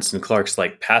past tense, and Clark's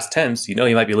like, past tense? You know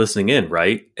he might be listening in,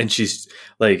 right? And she's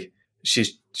like, she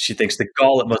thinks the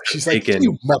gall it must have taken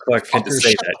Clark Kent to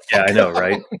say that. Yeah, I know,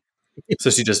 right?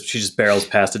 So she just barrels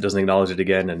past it, doesn't acknowledge it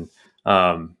again. And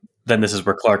then this is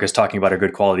where Clark is talking about her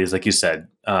good qualities, like you said.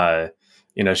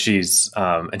 She's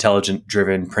intelligent,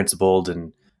 driven, principled,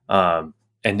 and I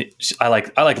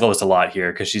like Lois a lot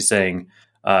here because she's saying,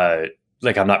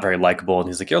 like, I'm not very likable. And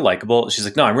he's like, you're likable. She's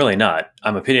like, no, I'm really not.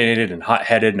 I'm opinionated and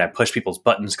hot-headed, and I push people's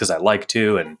buttons because I like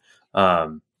to. And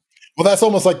well, that's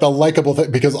almost like the likable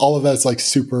thing because all of that's like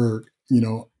super,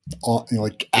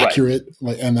 like accurate,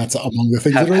 right. Like, and that's among the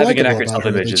things that are having likable an accurate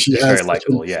self-image is very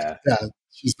likable. Yeah,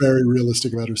 she's very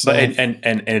realistic about herself. But and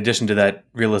in addition to that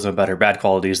realism about her bad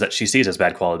qualities that she sees as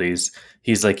bad qualities,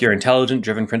 he's like, you're intelligent,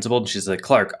 driven, principled. And she's like,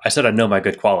 Clark, I said I know my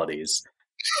good qualities.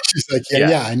 She's like,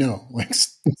 yeah, I know. Like,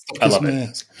 I love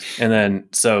it. And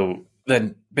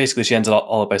then basically she ends it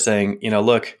all up by saying,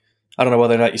 look, I don't know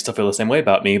whether or not you still feel the same way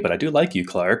about me, but I do like you,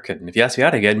 Clark. And if you ask me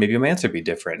out again, maybe my answer would be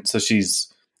different. So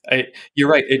you're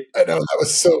right. I know, that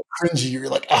was so cringy. You're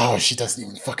like, oh, she doesn't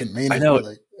even fucking mean it. I know.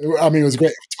 Like, I mean, it was great.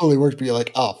 It totally worked, but you're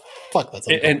like, oh, fuck. That's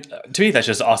and to me, that's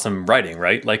just awesome writing,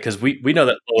 right? Like, because we know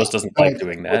that Lois doesn't like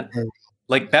doing that.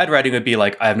 Like, bad writing would be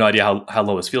like, I have no idea how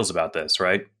Lois feels about this,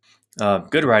 right?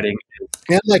 Good writing,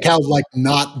 and like how like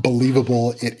not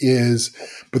believable it is,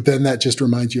 but then that just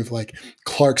reminds you of like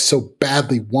Clark so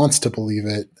badly wants to believe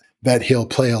it that he'll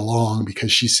play along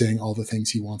because she's saying all the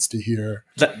things he wants to hear.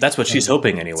 That's what she's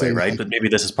hoping anyway, right? Like, but maybe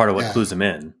this is part of what clues him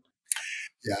in.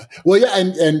 Yeah, well, yeah,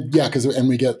 and yeah, because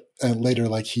we get later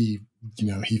like he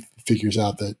figures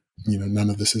out that none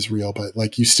of this is real, but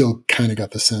like you still kind of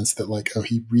got the sense that like, oh,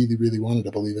 he really, really wanted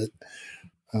to believe it.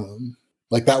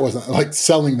 Like that wasn't like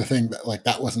selling the thing that like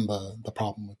that wasn't the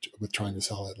problem with trying to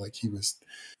sell it. Like he was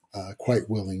quite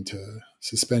willing to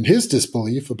suspend his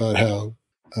disbelief about how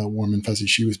warm and fuzzy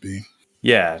she was being.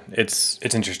 Yeah, it's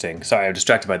interesting. Sorry, I'm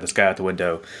distracted by this guy out the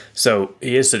window. So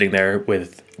he is sitting there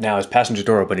with now his passenger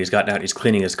door open. He's gotten out. He's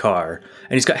cleaning his car,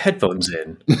 and he's got headphones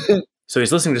in. So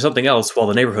he's listening to something else while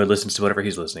the neighborhood listens to whatever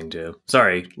he's listening to.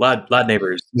 Sorry, loud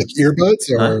neighbors. Like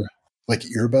earbuds or like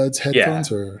earbuds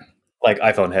headphones or. Like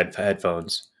iPhone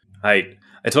headphones.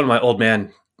 It's one of my old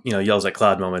man, yells at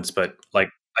cloud moments, but like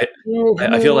I, Oh,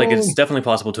 I feel like it's definitely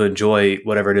possible to enjoy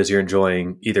whatever it is you're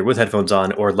enjoying, either with headphones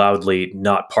on or loudly,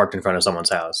 not parked in front of someone's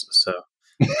house. So,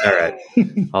 all right,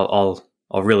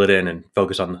 I'll reel it in and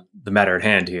focus on the matter at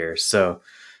hand here. So,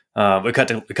 we cut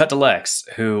to Lex,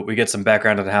 who we get some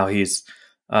background on how he's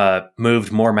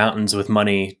moved more mountains with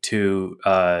money to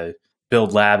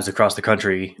build labs across the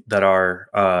country that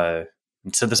are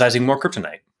synthesizing more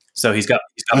kryptonite. So he's got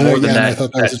more than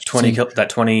that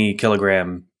 20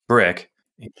 kilogram brick.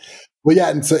 Well,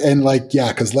 yeah,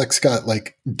 because Lex got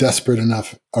like desperate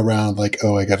enough around like,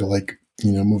 oh, I got to like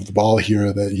move the ball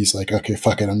here, that he's like, okay,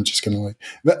 fuck it, I'm just gonna like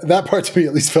that part to me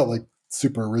at least felt like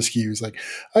super risky. He was like,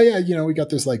 oh yeah, we got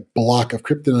this like block of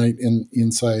kryptonite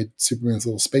inside Superman's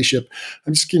little spaceship.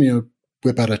 I'm just gonna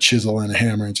whip out a chisel and a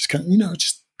hammer and just kind of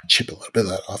just chip a little bit of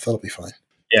that off. That'll be fine.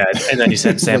 Yeah, and then he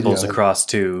sent samples across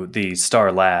to the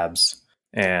Star Labs,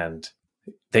 and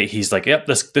he's like, "Yep,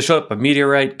 this showed up a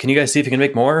meteorite. Can you guys see if you can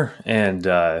make more?" And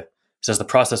says the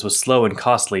process was slow and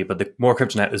costly, but the more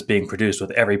kryptonite was being produced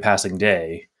with every passing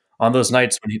day. On those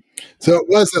nights when so it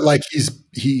was that like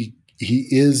he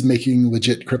is making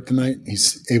legit kryptonite.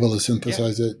 He's able to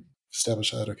synthesize it,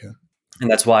 establish that. Okay,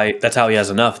 and that's how he has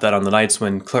enough that on the nights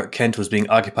when Clark Kent was being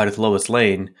occupied with Lois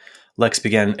Lane, Lex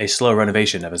began a slow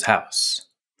renovation of his house.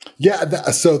 Yeah,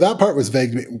 so that part was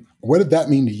vague to me. What did that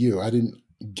mean to you? I didn't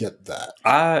get that.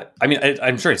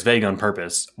 I'm sure it's vague on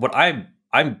purpose. What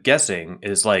I'm guessing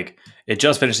is like it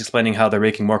just finished explaining how they're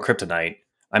making more kryptonite.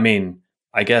 I mean,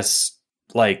 I guess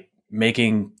like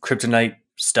making kryptonite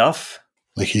stuff.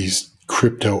 Like he's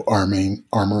crypto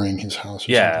armoring his house.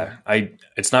 Yeah, something.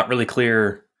 It's not really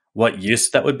clear what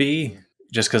use that would be.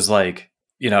 Just because like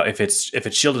if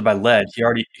it's shielded by lead, he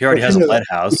already has a lead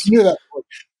house. You know that.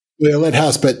 A lead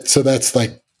house, but so that's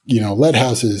like, lead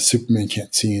houses, Superman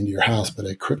can't see into your house, but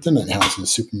a kryptonite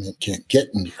houses, Superman can't get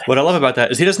into your house. What I love about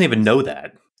that is he doesn't even know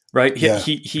that, right?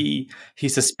 He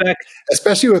suspects.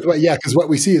 Especially with because what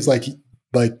we see is like,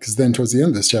 because then towards the end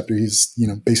of this chapter, he's,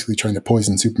 basically trying to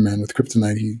poison Superman with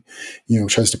kryptonite. He,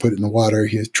 tries to put it in the water.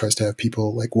 He tries to have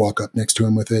people like walk up next to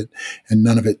him with it, and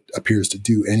none of it appears to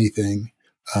do anything.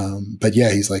 But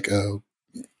yeah, he's like, oh,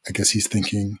 I guess he's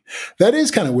thinking that is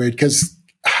kind of weird because,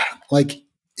 like,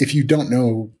 if you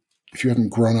haven't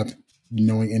grown up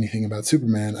knowing anything about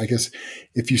Superman, I guess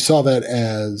if you saw that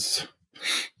as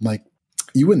like,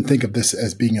 you wouldn't think of this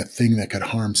as being a thing that could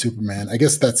harm Superman. I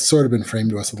guess that's sort of been framed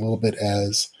to us a little bit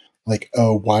as like,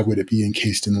 oh, why would it be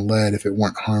encased in lead if it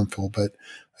weren't harmful? But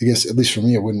I guess at least for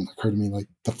me, it wouldn't occur to me like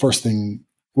the first thing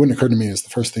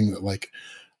that like,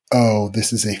 oh,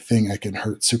 this is a thing I can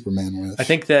hurt Superman with. I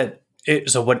think that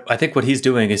what he's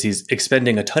doing is he's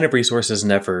expending a ton of resources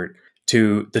and effort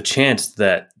to the chance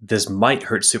that this might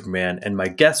hurt Superman. And my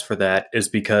guess for that is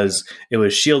because it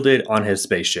was shielded on his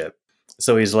spaceship.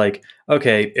 So he's like,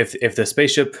 okay, if the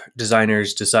spaceship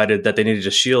designers decided that they needed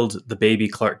to shield the baby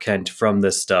Clark Kent from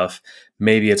this stuff,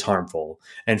 maybe it's harmful.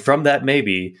 And from that,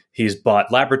 maybe he's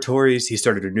bought laboratories. He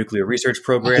started a nuclear research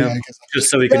program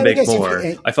just so he can make more.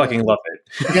 I fucking love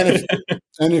it.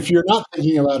 And if you're not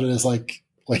thinking about it as like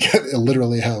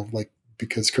literally how like,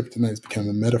 because kryptonite has become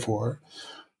a metaphor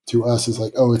to us is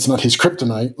like, oh, it's not his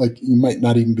kryptonite. Like you might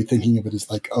not even be thinking of it as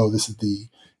like, oh, this is the,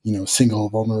 single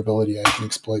vulnerability I can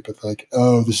exploit, but like,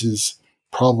 oh, this is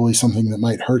probably something that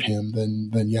might hurt him.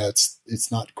 Then yeah,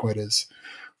 it's not quite as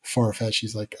far-fetched.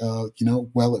 He's like, well,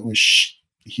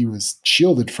 he was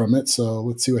shielded from it. So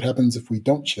let's see what happens if we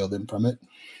don't shield him from it.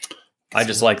 I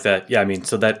just like that. Yeah. I mean,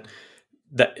 so that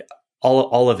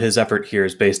all of his effort here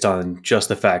is based on just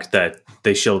the fact that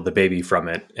they shielded the baby from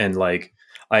it. And like,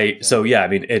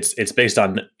 it's based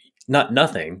on not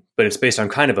nothing, but it's based on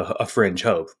kind of a fringe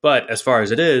hope. But as far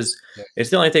as it is, it's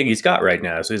the only thing he's got right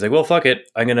now. So he's like, well, fuck it.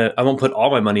 I won't put all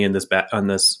my money in this bet on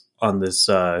this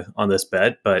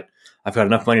bet, but I've got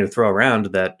enough money to throw around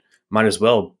that might as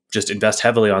well just invest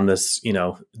heavily on this,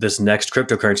 this next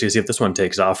cryptocurrency to see if this one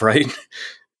takes off. Right.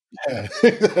 Yeah.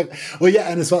 Well,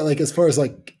 yeah. And it's like, as far as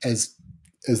like, as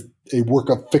a work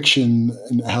of fiction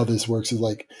and how this works is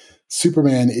like,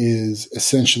 Superman is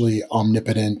essentially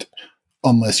omnipotent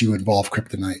unless you involve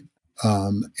kryptonite.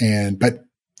 But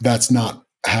that's not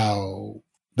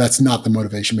the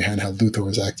motivation behind how Luthor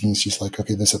is acting. It's just like,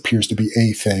 okay, this appears to be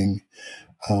a thing.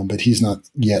 But he's not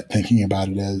yet thinking about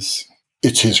it as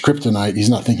it's his kryptonite. He's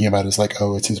not thinking about it as like,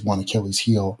 oh, it's his one Achilles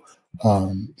heel.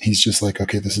 He's just like,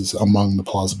 okay, this is among the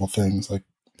plausible things. Like,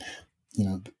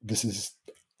 this is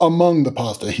among the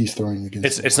pasta he's throwing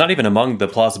against. It's not even among the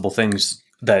plausible things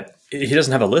that he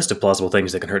doesn't have a list of plausible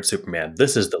things that can hurt Superman.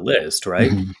 This is the list,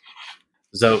 right? Mm-hmm.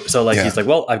 So he's like,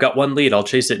 well, I've got one lead. I'll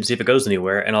chase it and see if it goes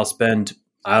anywhere. And I'll spend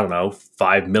I don't know,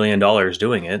 $5 million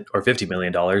doing it, or $50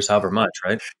 million, however much,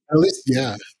 right? At least,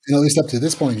 yeah. And at least up to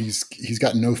this point, he's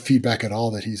gotten no feedback at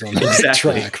all that he's on the right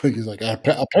Exactly. track. Like he's like,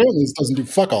 apparently this doesn't do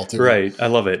fuck all to me. Right. I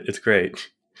love it. It's great.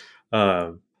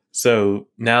 So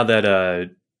now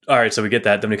that, all right, so we get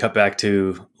that. Then we cut back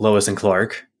to Lois and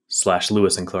Clark /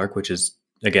 Lewis and Clark, which is,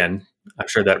 again, I'm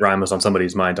sure that rhyme was on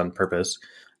somebody's mind on purpose.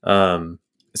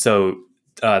 So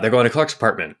they're going to Clark's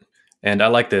apartment. And I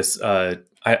like this.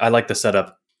 I like the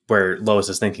setup where Lois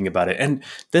is thinking about it. And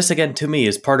this, again, to me,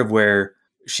 is part of where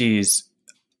she's,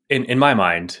 in my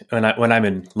mind, when I'm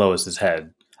in Lois's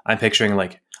head, I'm picturing,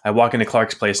 like, I walk into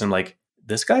Clark's place and I'm like,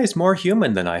 this guy is more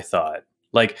human than I thought.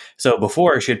 Like, so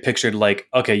before she had pictured, like,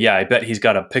 okay, yeah, I bet he's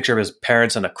got a picture of his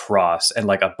parents and a cross and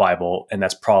like a Bible, and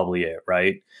that's probably it,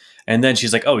 right? And then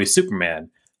she's like, oh, he's Superman.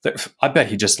 I bet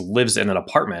he just lives in an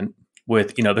apartment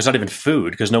with, there's not even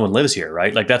food because no one lives here,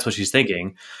 right? Like, that's what she's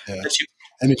thinking. Yeah.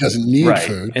 And he doesn't need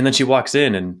food. And then she walks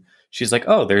in and she's like,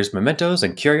 oh, there's mementos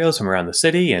and curios from around the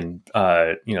city and,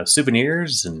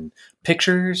 souvenirs and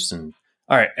pictures and,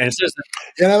 all right. And it says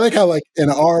that, and I like how, like, in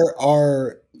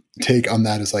our take on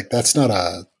that is like, that's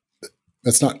not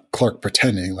Clark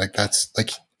pretending. Like, that's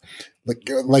like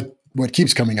what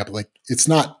keeps coming up. Like, it's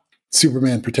not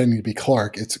Superman pretending to be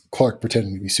Clark. It's Clark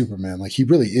pretending to be Superman. Like, he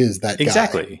really is that guy.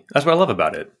 Exactly. That's what I love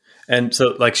about it. And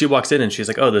so, like, she walks in and she's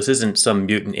like, oh, this isn't some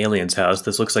mutant alien's house.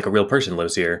 This looks like a real person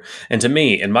lives here. And to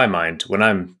me, in my mind, when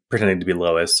I'm pretending to be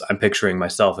Lois, I'm picturing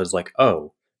myself as like,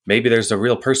 oh, maybe there's a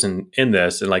real person in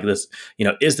this. And like this,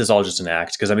 is this all just an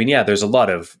act? Because I mean, yeah, there's a lot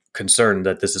of concern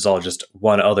that this is all just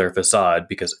one other facade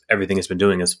because everything it's been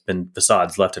doing has been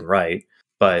facades left and right.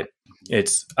 But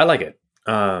I like it.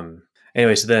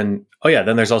 Anyway, so then,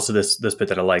 then there's also this bit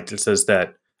that I liked. It says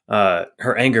that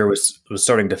her anger was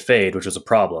starting to fade, which was a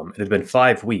problem. It had been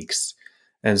 5 weeks.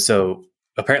 And so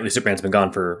apparently Superman's been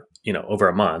gone for, over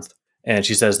a month. And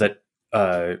she says that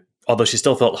although she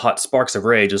still felt hot sparks of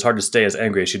rage, it was hard to stay as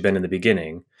angry as she'd been in the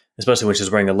beginning, especially when she's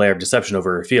wearing a layer of deception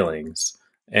over her feelings.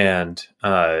 And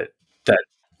yeah,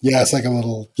 it's like a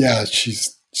little,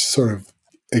 she's sort of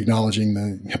acknowledging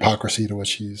the hypocrisy to what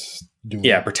she's doing.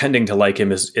 Yeah, pretending to like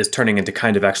him is turning into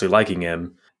kind of actually liking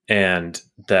him. And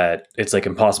that it's like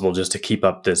impossible just to keep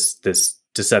up this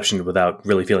deception without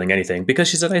really feeling anything because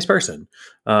she's a nice person.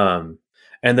 And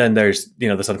then there's,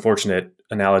 this unfortunate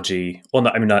analogy. Well,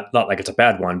 not like it's a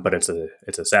bad one, but it's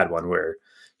a sad one where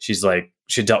she's like,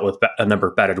 she dealt with a number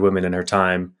of battered women in her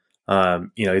time,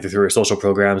 either through her social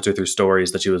programs or through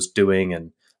stories that she was doing.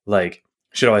 And like,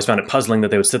 she'd always found it puzzling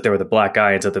that they would sit there with a black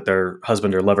eye and said that their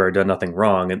husband or lover had done nothing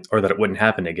wrong or that it wouldn't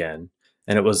happen again.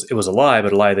 And it was a lie,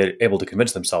 but a lie they're able to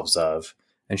convince themselves of.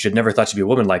 And she'd never thought she'd be a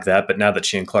woman like that. But now that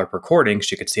she and Clark were courting,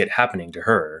 she could see it happening to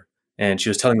her. And she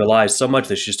was telling the lies so much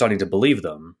that she's starting to believe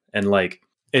them. And like,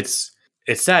 it's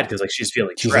sad because like she's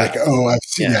feeling trapped. Like, oh, I've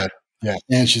seen that. Yeah.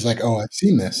 And she's like, oh, I've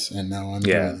seen this. And now I'm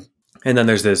doing it. And then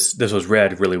there's this was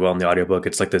read really well in the audiobook.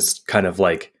 It's like this kind of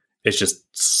like, it's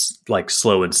just like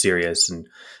slow and serious. And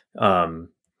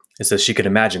it says she could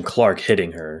imagine Clark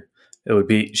hitting her. It would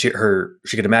be she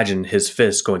could imagine his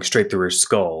fist going straight through her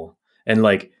skull. And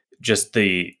like just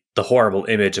the horrible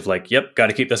image of like, yep, got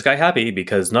to keep this guy happy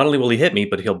because not only will he hit me,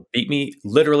 but he'll beat me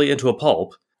literally into a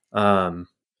pulp. And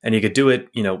he could do it,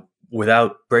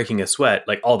 without breaking a sweat.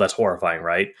 Like, all that's horrifying,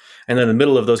 right? And then in the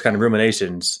middle of those kind of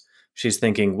ruminations, she's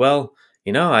thinking, well,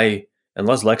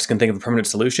 unless Lex can think of a permanent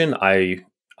solution,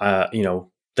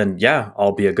 then yeah,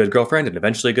 I'll be a good girlfriend and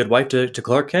eventually a good wife to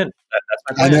Clark Kent. That's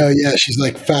my plan. I know, yeah. She's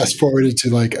like fast forwarded to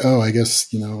like, oh, I guess,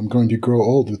 I'm going to grow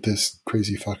old with this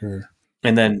crazy fucker.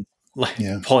 And then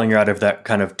pulling her out of that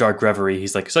kind of dark reverie,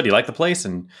 he's like, so do you like the place?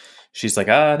 And she's like,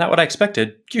 not what I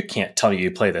expected. You can't tell me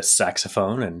you play the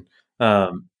saxophone. And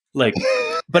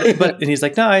but and he's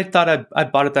like, no, I thought I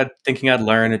bought it that thinking I'd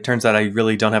learn. It turns out I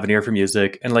really don't have an ear for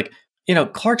music. And like,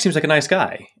 Clark seems like a nice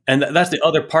guy. And that's the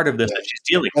other part of this that she's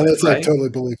dealing with. And it's right? like totally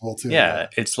believable too. Yeah.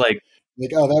 It's like,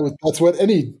 oh, that's what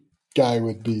any guy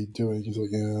would be doing. He's like,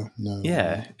 yeah, no.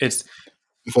 Yeah.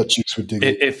 I thought chicks would dig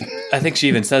it. I think she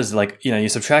even says like, you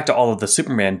subtract all of the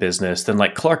Superman business, then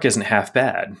like Clark isn't half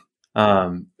bad.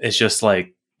 It's just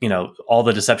like, all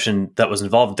the deception that was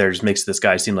involved there just makes this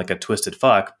guy seem like a twisted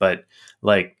fuck. But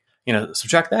like,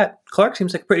 subtract that, Clark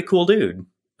seems like a pretty cool dude.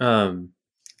 And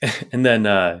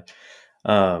then,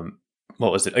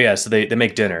 what was it? Oh yeah. So they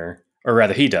make dinner, or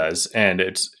rather he does. And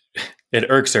it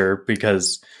irks her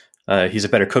because, he's a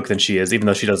better cook than she is, even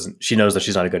though she knows that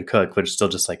she's not a good cook, but it's still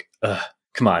just like,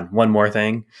 come on, one more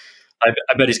thing. I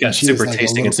bet he's got super like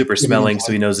tasting and super smelling,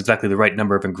 so he knows exactly the right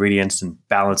number of ingredients and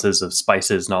balances of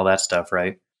spices and all that stuff,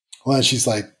 right? Well, she's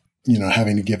like,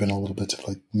 having to give in a little bit to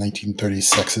like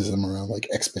 1930s sexism around like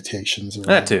expectations. Around,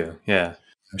 That too, yeah.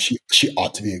 She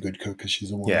ought to be a good cook because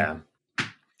she's a woman. Yeah.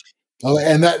 Oh,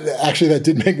 and that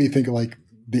did make me think of like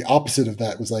the opposite of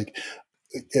that was like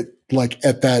it like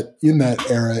in that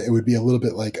era it would be a little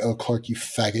bit like, oh, Clark, you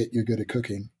faggot, you're good at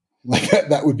cooking. Like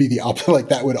that would be the opposite. Like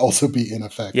that would also be in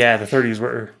effect. Yeah, the 30s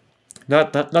were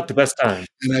not the best time.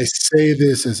 And I say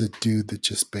this as a dude that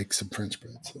just baked some French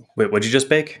bread. So. Wait, what'd you just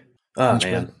bake? Oh, French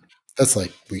man. bread. That's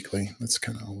like weekly. That's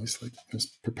kind of always like there's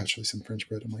perpetually some French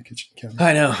bread on my kitchen counter.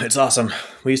 I know, it's awesome.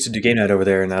 We used to do game night over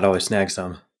there, and I'd always snag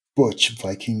some. Butch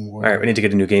Viking Warrior. All right, we need to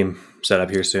get a new game set up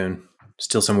here soon.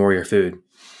 Steal some warrior food.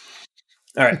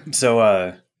 All right,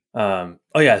 so so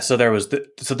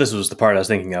this was the part I was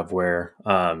thinking of where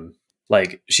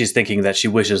like she's thinking that she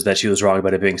wishes that she was wrong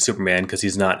about it being Superman because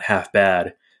he's not half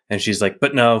bad, and she's like,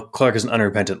 but no, Clark is an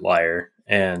unrepentant liar,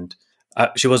 and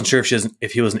she wasn't sure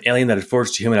if he was an alien that had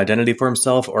forged a human identity for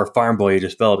himself or a farm boy who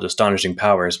just developed astonishing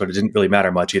powers, but it didn't really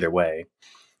matter much either way.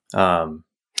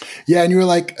 Yeah, and you were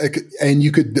like, and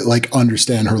you could like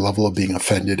understand her level of being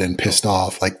offended and pissed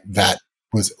off, like that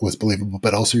was believable.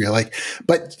 But also, you're like,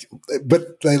 but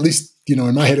at least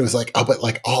in my head it was like, oh, but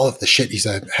like all of the shit he's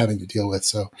having to deal with.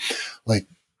 So, like,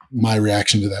 my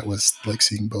reaction to that was like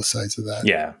seeing both sides of that.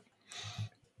 Yeah.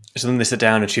 So then they sit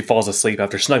down, and she falls asleep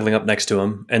after snuggling up next to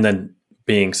him, and then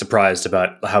being surprised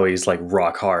about how he's like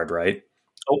rock hard, right?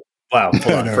 Oh, wow,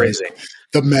 full on phrasing.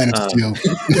 The Man of Steel.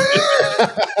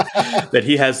 That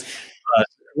he has.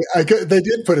 They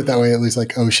did put it that way, at least.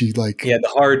 Like, oh, she like the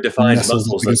hard defined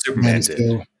muscles that Superman did.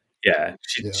 Steel. Yeah,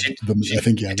 I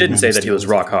think she didn't say that he was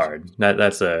rock hard.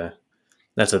 That's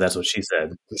what she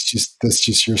said. That's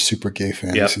just your super gay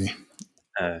fantasy.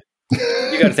 Yep.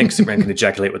 You got to think Superman can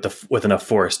ejaculate with enough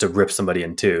force to rip somebody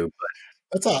in two.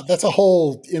 But that's a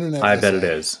whole internet. I bet it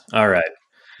is. All right,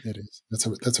 it is.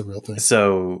 That's a real thing.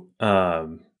 So,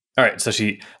 all right. So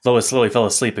Lois slowly fell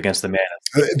asleep against the man.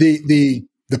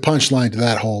 The punchline to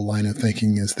that whole line of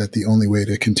thinking is that the only way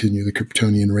to continue the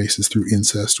Kryptonian race is through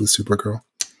incest with Supergirl.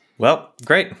 Well,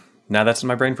 great. Now that's in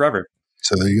my brain forever.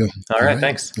 So there you go. All right,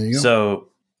 thanks. There you go. So,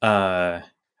 all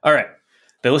right.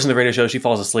 They listen to the radio show. She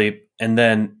falls asleep, and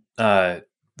then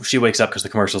she wakes up because the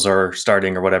commercials are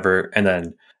starting or whatever, and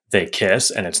then they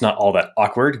kiss, and it's not all that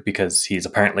awkward because he's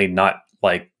apparently not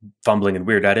like fumbling and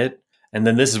weird at it. And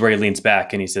then this is where he leans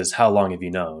back and he says, "How long have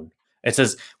you known?" It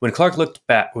says, when Clark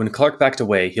backed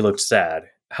away, he looked sad.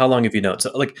 How long have you known?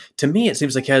 So like, to me, it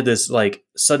seems like he had this like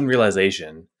sudden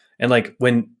realization. And like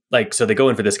so they go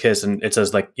in for this kiss, and it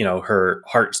says like, her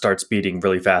heart starts beating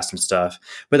really fast and stuff,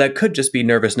 but that could just be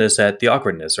nervousness at the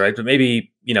awkwardness. Right. But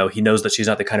maybe, he knows that she's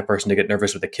not the kind of person to get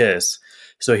nervous with a kiss.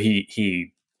 So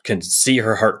he can see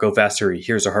her heart go faster. He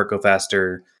hears her heart go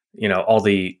faster, all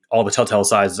the telltale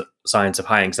signs of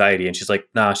high anxiety. And she's like,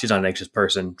 nah, she's not an anxious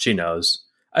person. She knows.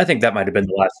 I think that might've been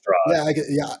the last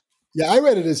straw. Yeah. I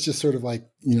read it as just sort of like,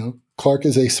 Clark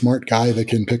is a smart guy that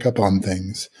can pick up on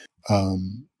things.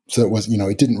 So it was,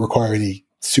 it didn't require any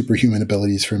superhuman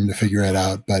abilities for him to figure it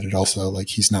out, but it also like,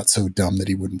 he's not so dumb that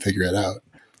he wouldn't figure it out.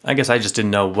 I guess I just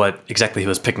didn't know what exactly he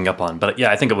was picking up on, but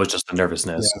yeah, I think it was just the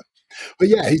nervousness. Yeah. But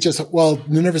yeah,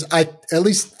 the nervous, at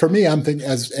least for me, I'm thinking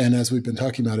as we've been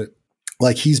talking about it,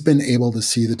 like he's been able to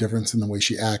see the difference in the way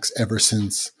she acts ever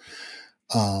since,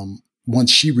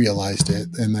 once she realized it.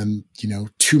 And then,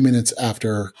 2 minutes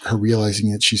after her realizing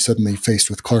it, she's suddenly faced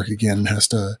with Clark again and has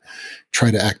to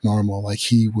try to act normal. Like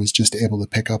he was just able to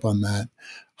pick up on that.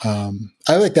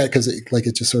 I like that because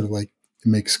it just sort of like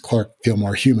makes Clark feel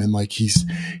more human. Like he's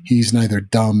neither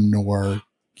dumb nor,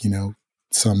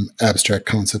 some abstract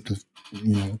concept of,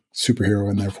 superhero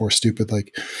and therefore stupid.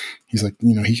 Like he's like,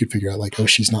 he could figure out like, oh,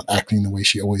 she's not acting the way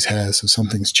she always has. So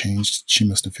something's changed. She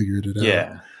must have figured it out.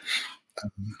 Yeah.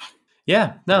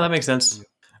 Yeah, no, that makes sense.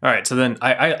 All right, so then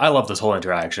I love this whole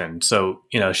interaction. So,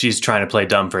 she's trying to play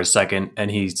dumb for a second,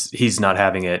 and he's not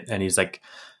having it, and he's like,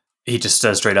 he just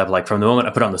says straight up, like, from the moment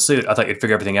I put on the suit, I thought you'd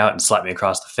figure everything out and slap me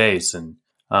across the face. And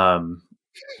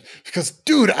because,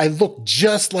 dude, I look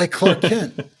just like Clark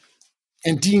Kent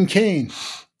and Dean Cain.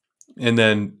 And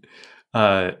then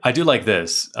I do like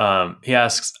this. He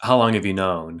asks, how long have you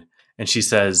known? And she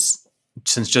says,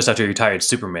 since just after you retired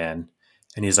Superman.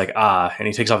 And he's like, and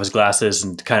he takes off his glasses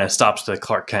and kind of stops the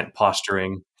Clark Kent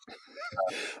posturing.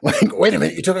 Like, wait a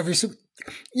minute, you took off your suit.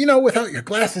 Without your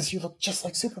glasses, you look just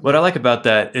like Superman. What I like about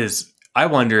that is I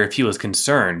wonder if he was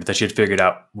concerned that she had figured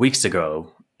out weeks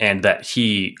ago and that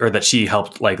she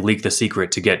helped like leak the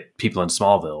secret to get people in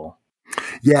Smallville.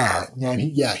 Yeah.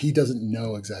 He doesn't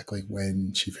know exactly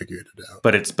when she figured it out.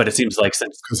 But it seems like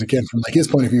since, because again, from like his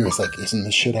point of view, it's like, isn't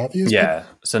this shit obvious? Yeah.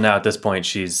 So now at this point,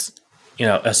 she's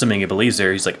assuming he believes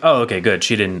her, he's like, oh, okay, good.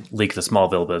 She didn't leak the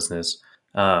Smallville business.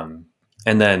 And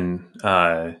then,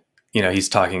 he's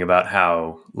talking about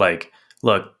how, like,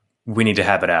 look, we need to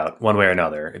have it out one way or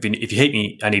another. If you hate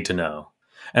me, I need to know.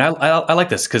 And I like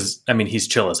this because, I mean, he's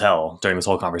chill as hell during this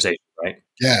whole conversation, right?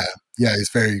 Yeah. Yeah. He's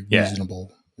very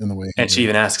reasonable in the way. And she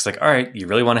even asks, like, all right, you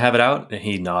really want to have it out? And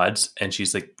he nods. And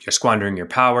she's like, you're squandering your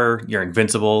power. You're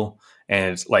invincible.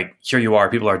 And it's like, here you are.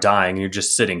 People are dying. And you're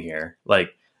just sitting here.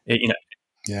 Like,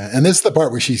 Yeah. And this is the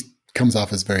part where she comes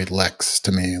off as very Lex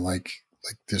to me. Like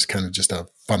there's kind of just a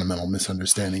fundamental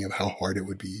misunderstanding of how hard it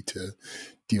would be to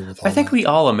deal with all I think that. we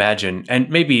all imagine, and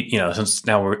maybe, since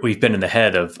now we've been in the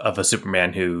head of a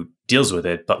Superman who deals with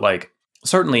it, but like,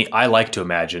 certainly I like to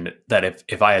imagine that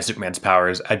if I had Superman's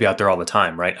powers, I'd be out there all the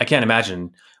time, right? I can't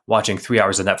imagine watching 3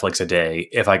 hours of Netflix a day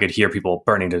if I could hear people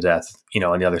burning to death,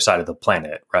 on the other side of the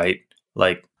planet, right?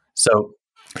 Like, so.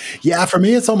 Yeah, for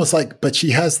me, it's almost like, but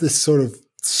she has this sort of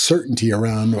certainty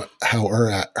around how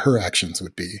her actions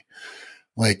would be.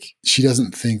 Like, she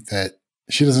doesn't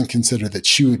consider that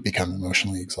she would become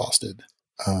emotionally exhausted.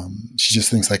 She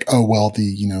just thinks like, oh, well,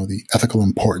 the ethical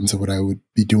importance of what I would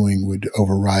be doing would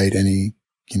override any,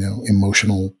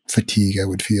 emotional fatigue I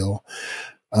would feel,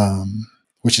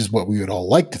 which is what we would all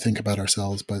like to think about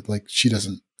ourselves. But like, she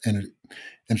doesn't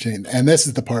entertain. And this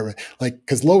is the part where, like,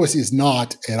 because Lois is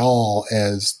not at all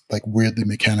as like weirdly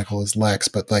mechanical as Lex,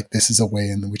 but like, this is a way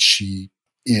in which she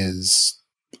is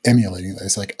emulating that.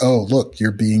 It's like, oh, look,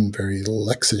 you're being very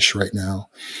Lexish right now.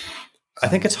 I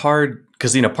think it's hard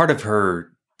because, part of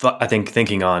her, I think,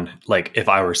 thinking on, like, if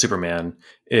I were Superman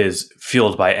is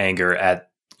fueled by anger at,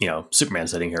 Superman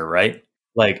sitting here, right?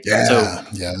 Like, that's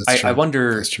true. I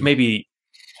wonder maybe.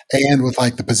 And with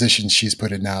like the position she's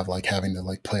put in now of like having to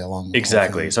like play along. With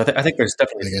exactly. So I think there's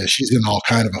definitely. Like, she's in all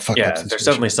kind of a fucked up situation. There's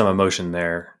definitely some emotion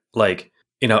there. Like,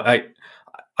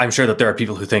 I'm sure that there are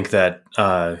people who think that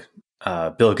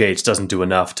Bill Gates doesn't do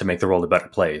enough to make the world a better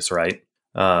place, right?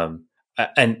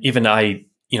 And even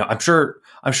I'm sure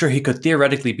he could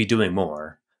theoretically be doing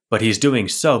more, but he's doing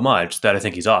so much that I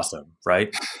think he's awesome,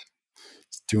 right?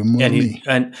 He's doing more than me.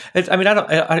 And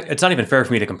it's not even fair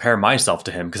for me to compare myself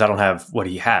to him because I don't have what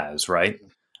he has, right?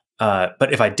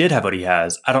 But if I did have what he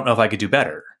has, I don't know if I could do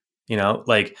better.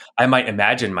 Like, I might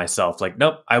imagine myself like,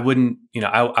 nope, I wouldn't.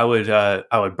 I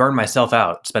would burn myself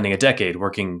out, spending a decade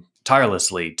working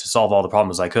tirelessly to solve all the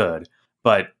problems I could.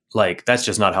 But like, that's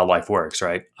just not how life works,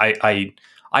 right?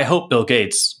 I hope Bill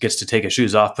Gates gets to take his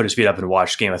shoes off, put his feet up, and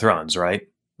watch Game of Thrones, right?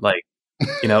 Like,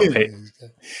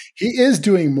 he is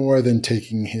doing more than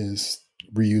taking his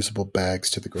reusable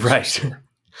bags to the grocery store.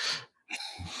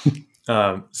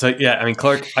 So yeah, I mean,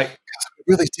 Clark, we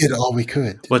really did all we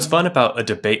could. What's fun about a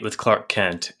debate with Clark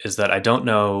Kent is that I don't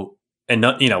know, and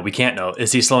we can't know,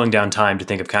 is he slowing down time to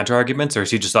think of counter arguments, or has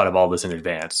he just thought of all this in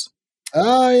advance?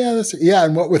 Oh yeah,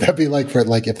 and what would that be like for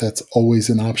like if that's always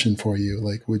an option for you?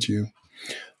 Like, would you?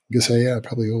 I guess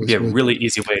probably always. Yeah, would. Really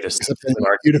easy way to.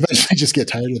 You'd eventually just get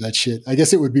tired of that shit. I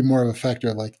guess it would be more of a factor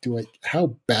of like,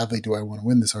 how badly do I want to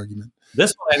win this argument?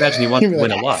 This one, I imagine he wants to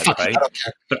win a lot, right?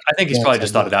 But I think he's probably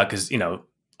just thought it out because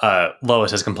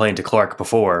Lois has complained to Clark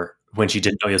before when she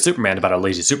didn't know he was Superman about how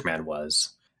lazy Superman was,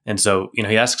 and so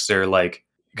he asks her like,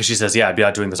 because she says, "Yeah, I'd be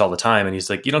out doing this all the time," and he's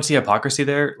like, "You don't see hypocrisy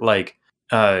there, like."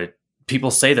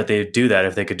 People say that they do that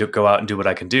if they could go out and do what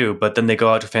I can do, but then they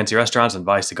go out to fancy restaurants and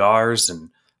buy cigars and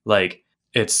like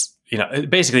it's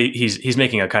basically he's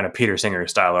making a kind of Peter Singer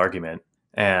style argument,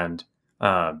 and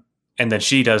then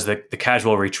she does the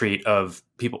casual retreat of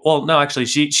people. Well, no, actually,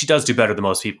 she does do better than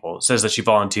most people. It says that she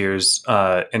volunteers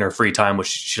in her free time, which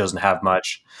she doesn't have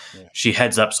much. Yeah. She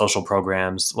heads up social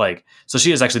programs, so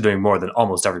she is actually doing more than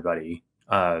almost everybody.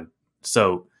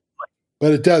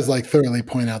 But it does like thoroughly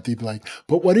point out the like,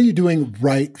 but what are you doing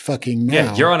right fucking now?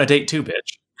 Yeah, you're on a date too,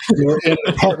 bitch. You're in an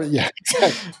apartment. Yeah,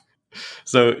 exactly.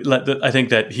 So I think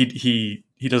that he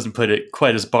doesn't put it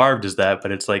quite as barbed as that,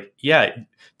 but it's like, yeah,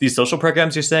 these social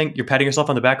programs you're saying you're patting yourself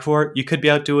on the back for, you could be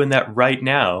out doing that right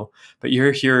now, but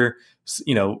you're here,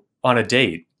 on a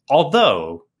date.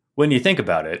 Although, when you think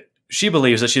about it, she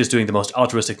believes that she is doing the most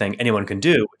altruistic thing anyone can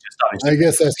do, which is I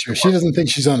guess that's true. She doesn't think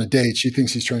she's on a date. She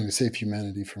thinks she's trying to save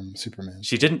humanity from Superman.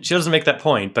 She doesn't make that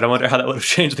point, but I wonder how that would have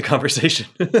changed the conversation.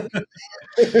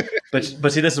 But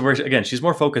see, this is where again she's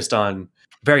more focused on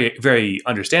very, very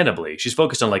understandably. She's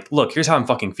focused on like, look, here's how I'm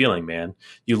fucking feeling, man.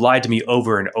 You lied to me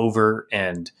over and over,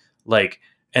 and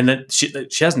then she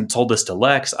hasn't told this to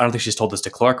Lex. I don't think she's told this to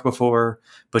Clark before,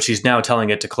 but she's now telling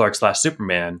it to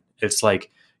Clark/Superman. It's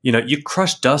like, you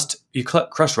crushed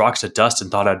rocks to dust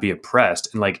and thought I'd be impressed.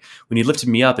 And like, when you lifted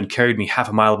me up and carried me half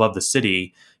a mile above the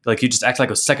city, Like, you just act like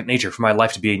it was second nature for my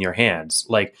life to be in your hands.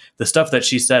 Like, the stuff that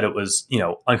she said, it was,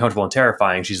 uncomfortable and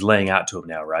terrifying. She's laying out to him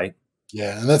now, right?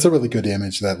 Yeah. And that's a really good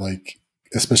image that, like,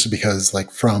 especially because,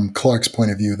 like, from Clark's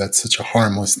point of view, that's such a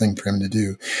harmless thing for him to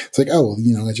do. It's like, oh,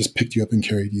 well, I just picked you up and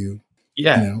carried you,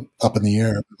 up in the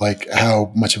air. Like,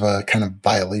 how much of a kind of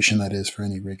violation that is for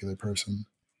any regular person.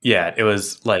 Yeah. It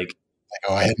was like,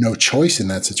 oh, I had no choice in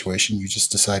that situation. You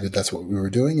just decided that's what we were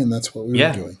doing, and that's what we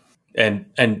were doing.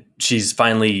 And she's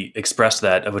finally expressed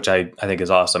that, which I think is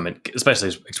awesome, and especially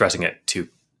expressing it to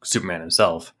Superman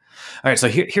himself. All right, so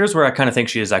here's where I kind of think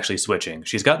she is actually switching.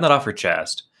 She's gotten that off her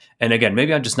chest. And again,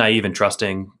 maybe I'm just naive and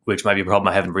trusting, which might be a problem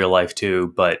I have in real life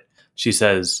too. But she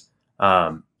says,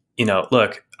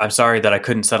 look, I'm sorry that I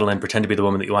couldn't settle in, pretend to be the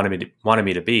woman that you wanted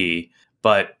me to be.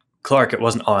 But Clark, it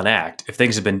wasn't all an act. If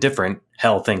things had been different,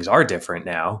 hell, things are different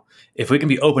now. If we can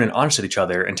be open and honest with each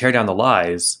other and tear down the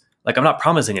lies, like, I'm not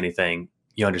promising anything,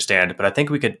 you understand, but I think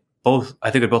we'd both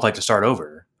like to start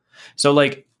over. So,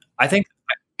 like, I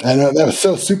know that was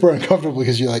so super uncomfortable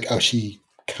because you're like, oh, she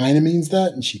kind of means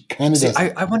that, and she kind of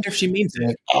doesn't. I wonder if she means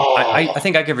it. Like, I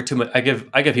think I give her too much. I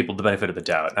give people the benefit of the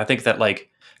doubt. And I think that, like,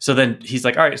 so then he's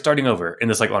like, all right, starting over. In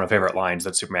this, like, one of my favorite lines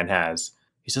that Superman has.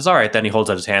 He says, all right, then he holds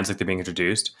out his hands like they're being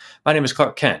introduced. My name is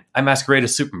Clark Kent. I masquerade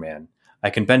as Superman.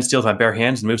 I can bend steel with my bare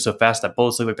hands and move so fast that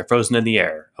bullets look like they're frozen in the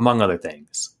air, among other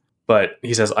things. But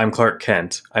he says, I'm Clark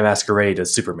Kent. I masquerade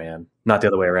as Superman, not the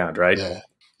other way around, right? Yeah.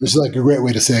 Which is, like, a great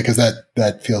way to say it, because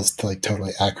that feels, like,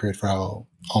 totally accurate for how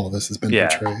all of this has been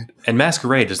portrayed. And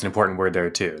masquerade is an important word there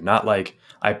too. Not like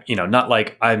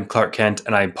I'm Clark Kent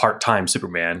and I'm part-time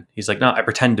Superman. He's like, no, I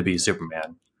pretend to be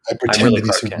Superman. I pretend to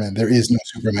be Superman. Kent. There is no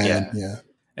Superman. Yeah.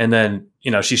 And then,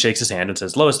 she shakes his hand and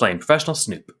says, Lois Lane, professional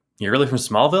snoop. You're really from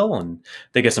Smallville? And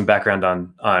they get some background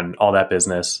on all that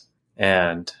business.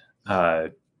 And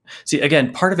see,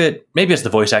 again, part of it, maybe it's the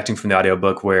voice acting from the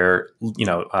audiobook where,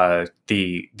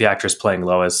 the actress playing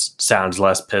Lois sounds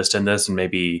less pissed in this, and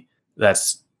maybe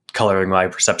that's coloring my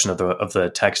perception of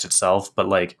the text itself. But,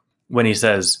 like, when he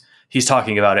says he's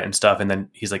talking about it and stuff, and then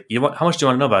he's like, how much do you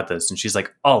want to know about this? And she's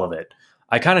like, all of it.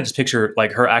 I kind of just picture,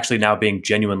 like, her actually now being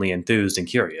genuinely enthused and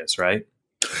curious, right?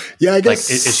 Yeah, I guess.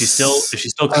 Like, is she still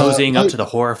cozying up to the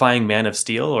horrifying Man of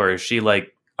Steel, or is she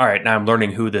like, all right, now I'm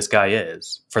learning who this guy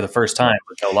is for the first time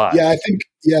with no lie? Yeah, I think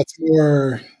it's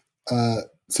more.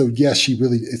 So yes, she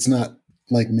really. It's not,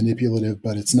 like, manipulative,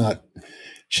 but it's not.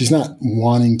 She's not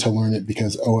wanting to learn it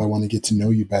because, I want to get to know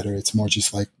you better. It's more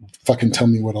just like, fucking tell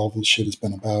me what all this shit has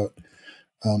been about.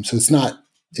 So it's not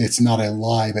a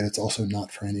lie, but it's also not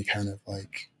for any kind of,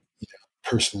 like,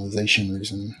 personalization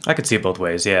reason. I could see it both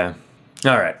ways. Yeah.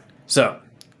 All right. So,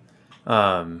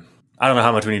 I don't know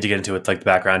how much we need to get into it, like, the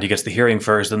background. He gets the hearing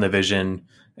first, then the vision,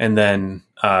 and then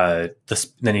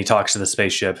then he talks to the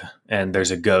spaceship, and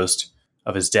there's a ghost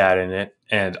of his dad in it.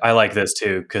 And I like this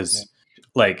too because,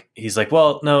 like, he's like,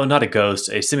 well, no, not a ghost,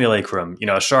 a simulacrum,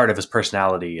 a shard of his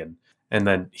personality, and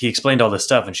then he explained all this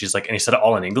stuff, and she's like, and he said it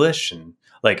all in English, and,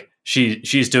 like,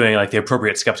 she's doing, like, the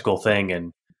appropriate skeptical thing,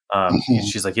 and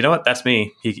she's like, you know what, that's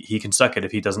me. He can suck it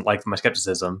if he doesn't like my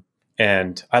skepticism.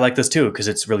 And I like this too because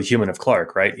it's really human of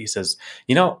Clark, right? He says,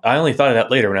 I only thought of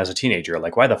that later when I was a teenager.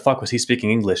 Like, why the fuck was he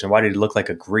speaking English, and why did he look like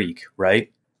a Greek,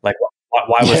 right? Like,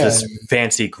 why was this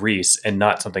fancy Greece and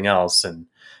not something else? And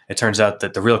it turns out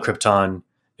that the real Krypton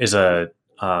is a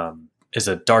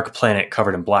dark planet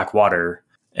covered in black water.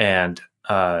 And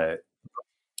I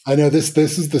know this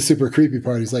is the super creepy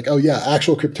part. He's like, oh yeah,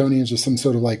 actual Kryptonians are some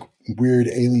sort of, like, weird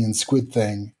alien squid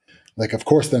thing. Like, of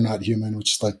course they're not human,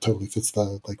 which, like, totally fits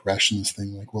the, like, rationalist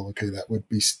thing. Like, well, okay, that would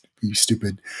be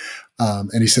stupid.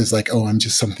 And he says, like, I'm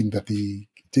just something that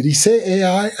did he say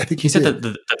AI? I think he said did.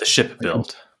 that the ship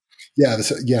built. I'm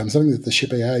something that the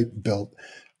ship AI built.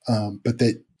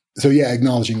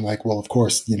 Acknowledging, like, well, of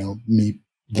course, me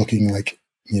looking like,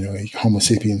 a Homo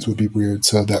sapiens would be weird.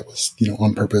 So that was,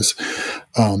 on purpose.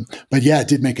 But yeah, it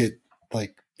did make it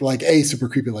like super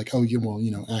creepy, like,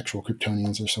 actual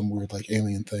Kryptonians or some weird, like,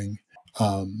 alien thing.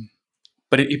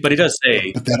 But he does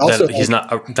say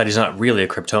that he's not really a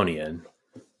Kryptonian.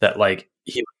 That, like,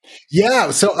 he. Yeah.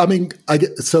 So I mean,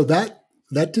 that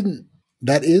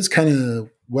is kind of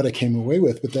what I came away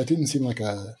with, but that didn't seem like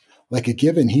a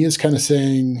given. He is kind of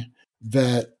saying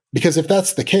that, because if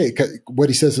that's the case, what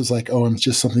he says is like, I'm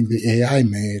just something the AI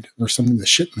made or something the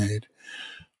ship made.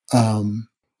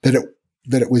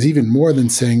 That it was even more than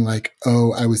saying, like,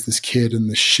 I was this kid and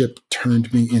the ship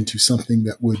turned me into something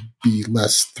that would be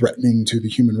less threatening to the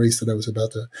human race that I was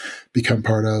about to become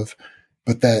part of.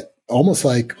 But that almost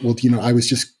like, well, I was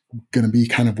just going to be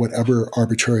kind of whatever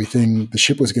arbitrary thing the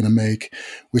ship was going to make,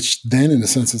 which then in a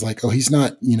sense is like, he's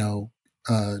not,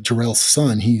 Jor-El's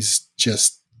son. He's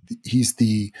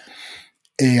the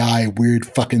AI weird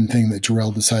fucking thing that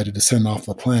Jor-El decided to send off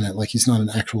the planet. Like, he's not an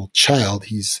actual child.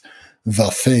 He's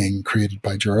the thing created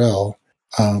by Jor-El,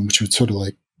 which would sort of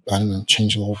like, I don't know,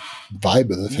 change the whole vibe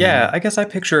of the thing. Yeah, I guess I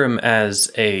picture him as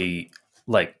he's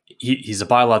a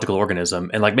biological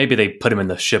organism, and like maybe they put him in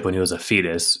the ship when he was a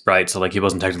fetus, right? So like he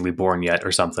wasn't technically born yet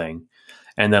or something.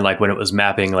 And then like when it was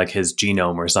mapping like his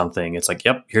genome or something, it's like,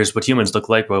 yep, here's what humans look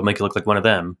like. We'll make you look like one of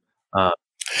them.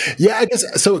 Yeah, I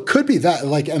guess so. It could be that,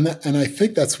 like, and I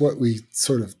think that's what we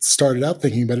sort of started out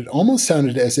thinking. But it almost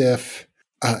sounded as if,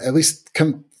 at least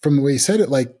from the way he said it,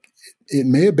 like it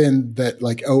may have been that,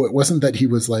 like, oh, it wasn't that he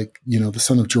was like, the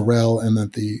son of Jor-El, and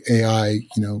that the AI,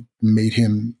 made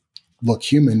him look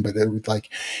human, but it was like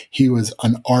he was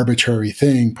an arbitrary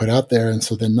thing put out there, and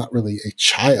so then not really a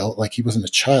child. Like, he wasn't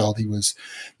a child; he was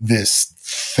this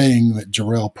thing that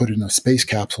Jor-El put in a space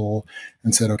capsule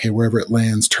and said, okay, wherever it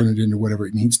lands, turn it into whatever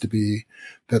it needs to be.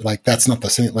 That, like, that's not the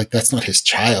same. Like, that's not his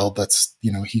child. That's,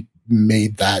 he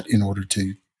made that in order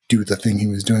to do the thing he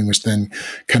was doing, which then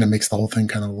kind of makes the whole thing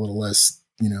kind of a little less,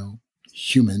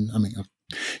 human. I mean,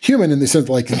 human in the sense,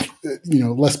 like,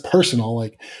 less personal.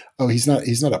 Like, oh, he's not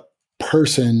a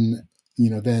person,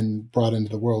 then brought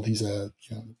into the world. He's that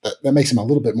makes him a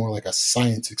little bit more like a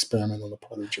science experiment on the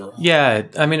part of Jor-El. Yeah,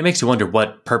 I mean, it makes you wonder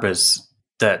what purpose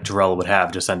that Jor-El would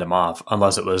have to send him off,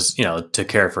 unless it was, to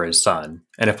care for his son.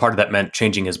 And if part of that meant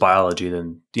changing his biology,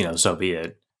 then, so be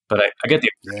it. But I get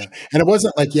the and it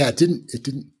wasn't like, it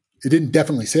didn't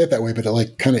definitely say it that way, but it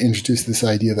like kind of introduced this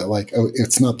idea that, like, oh,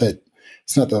 it's not that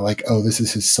like, oh, this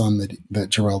is his son that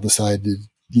Jor-El decided,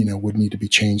 would need to be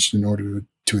changed in order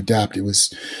to adapt. It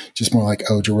was just more like,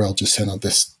 oh, Jor-El just sent out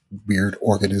this weird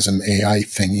organism AI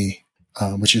thingy,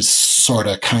 which is sort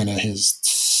of kind of his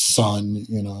son,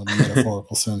 in a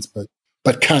metaphorical sense,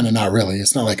 but kind of not really.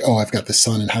 It's not like, oh, I've got this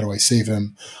son and how do I save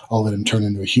him? I'll let him turn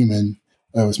into a human.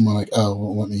 It was more like, oh,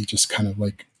 well, let me just kind of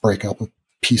like break up a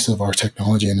piece of our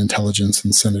technology and intelligence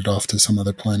and send it off to some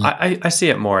other planet. I see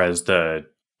it more as the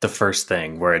first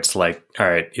thing, where it's like, all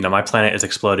right, my planet is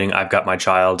exploding. I've got my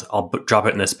child. I'll drop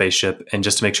it in this spaceship, and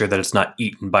just to make sure that it's not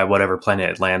eaten by whatever planet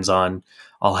it lands on,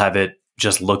 I'll have it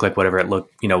just look like whatever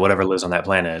whatever lives on that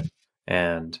planet.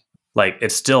 And like,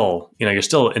 it's still, you're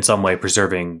still in some way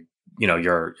preserving,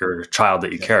 your child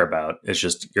that you care about. It's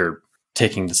just you're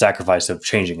taking the sacrifice of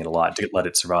changing it a lot to let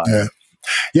it survive.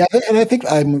 Yeah, and I think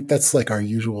that's like our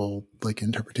usual like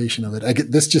interpretation of it. I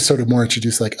get this just sort of more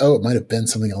introduced, like, oh, it might have been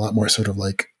something a lot more sort of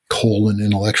like cold and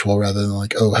intellectual, rather than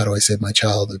like, oh, how do I save my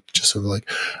child? It's just sort of like,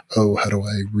 oh, how do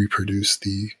I reproduce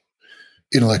the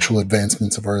intellectual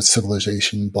advancements of our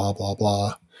civilization? Blah blah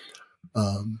blah.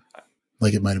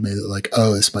 Like, it might have made it like,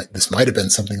 oh, this might have been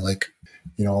something like,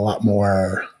 a lot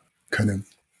more kind of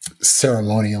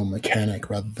ceremonial, mechanic,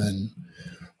 rather than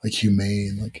like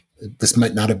humane. Like, this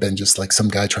might not have been just like some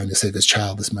guy trying to save his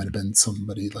child. This might have been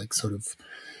somebody like sort of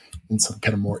in some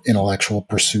kind of more intellectual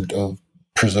pursuit of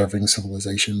preserving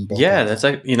civilization. Yeah, that's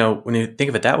like, when you think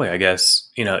of it that way, I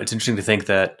guess, it's interesting to think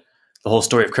that the whole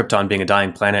story of Krypton being a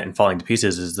dying planet and falling to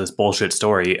pieces is this bullshit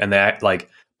story. And that, like,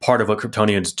 part of what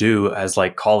Kryptonians do as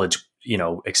like college,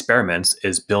 experiments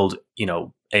is build,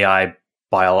 AI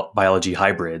biology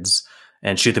hybrids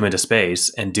and shoot them into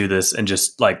space and do this. And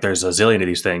just like, there's a zillion of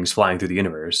these things flying through the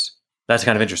universe. That's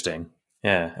kind of interesting.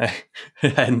 Yeah. I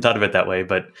hadn't thought of it that way,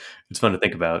 but it's fun to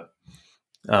think about.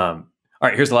 All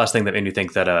right. Here's the last thing that made me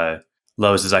think that,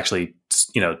 Lois is actually,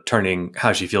 turning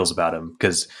how she feels about him.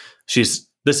 Cause this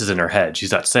is in her head.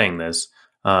 She's not saying this.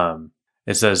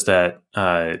 It says that,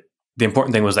 the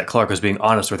important thing was that Clark was being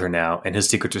honest with her now, and his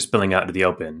secrets were spilling out into the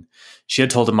open. She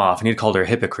had told him off, and he'd called her a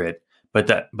hypocrite,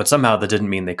 but somehow that didn't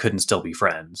mean they couldn't still be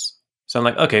friends. So I'm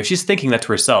like, okay, if she's thinking that to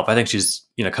herself, I think she's,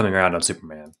 coming around on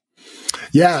Superman.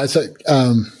 Yeah, it's like,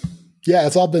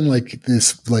 it's all been like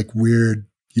this, like, weird,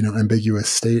 ambiguous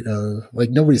state of like,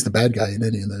 nobody's the bad guy in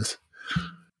any of this.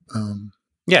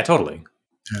 Yeah, totally.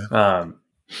 Yeah.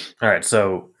 All right,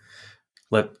 so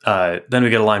then we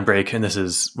get a line break, and this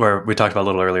is where we talked about a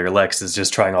little earlier. Lex is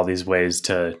just trying all these ways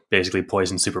to basically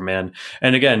poison Superman,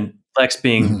 and again, Lex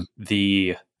being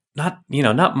the not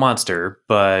monster,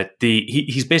 but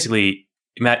he's basically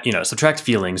subtract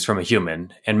feelings from a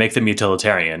human and make them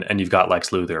utilitarian, and you've got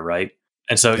Lex Luthor, right?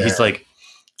 And so he's like,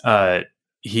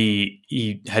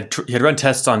 he had run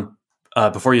tests on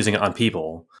before using it on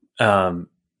people.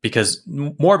 Because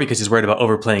he's worried about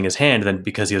overplaying his hand than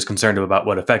because he was concerned about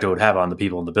what effect it would have on the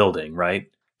people in the building, right?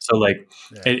 So, like,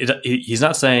 he's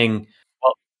not saying,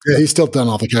 well, yeah, he's still done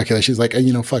all the calculations. Like,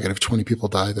 fuck it. If 20 people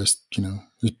die, there's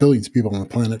billions of people on the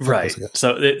planet. Right.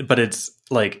 So, but it's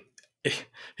like,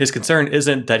 his concern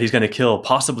isn't that he's going to kill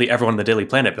possibly everyone in the Daily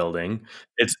Planet building.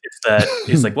 It's that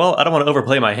he's like, well, I don't want to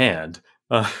overplay my hand.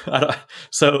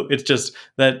 So it's just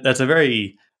that's a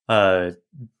very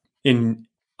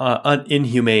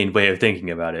inhumane way of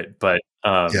thinking about it. But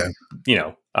it's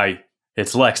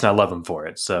Lex, and I love him for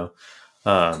it. So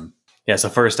so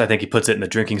first I think he puts it in the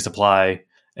drinking supply,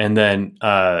 and then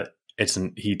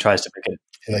he tries to make it.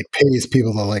 He like pays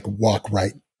people to like walk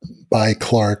right by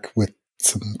Clark with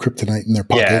some kryptonite in their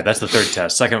pocket. Yeah, that's the third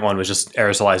test. Second one was just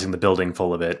aerosolizing the building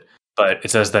full of it. But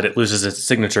it says that it loses its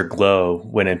signature glow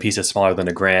when in pieces smaller than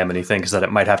a gram, and he thinks that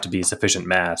it might have to be sufficient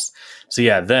mass. So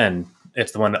yeah, then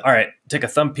it's the one that, all right, take a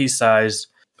thumb piece size,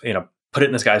 put it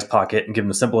in this guy's pocket and give him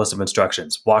the simplest of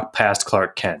instructions. Walk past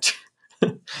Clark Kent.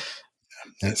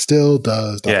 It still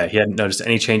does. Yeah, he hadn't noticed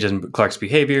any changes in Clark's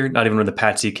behavior, not even when the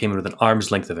patsy came in within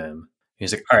arm's length of him.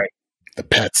 He's like, all right. The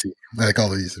patsy. I like all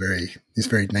these very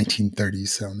 1930s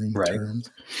sounding terms.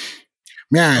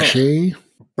 Yeah, she.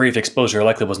 Brief exposure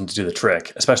likely wasn't to do the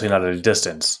trick, especially not at a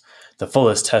distance. The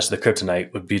fullest test of the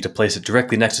kryptonite would be to place it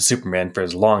directly next to Superman for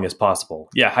as long as possible.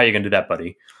 Yeah, how are you going to do that,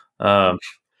 buddy?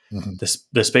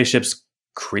 The spaceship's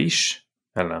creche?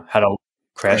 I don't know. Had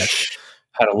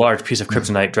a large piece of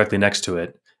kryptonite directly next to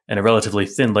it, and a relatively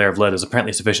thin layer of lead is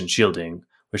apparently sufficient shielding,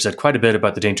 which said quite a bit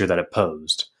about the danger that it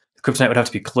posed. The kryptonite would have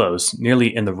to be close,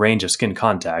 nearly in the range of skin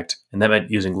contact, and that meant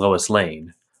using Lois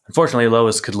Lane. Unfortunately,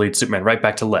 Lois could lead Superman right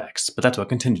back to Lex, but that's what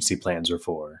contingency plans are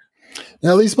for.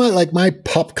 Now, at least my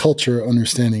pop culture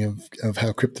understanding of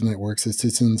how kryptonite works is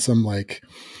it's in some like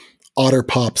otter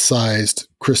pop sized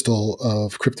crystal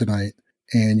of kryptonite,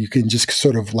 and you can just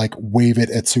sort of like wave it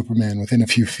at Superman within a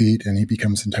few feet, and he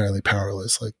becomes entirely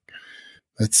powerless. Like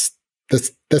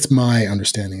that's my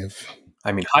understanding of.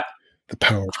 I mean, the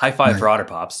power. High five for otter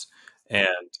pops, and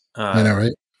I know,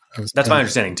 right? That's my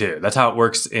understanding too. That's how it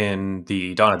works in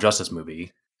the Dawn of Justice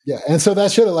movie. Yeah, and so that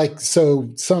should have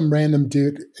some random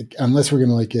dude, unless we're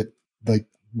gonna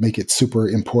make it super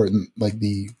important, like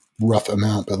the rough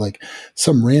amount, but like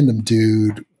some random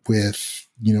dude with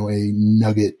a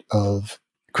nugget of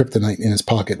kryptonite in his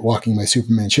pocket walking by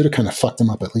Superman should have kind of fucked him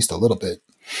up at least a little bit.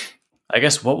 I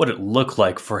guess what would it look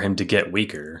like for him to get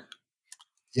weaker?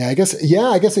 Yeah, I guess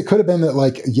it could have been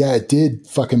that it did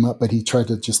fuck him up, but he tried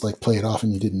to just play it off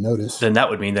and you didn't notice. Then that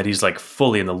would mean that he's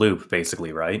fully in the loop,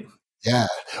 basically, right? Yeah.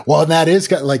 Well, and that is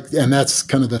and that's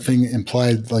kind of the thing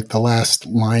implied, the last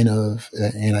line of,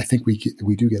 and I think we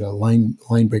do get a line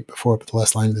break before, but the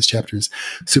last line of this chapter is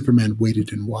Superman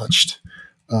waited and watched.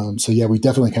 So yeah, we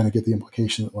definitely kind of get the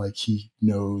implication that he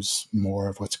knows more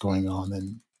of what's going on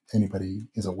than anybody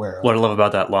is aware of. What I love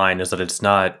about that line is that it's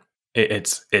not.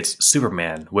 It's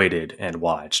Superman waited and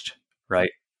watched, right?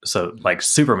 So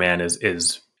Superman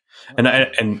is I'm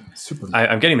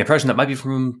getting the impression that might be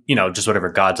from just whatever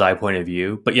God's eye point of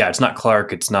view, but yeah, it's not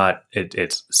Clark. It's not.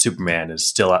 It's Superman is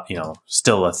still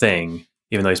still a thing,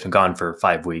 even though he's been gone for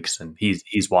 5 weeks and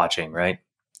he's watching, right?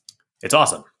 It's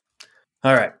awesome.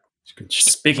 All right.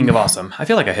 Speaking of awesome, I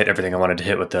feel like I hit everything I wanted to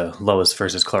hit with the Lois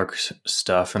versus Clark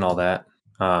stuff and all that.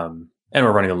 And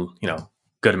we're running a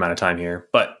good amount of time here,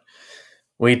 but.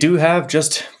 We do have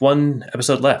just one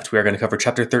episode left. We are going to cover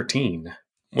Chapter 13,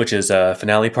 which is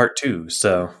finale part 2.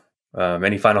 So,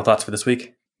 any final thoughts for this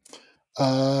week?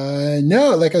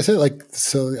 No, like I said,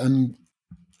 so I'm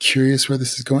curious where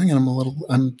this is going, and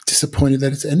I'm disappointed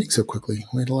that it's ending so quickly.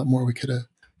 We had a lot more we could have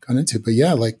gone into, but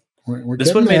yeah, we're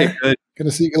this one made it good.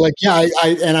 Gonna see,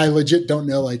 I legit don't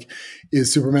know,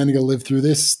 is Superman going to live through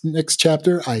this next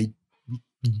chapter? I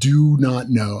do not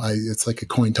know. It's like a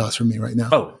coin toss for me right now.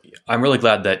 Oh, I'm really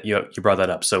glad that you brought that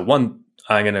up. So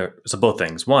both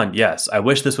things. One, yes, I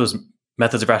wish this was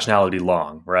Methods of Rationality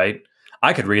long, right?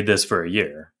 I could read this for a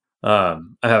year.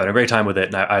 I'm having a great time with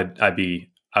it, and I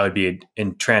would be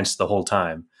entranced the whole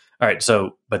time. All right,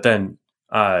 so but then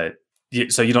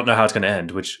so you don't know how it's going to end,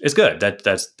 which is good.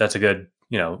 That's a good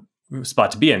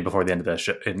spot to be in before the end of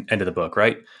the end of the book,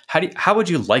 right? How would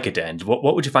you like it to end? What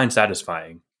would you find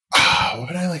satisfying? What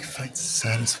would I find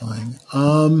satisfying?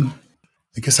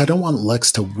 I guess I don't want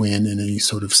Lex to win in any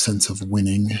sort of sense of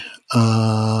winning.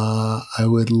 I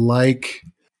would like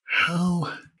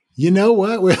what?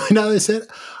 Now they said,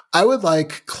 I would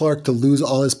like Clark to lose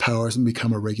all his powers and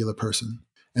become a regular person.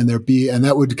 And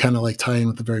that would kind of tie in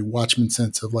with the very Watchmen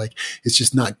sense of it's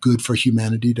just not good for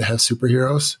humanity to have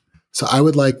superheroes. So I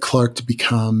would like Clark to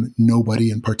become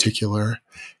nobody in particular.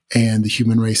 And the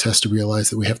human race has to realize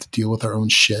that we have to deal with our own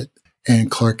shit.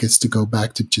 And Clark gets to go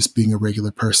back to just being a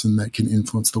regular person that can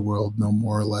influence the world no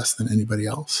more or less than anybody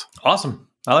else. Awesome.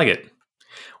 I like it.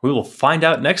 We will find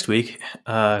out next week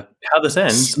how this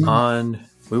ends on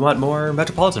We Want More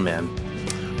Metropolitan Man.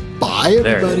 Bye,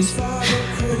 There it everybody.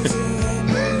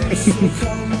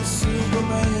 is.